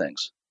all of these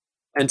things.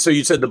 And so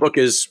you said the book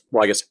is,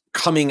 well, I guess,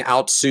 coming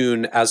out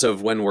soon as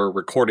of when we're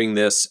recording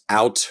this,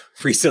 out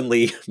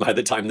recently by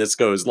the time this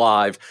goes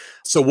live.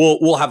 So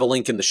we'll have a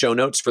link in the show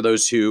notes for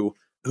those who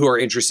are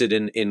interested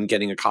in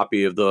getting a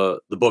copy of the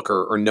book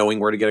or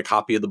knowing where to get a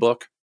copy of the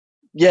book.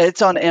 Yeah,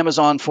 it's on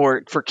Amazon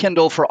for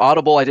Kindle. For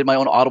Audible, I did my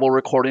own Audible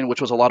recording,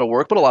 which was a lot of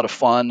work, but a lot of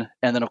fun.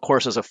 And then, of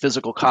course, as a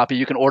physical copy,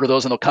 you can order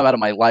those and they'll come out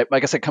of my life. I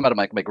guess they come out of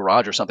my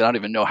garage or something. I don't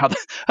even know how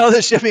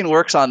the shipping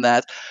works on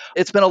that.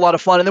 It's been a lot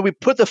of fun. And then we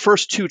put the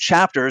first 2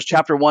 chapters,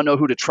 chapter 1, Know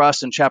Who to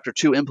Trust, and chapter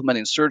 2,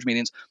 Implementing Surge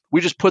Meetings.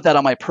 We just put that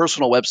on my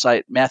personal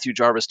website,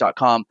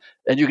 MatthewJarvis.com.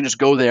 And you can just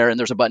go there and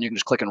there's a button. You can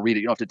just click and read it.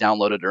 You don't have to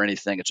download it or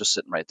anything. It's just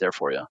sitting right there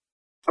for you.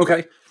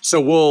 Okay.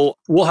 So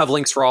we'll have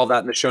links for all of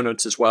that in the show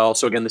notes as well.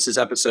 So again, this is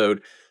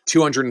episode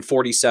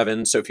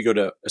 247. So if you go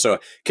to,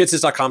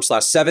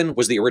 kitces.com/7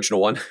 was the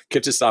original one.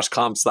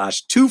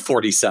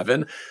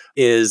 kitces.com/247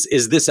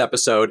 is this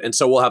episode. And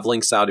so we'll have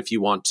links out if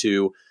you want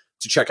to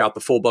check out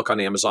the full book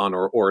on Amazon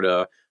or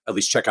to at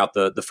least check out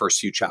the first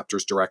few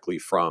chapters directly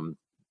from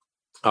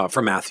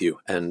Matthew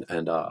and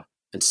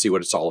see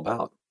what it's all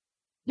about.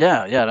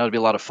 Yeah, that would be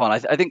a lot of fun.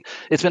 I think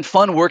it's been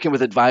fun working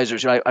with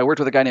advisors. I worked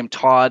with a guy named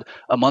Todd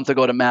a month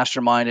ago at a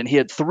mastermind, and he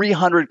had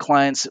 300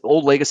 clients,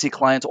 old legacy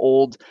clients,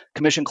 old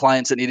commission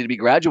clients that needed to be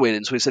graduated.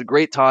 And so he said,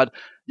 great, Todd,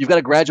 you've got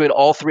to graduate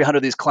all 300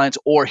 of these clients,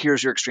 or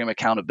here's your extreme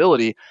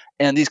accountability.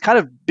 And these kind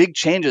of big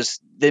changes,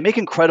 they make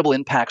incredible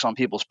impacts on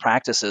people's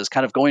practices,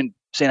 kind of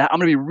saying, I'm going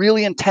to be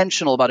really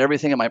intentional about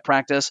everything in my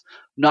practice,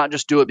 not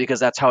just do it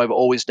because that's how I've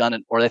always done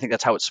it, or I think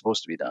that's how it's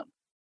supposed to be done.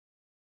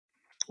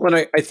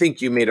 Well, I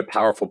think you made a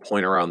powerful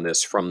point around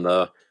this from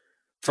the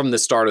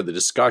start of the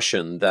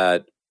discussion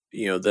that,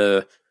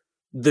 the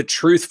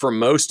truth for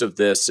most of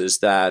this is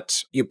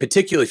that,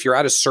 particularly if you're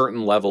at a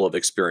certain level of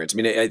experience, I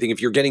mean, I think if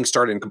you're getting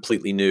started and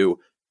completely new,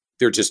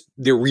 there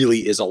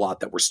really is a lot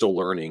that we're still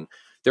learning.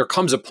 There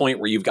comes a point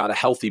where you've got a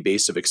healthy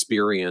base of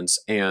experience,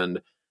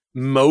 and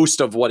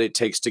most of what it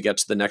takes to get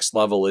to the next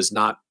level is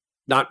not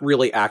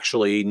really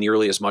actually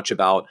nearly as much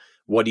about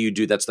what do you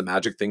do that's the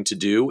magic thing to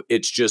do.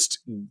 It's just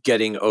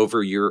getting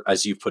over your,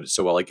 as you've put it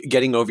so well, like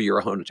getting over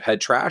your own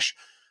head trash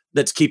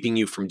that's keeping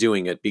you from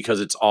doing it, because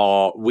it's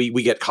all, we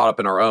get caught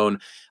up in our own,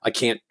 I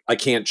can't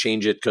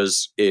change it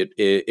because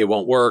it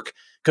won't work,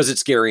 because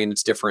it's scary and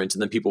it's different.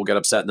 And then people will get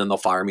upset and then they'll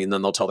fire me, and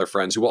then they'll tell their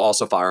friends who will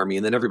also fire me.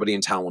 And then everybody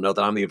in town will know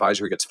that I'm the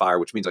advisor who gets fired,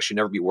 which means I should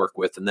never be worked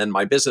with. And then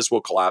my business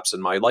will collapse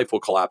and my life will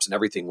collapse and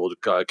everything will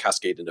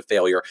cascade into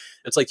failure.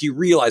 It's like, you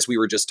realize we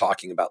were just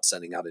talking about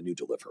sending out a new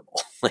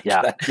deliverable.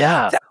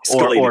 That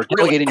or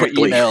delegating your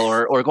email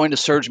or going to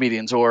surge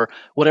meetings or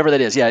whatever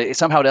that is. Yeah,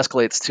 somehow it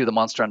escalates to the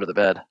monster under the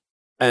bed.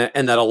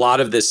 And that a lot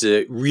of this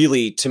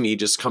really, to me,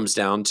 just comes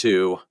down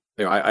to,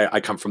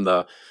 I come from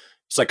the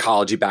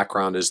psychology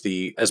background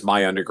as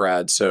my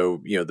undergrad.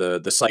 So,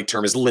 the psych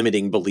term is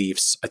limiting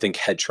beliefs. I think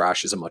head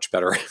trash is a much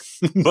better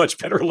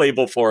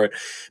label for it.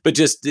 But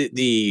just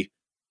the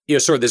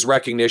sort of this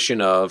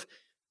recognition of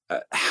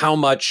how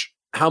much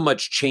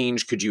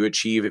change could you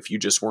achieve if you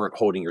just weren't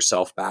holding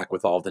yourself back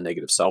with all the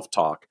negative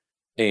self-talk.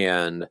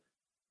 And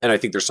I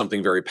think there's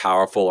something very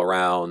powerful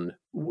around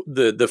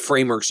the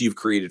frameworks you've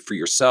created for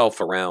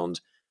yourself around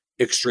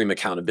extreme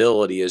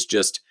accountability. Is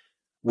just,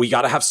 we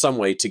got to have some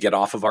way to get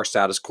off of our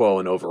status quo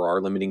and over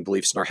our limiting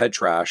beliefs and our head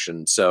trash.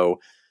 And so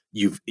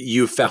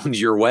you've found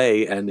your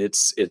way, and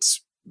it's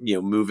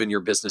moving your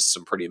business to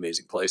some pretty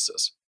amazing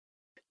places.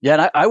 Yeah,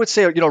 and I would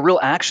say, real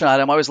action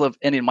item. I always love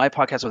ending my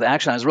podcast with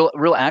action items.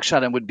 Real action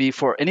item would be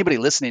for anybody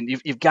listening.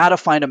 You've got to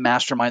find a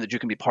mastermind that you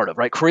can be part of,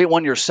 right? Create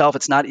one yourself.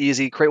 It's not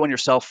easy. Create one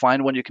yourself.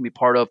 Find one you can be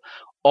part of.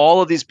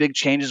 All of these big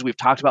changes we've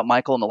talked about,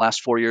 Michael, in the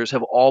last 4 years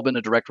have all been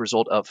a direct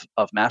result of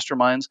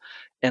masterminds.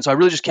 And so I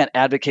really just can't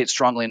advocate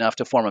strongly enough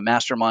to form a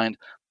mastermind.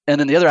 And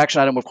then the other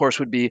action item, of course,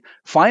 would be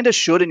find a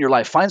should in your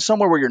life. Find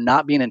somewhere where you're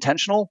not being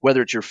intentional,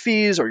 whether it's your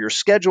fees or your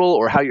schedule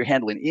or how you're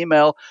handling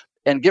email,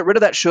 and get rid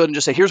of that should and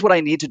just say, here's what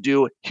I need to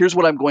do. Here's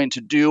what I'm going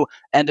to do.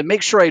 And to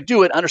make sure I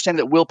do it, understand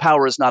that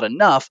willpower is not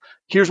enough.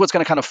 Here's what's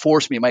going to kind of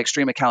force me, my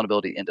extreme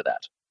accountability, into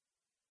that.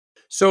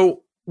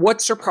 So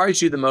what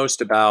surprised you the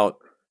most about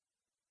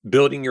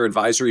building your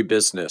advisory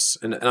business?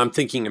 And I'm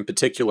thinking in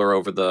particular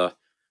over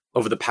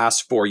the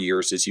past 4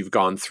 years, as you've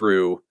gone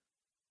through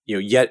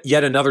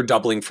yet another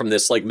doubling from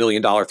this like $1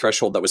 million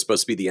threshold that was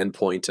supposed to be the end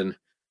point, and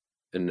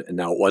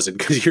now it wasn't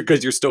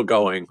because you're still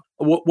going.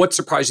 What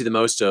surprised you the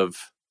most of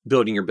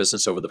building your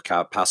business over the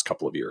past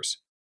couple of years?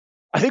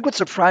 I think what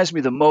surprised me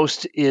the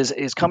most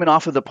is coming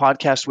off of the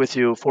podcast with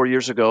you 4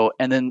 years ago,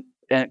 and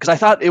because I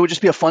thought it would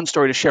just be a fun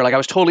story to share. Like, I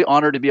was totally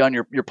honored to be on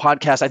your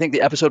podcast. I think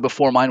the episode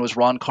before mine was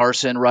Ron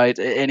Carson, right?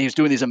 And he was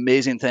doing these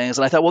amazing things.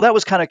 And I thought, well, that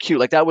was kind of cute.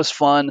 Like, that was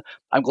fun.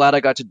 I'm glad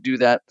I got to do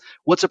that.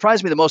 What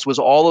surprised me the most was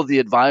all of the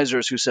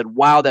advisors who said,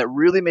 wow, that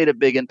really made a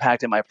big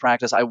impact in my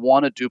practice. I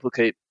want to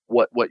duplicate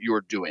what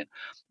you're doing.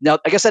 Now,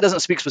 I guess that doesn't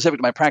speak specific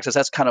to my practice.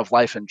 That's kind of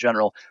life in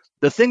general.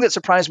 The thing that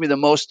surprised me the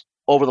most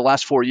over the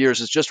last 4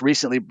 years is just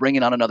recently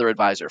bringing on another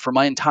advisor. For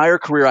my entire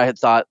career, I had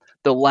thought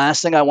the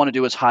last thing I want to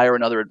do is hire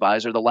another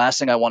advisor. The last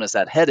thing I want is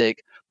that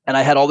headache. And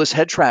I had all this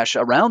head trash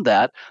around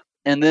that.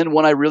 And then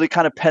when I really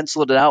kind of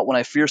penciled it out, when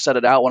I fear set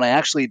it out, when I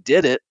actually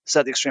did it,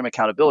 set the extreme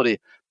accountability,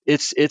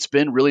 it's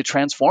been really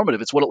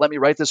transformative. It's what let me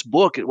write this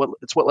book.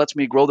 It's what lets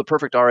me grow the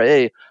perfect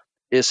RIA,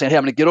 is saying, hey,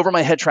 I'm going to get over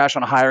my head trash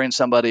on hiring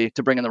somebody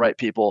to bring in the right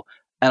people,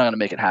 and I'm going to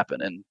make it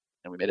happen. And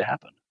we made it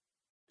happen.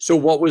 So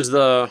what was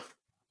the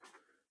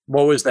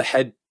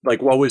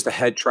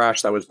head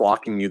trash that was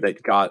blocking you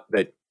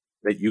that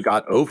you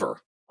got over?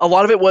 A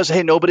lot of it was,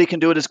 hey, nobody can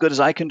do it as good as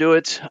I can do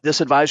it.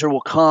 This advisor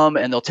will come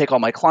and they'll take all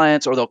my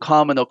clients, or they'll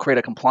come and they'll create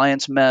a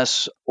compliance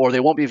mess, or they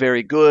won't be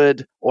very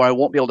good, or I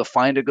won't be able to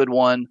find a good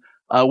one.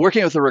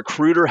 Working with a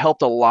recruiter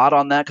helped a lot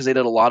on that because they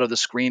did a lot of the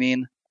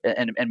screening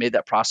and made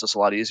that process a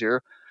lot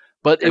easier.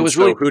 But it was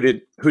really,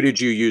 who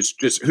did you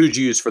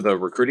use for the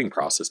recruiting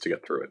process to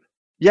get through it?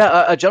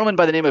 Yeah, a gentleman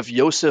by the name of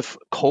Joseph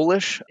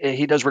Kolish.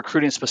 He does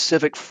recruiting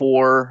specific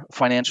for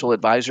financial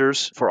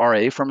advisors for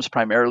RIA firms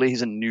primarily.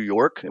 He's in New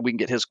York. We can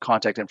get his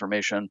contact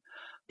information.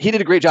 He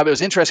did a great job. It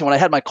was interesting. When I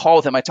had my call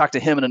with him, I talked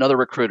to him and another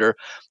recruiter,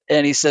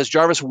 and he says,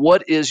 Jarvis,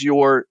 what's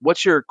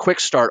your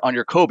quick start on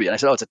your Cobie? And I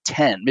said, oh, it's a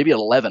 10, maybe an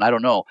 11. I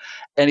don't know.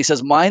 And he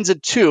says, mine's a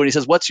 2. And he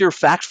says, what's your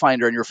fact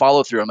finder and your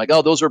follow through? I'm like,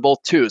 oh, those are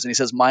both 2s. And he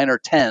says, mine are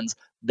 10s.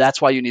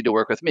 That's why you need to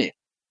work with me.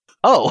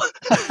 Oh,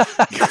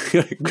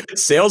 good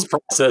sales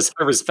process.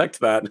 I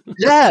respect that.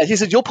 Yeah. He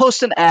said, you'll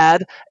post an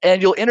ad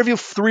and you'll interview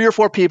 3 or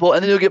 4 people,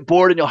 and then you'll get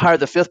bored and you'll hire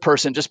the 5th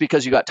person just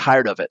because you got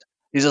tired of it.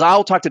 He says,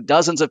 I'll talk to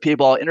dozens of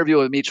people. I'll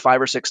interview them each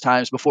 5 or 6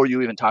 times before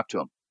you even talk to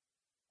them.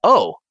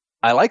 Oh,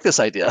 I like this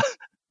idea.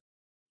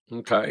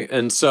 Okay.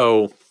 And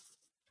so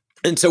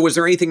was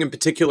there anything in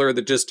particular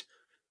that just,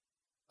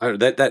 I don't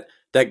know,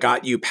 that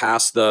got you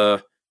past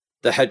the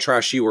head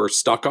trash you were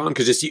stuck on?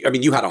 Because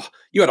you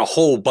had a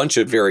whole bunch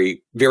of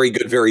very, very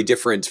good, very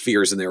different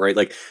fears in there, right?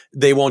 Like,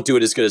 they won't do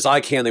it as good as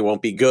I can. They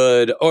won't be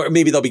good, or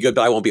maybe they'll be good,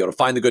 but I won't be able to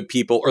find the good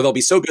people, or they'll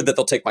be so good that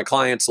they'll take my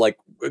clients. Like,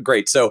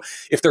 great. So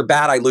if they're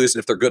bad, I lose, and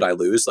if they're good, I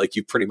lose. Like,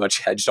 you pretty much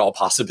hedged all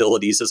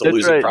possibilities as a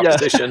losing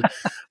proposition.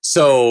 Yeah.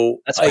 So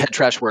that's how head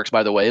trash works,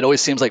 by the way. It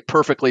always seems like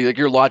perfectly, like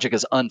your logic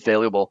is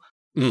unfailable.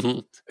 Mm-hmm.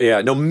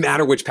 Yeah, no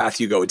matter which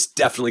path you go, it's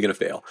definitely going to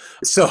fail.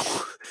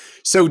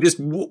 So just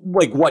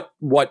like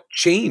what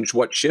changed,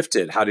 what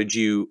shifted? How did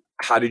you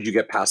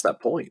get past that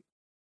point?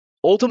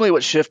 Ultimately,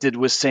 what shifted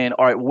was saying,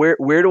 all right,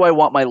 where do I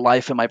want my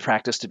life and my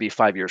practice to be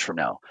 5 years from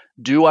now?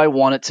 Do I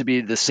want it to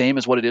be the same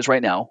as what it is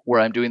right now,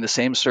 where I'm doing the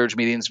same surge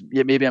meetings?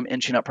 Maybe I'm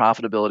inching up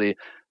profitability,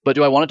 but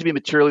do I want it to be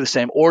materially the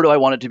same, or do I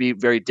want it to be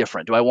very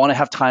different? Do I want to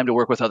have time to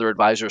work with other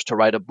advisors, to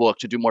write a book,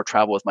 to do more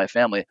travel with my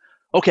family?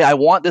 Okay, I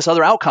want this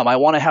other outcome. I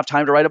want to have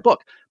time to write a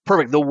book.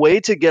 Perfect. The way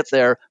to get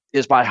there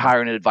is by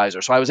hiring an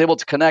advisor. So I was able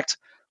to connect,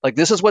 like,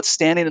 this is what's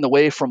standing in the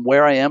way from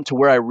where I am to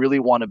where I really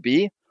want to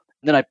be. And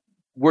then I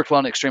worked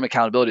on extreme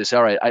accountability to say,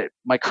 all right,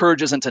 my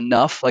courage isn't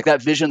enough. Like,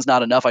 that vision's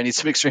not enough. I need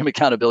some extreme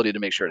accountability to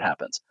make sure it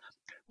happens.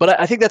 But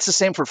I think that's the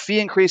same for fee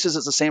increases.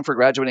 It's the same for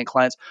graduating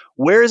clients.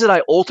 Where is it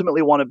I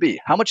ultimately want to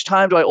be? How much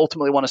time do I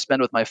ultimately want to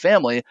spend with my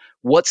family?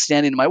 What's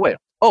standing in my way?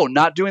 Oh,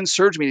 not doing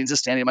surge meetings is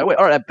standing in my way.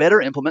 All right, I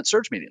better implement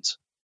surge meetings.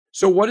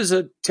 So what does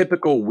a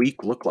typical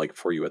week look like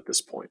for you at this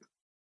point?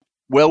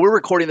 Well, we're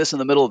recording this in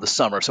the middle of the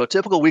summer. So a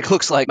typical week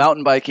looks like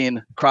mountain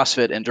biking,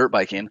 CrossFit, and dirt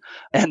biking.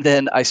 And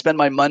then I spend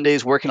my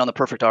Mondays working on the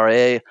perfect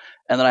RIA.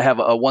 And then I have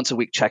a once a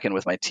week check-in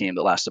with my team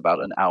that lasts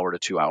about an hour to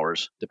 2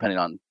 hours, depending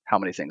on how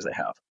many things they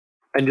have.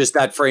 And just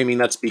that framing,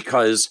 that's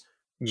because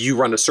you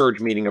run a surge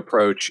meeting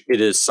approach.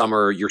 It is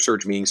summer. Your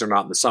surge meetings are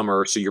not in the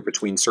summer. So you're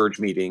between surge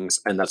meetings.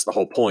 And that's the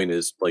whole point,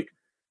 is like,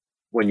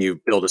 when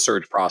you build a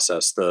surge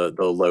process, the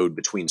load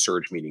between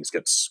surge meetings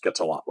gets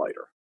a lot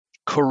lighter.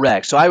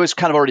 Correct. So I was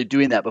kind of already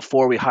doing that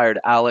before we hired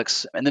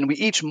Alex. And then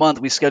each month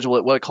we schedule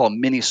it what I call a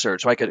mini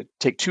surge. So I could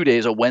take 2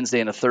 days, a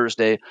Wednesday and a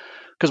Thursday.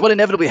 Because what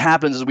inevitably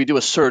happens is we do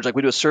a surge, like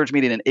we do a surge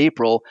meeting in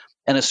April.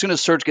 And as soon as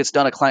surge gets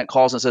done, a client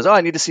calls and says, oh,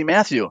 I need to see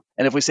Matthew.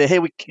 And if we say,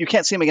 hey, you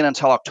can't see him again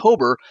until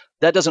October,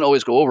 that doesn't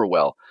always go over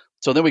well.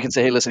 So then we can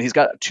say, hey, listen, he's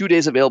got 2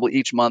 days available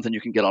each month, and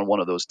you can get on one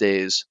of those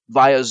days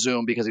via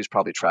Zoom because he's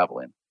probably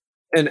traveling.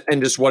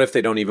 And just what if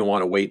they don't even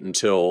want to wait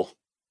until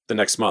the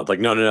next month? Like,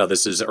 no,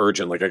 this is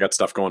urgent. Like, I got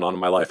stuff going on in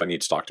my life. I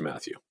need to talk to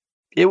Matthew.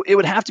 It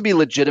would have to be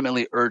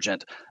legitimately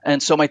urgent.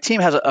 And so my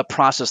team has a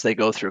process they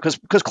go through,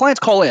 because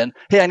clients call in,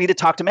 hey, I need to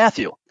talk to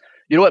Matthew.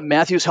 you know what,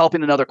 Matthew's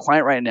helping another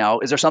client right now.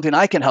 Is there something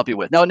I can help you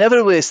with? Now,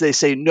 inevitably, they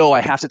say, no,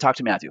 I have to talk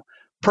to Matthew.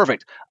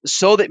 Perfect.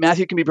 So that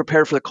Matthew can be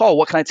prepared for the call,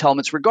 what can I tell him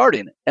it's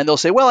regarding? And they'll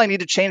say, well, I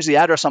need to change the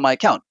address on my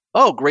account.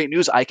 Oh, great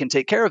news. I can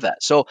take care of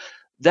that. So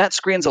that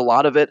screens a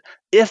lot of it.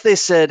 If they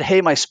said,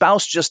 hey, my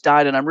spouse just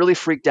died and I'm really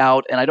freaked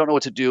out and I don't know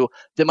what to do,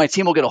 then my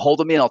team will get a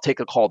hold of me and I'll take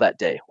a call that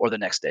day or the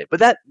next day.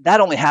 But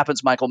that only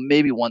happens, Michael,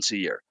 maybe once a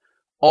year.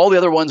 All the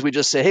other ones, we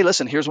just say, hey,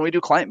 listen, here's when we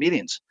do client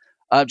meetings.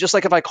 Just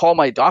like if I call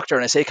my doctor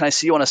and I say, can I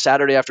see you on a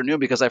Saturday afternoon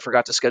because I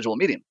forgot to schedule a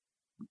meeting?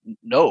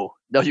 No,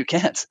 you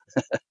can't.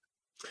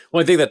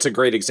 Well, I think that's a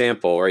great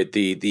example, right?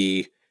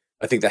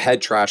 I think the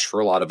head trash for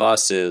a lot of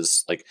us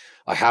is like,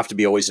 I have to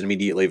be always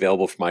immediately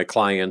available for my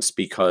clients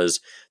because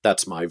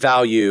that's my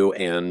value,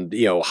 and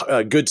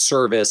good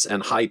service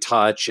and high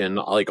touch and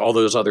like all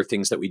those other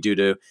things that we do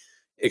to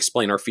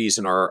explain our fees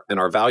and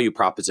our value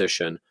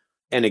proposition.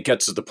 And it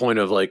gets to the point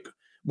of like,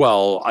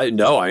 well,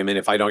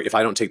 if I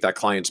don't take that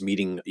client's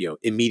meeting,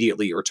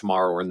 immediately or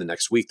tomorrow or in the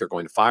next week, they're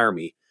going to fire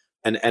me.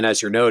 And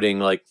as you're noting,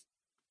 like,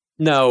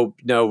 no,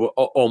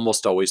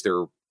 almost always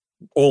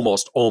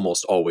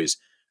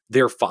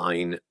they're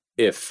fine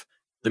if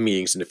the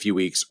meeting's in a few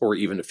weeks or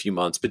even a few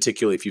months,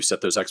 particularly if you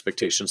set those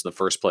expectations in the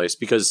first place.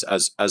 Because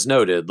as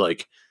noted,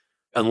 like,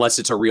 unless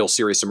it's a real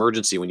serious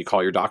emergency, when you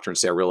call your doctor and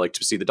say, I really like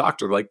to see the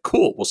doctor, they're like,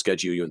 cool, we'll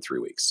schedule you in 3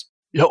 weeks.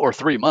 Yeah, or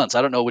 3 months.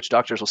 I don't know which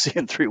doctors we'll see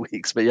in 3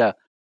 weeks, but yeah.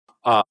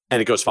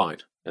 And it goes fine.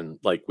 And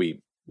like,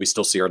 we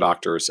still see our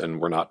doctors and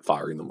we're not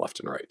firing them left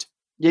and right.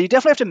 Yeah, you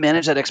definitely have to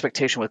manage that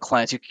expectation with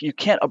clients. You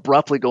can't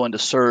abruptly go into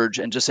surge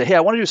and just say, hey,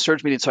 I want to do a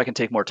surge meeting so I can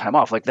take more time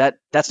off. Like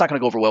that's not going to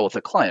go over well with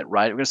the client,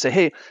 right? We're going to say,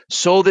 hey,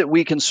 so that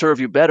we can serve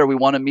you better, we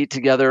want to meet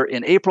together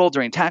in April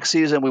during tax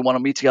season. We want to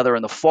meet together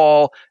in the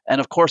fall.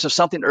 And of course, if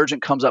something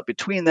urgent comes up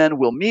between then,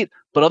 we'll meet.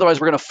 But otherwise,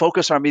 we're going to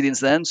focus our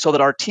meetings then so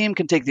that our team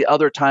can take the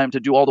other time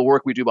to do all the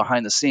work we do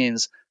behind the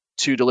scenes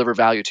to deliver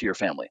value to your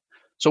family.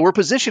 So we're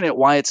positioning it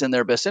why it's in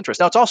their best interest.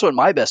 Now, it's also in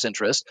my best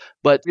interest,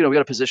 but we got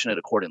to position it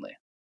accordingly.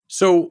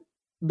 So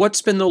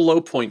what's been the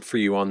low point for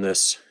you on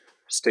this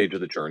stage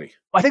of the journey?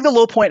 I think the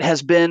low point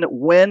has been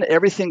when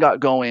everything got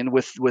going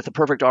with the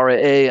Perfect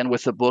RIA and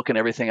with the book and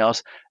everything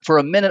else. For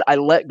a minute, I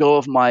let go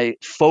of my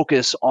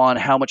focus on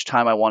how much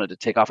time I wanted to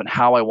take off and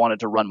how I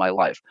wanted to run my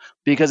life,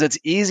 because it's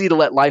easy to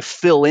let life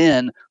fill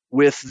in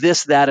with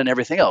this, that, and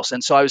everything else.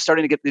 And so I was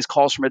starting to get these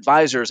calls from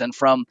advisors and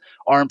from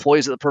our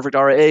employees at the Perfect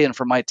RIA and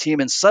from my team.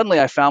 And suddenly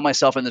I found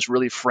myself in this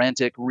really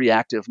frantic,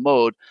 reactive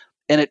mode.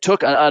 And it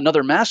took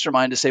another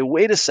mastermind to say,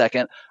 wait a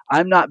second,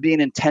 I'm not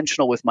being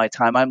intentional with my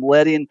time. I'm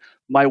letting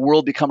my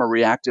world become a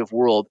reactive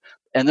world.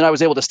 And then I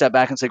was able to step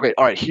back and say, great,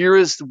 all right, here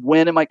is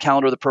when in my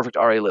calendar the Perfect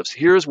RIA lives.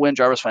 Here's when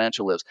Jarvis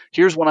Financial lives.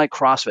 Here's when I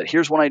CrossFit.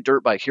 Here's when I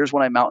dirt bike. Here's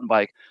when I mountain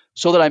bike,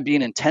 so that I'm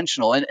being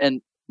intentional.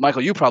 And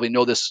Michael, you probably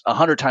know this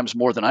 100 times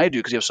more than I do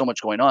because you have so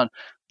much going on.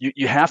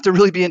 You have to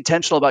really be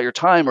intentional about your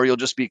time, or you'll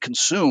just be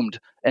consumed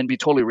and be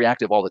totally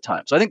reactive all the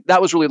time. So I think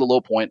that was really the low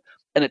point.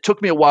 And it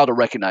took me a while to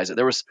recognize it.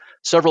 There was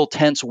several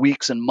tense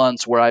weeks and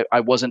months where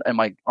I wasn't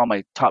on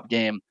my top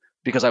game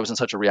because I was in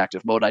such a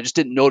reactive mode. And I just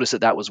didn't notice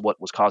that was what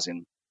was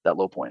causing that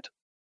low point.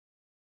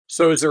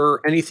 So is there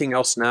anything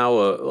else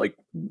now, like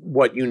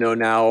what you know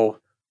now,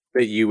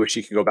 that you wish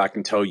you could go back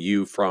and tell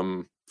you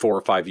from 4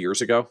 or 5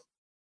 years ago?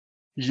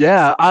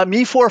 Yeah,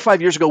 me 4 or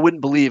 5 years ago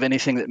wouldn't believe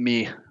anything that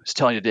me was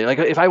telling you today. Like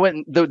if I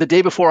went the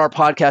day before our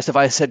podcast, if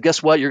I said,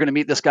 guess what, you're going to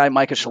meet this guy,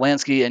 Micah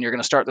Shalansky, and you're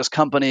going to start this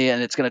company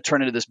and it's going to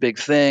turn into this big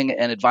thing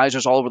and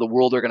advisors all over the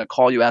world are going to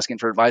call you asking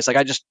for advice. Like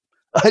I just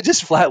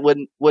flat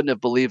wouldn't have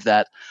believed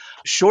that.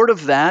 Short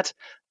of that,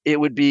 it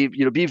would be,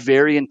 be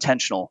very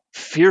intentional.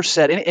 Fear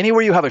set,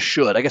 anywhere you have a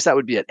should, I guess that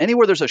would be it.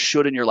 Anywhere there's a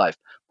should in your life.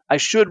 I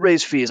should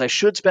raise fees. I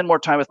should spend more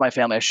time with my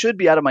family. I should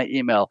be out of my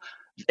email.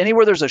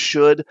 Anywhere there's a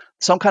should,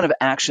 some kind of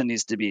action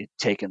needs to be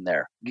taken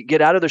there.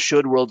 Get out of the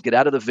should world, get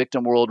out of the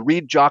victim world,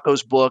 read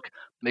Jocko's book,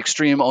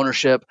 Extreme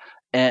Ownership,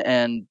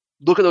 and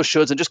look at those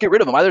shoulds and just get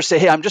rid of them. Either say,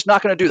 hey, I'm just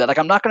not going to do that. Like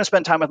I'm not going to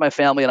spend time with my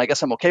family and I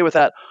guess I'm okay with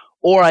that.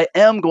 Or I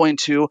am going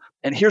to,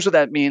 and here's what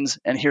that means,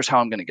 and here's how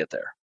I'm going to get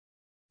there.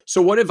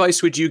 So what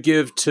advice would you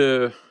give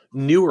to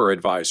newer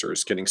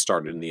advisors getting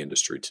started in the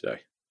industry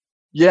today?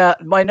 Yeah,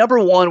 my number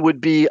one would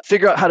be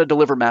figure out how to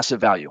deliver massive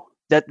value.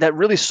 That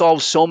really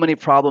solves so many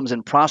problems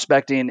in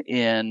prospecting,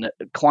 in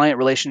client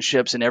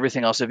relationships, and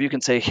everything else. If you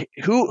can say,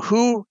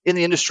 who in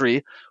the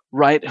industry,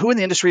 right? Who in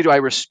the industry do I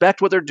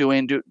respect what they're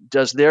doing?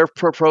 Does their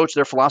approach,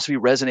 their philosophy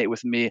resonate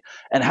with me?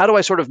 And how do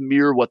I sort of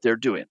mirror what they're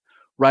doing,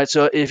 right?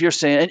 So if you're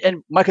saying,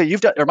 and Michael, you've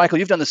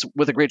done this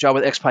with a great job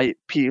with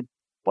XYP.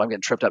 Well, I'm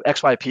getting tripped up.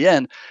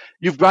 XYPN,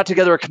 you've brought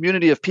together a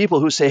community of people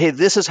who say, hey,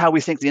 this is how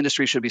we think the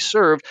industry should be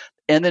served.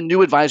 And then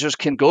new advisors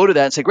can go to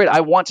that and say, great,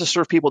 I want to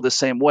serve people the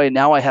same way.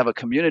 Now I have a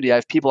community. I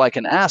have people I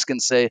can ask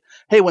and say,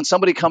 hey, when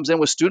somebody comes in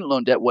with student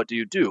loan debt, what do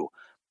you do?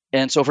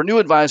 And so for new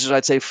advisors,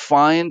 I'd say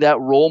find that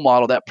role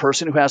model, that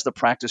person who has the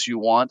practice you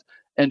want,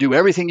 and do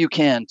everything you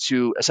can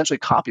to essentially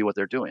copy what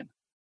they're doing.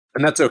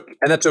 And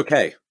that's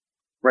okay,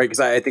 right? Because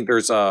I think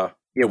there's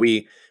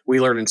we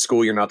learn in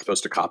school you're not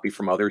supposed to copy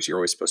from others. You're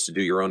always supposed to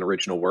do your own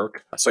original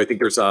work. So I think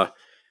there's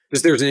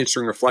because there's an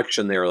interesting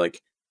reflection there.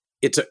 Like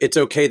it's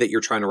okay that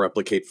you're trying to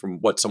replicate from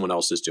what someone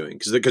else is doing.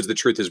 Because the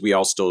truth is we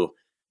all still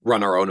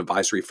run our own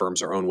advisory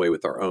firms our own way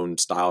with our own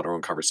style and our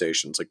own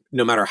conversations. Like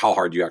no matter how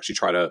hard you actually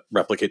try to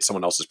replicate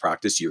someone else's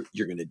practice, you're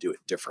going to do it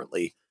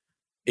differently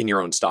in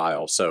your own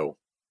style. So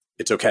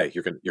it's okay.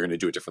 You're going to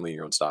do it differently in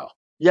your own style.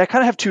 Yeah, I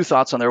kind of have two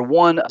thoughts on there.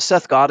 One,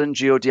 Seth Godin,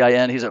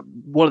 Godin, he's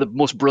one of the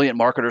most brilliant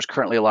marketers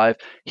currently alive.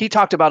 He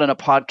talked about in a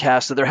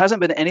podcast that there hasn't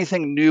been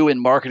anything new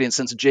in marketing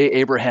since Jay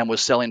Abraham was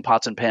selling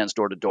pots and pans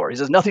door to door. He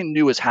says nothing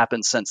new has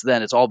happened since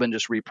then. It's all been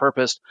just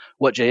repurposed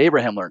what Jay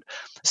Abraham learned.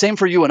 Same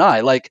for you and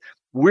I. Like,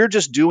 we're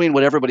just doing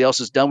what everybody else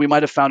has done. We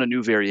might have found a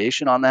new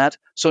variation on that.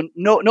 So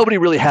nobody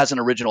really has an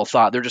original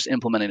thought. They're just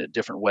implementing it a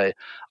different way.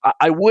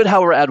 I would,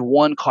 however, add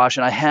one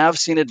caution. I have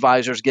seen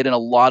advisors get in a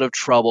lot of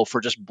trouble for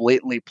just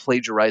blatantly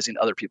plagiarizing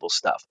other people's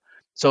stuff.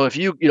 So if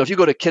you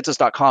go to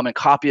kitces.com and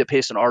copy and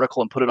paste an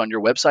article and put it on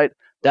your website,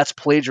 that's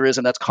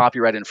plagiarism. That's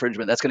copyright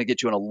infringement. That's going to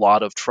get you in a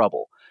lot of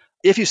trouble.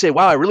 If you say,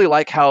 wow, I really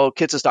like how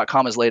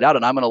kitces.com is laid out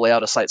and I'm going to lay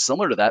out a site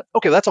similar to that,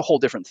 okay, that's a whole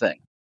different thing.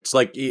 It's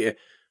like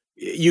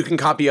you can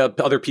copy up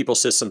other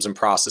people's systems and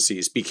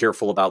processes. Be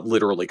careful about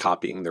literally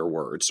copying their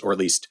words, or at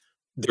least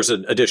there's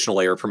an additional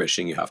layer of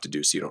permission you have to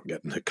do so you don't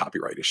get into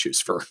copyright issues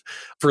for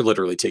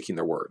literally taking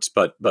their words.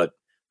 But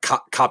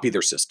copy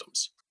their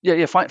systems.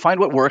 Yeah. Find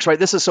what works, right?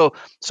 This is so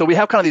we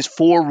have kind of these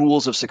 4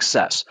 rules of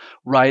success,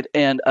 right?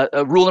 And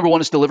rule number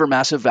 1 is deliver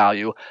massive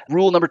value.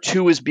 Rule number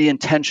 2 is be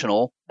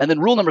intentional. And then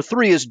rule number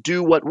 3 is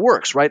do what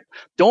works, right?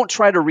 Don't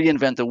try to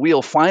reinvent the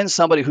wheel. Find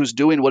somebody who's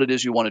doing what it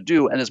is you want to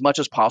do. And as much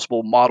as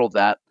possible, model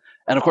that.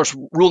 And of course,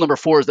 rule number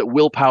 4 is that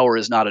willpower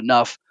is not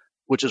enough,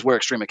 which is where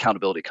extreme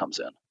accountability comes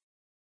in.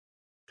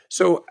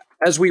 So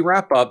as we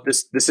wrap up,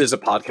 this is a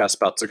podcast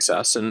about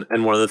success. And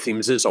one of the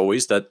themes is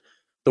always that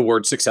the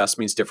word success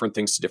means different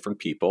things to different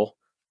people.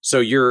 So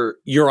you're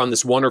on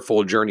this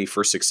wonderful journey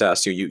for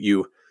success.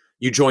 You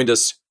joined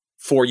us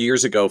 4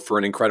 years ago for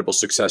an incredible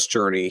success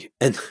journey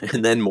and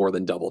then more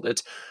than doubled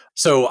it.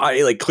 So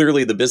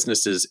clearly the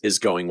business is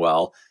going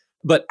well.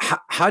 But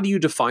how do you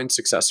define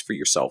success for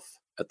yourself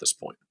at this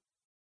point?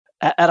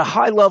 At a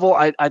high level,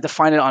 I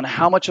define it on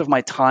how much of my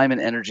time and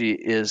energy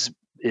is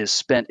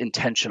spent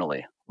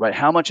intentionally, right?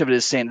 How much of it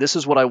is saying, this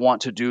is what I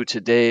want to do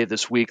today,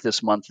 this week,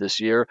 this month,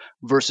 this year,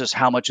 versus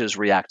how much is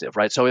reactive,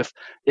 right? So if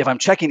I'm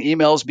checking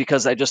emails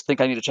because I just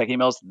think I need to check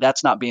emails,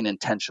 that's not being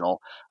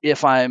intentional.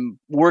 If I'm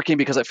working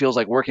because it feels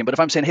like working, but if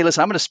I'm saying, hey,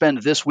 listen, I'm going to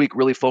spend this week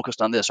really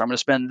focused on this, or I'm going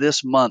to spend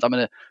this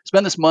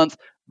month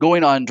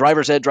going on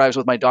driver's ed drives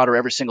with my daughter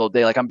every single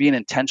day, like I'm being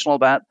intentional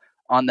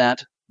on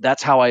that.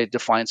 That's how I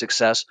define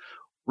success.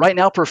 Right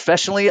now,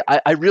 professionally,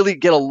 I really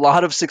get a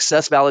lot of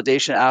success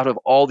validation out of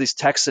all these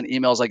texts and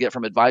emails I get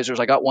from advisors.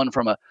 I got one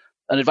from an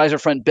advisor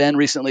friend, Ben,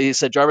 recently. He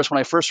said, Jarvis, when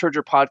I first heard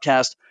your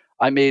podcast,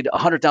 I made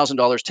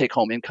 $100,000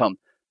 take-home income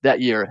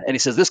that year. And he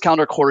says, this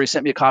calendar quarter, he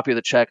sent me a copy of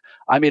the check.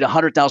 I made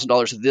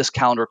 $100,000 this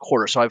calendar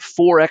quarter. So I've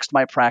 4x'd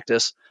my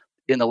practice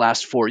in the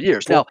last 4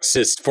 years.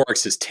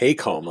 Forex is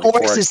take home.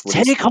 Forex is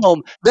take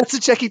home. That's the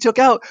check he took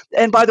out.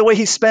 And by the way,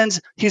 he's in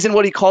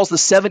what he calls the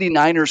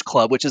 79ers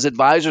Club, which is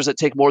advisors that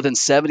take more than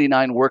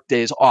 79 work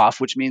days off,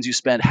 which means you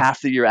spend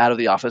half the year out of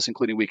the office,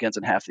 including weekends,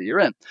 and half the year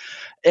in.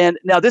 And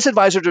now this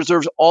advisor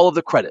deserves all of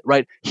the credit,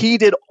 right? He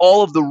did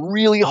all of the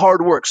really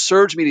hard work,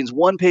 surge meetings,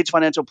 one-page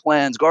financial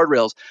plans,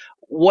 guardrails.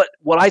 What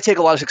I take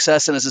a lot of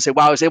success in is to say,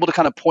 wow, I was able to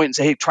kind of point and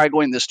say, hey, try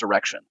going this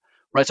direction.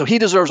 Right. So he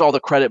deserves all the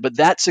credit, but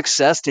that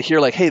success to hear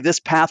like, hey, this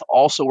path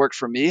also worked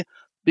for me,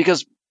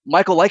 because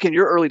Michael, like in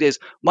your early days,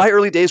 my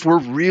early days were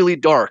really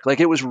dark. Like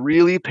it was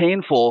really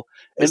painful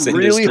and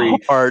really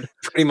hard.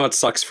 Pretty much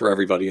sucks for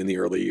everybody in the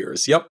early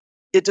years. Yep.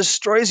 It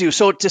destroys you.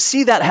 So to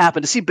see that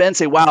happen, to see Ben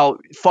say, wow,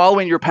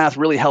 following your path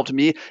really helped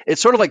me. It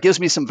sort of like gives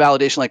me some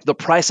validation. Like the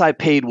price I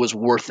paid was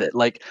worth it.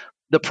 Like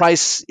the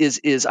price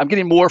is I'm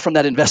getting more from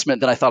that investment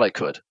than I thought I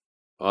could.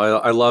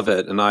 I love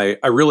it. And I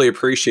really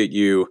appreciate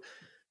you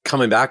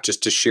coming back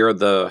just to share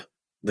the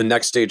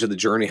next stage of the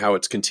journey, how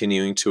it's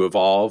continuing to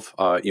evolve.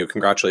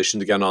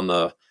 Congratulations again on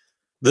the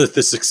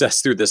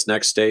success through this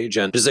next stage,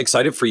 and just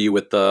excited for you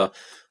with the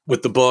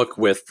book,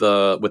 with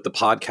the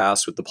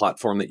podcast, with the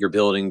platform that you're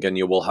building. And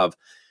you will have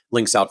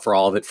links out for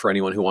all of it for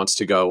anyone who wants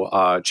to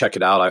go check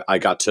it out. I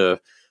got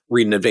to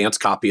read an advanced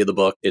copy of the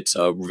book. It's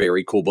a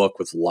very cool book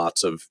with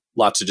lots of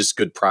just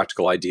good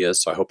practical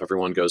ideas. So I hope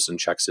everyone goes and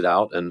checks it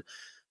out. And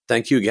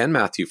thank you again,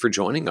 Matthew, for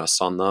joining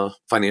us on the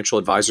Financial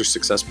Advisor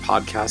Success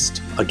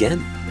Podcast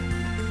again.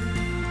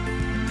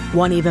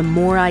 Want even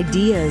more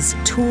ideas,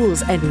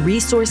 tools, and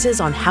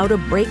resources on how to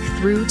break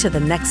through to the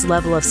next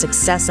level of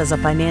success as a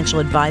financial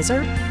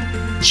advisor?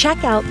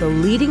 Check out the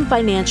leading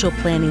financial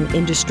planning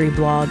industry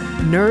blog,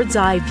 Nerd's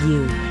Eye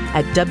View,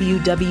 at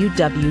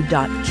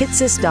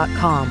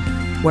www.kitces.com,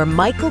 where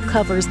Michael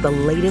covers the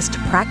latest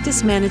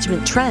practice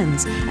management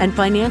trends and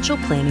financial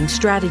planning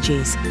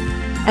strategies.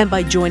 And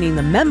by joining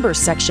the members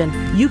section,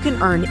 you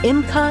can earn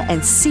IMCA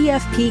and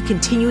CFP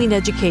continuing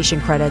education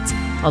credits,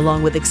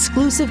 along with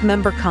exclusive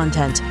member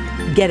content.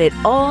 Get it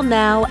all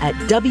now at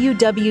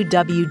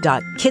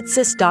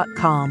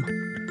www.kitces.com.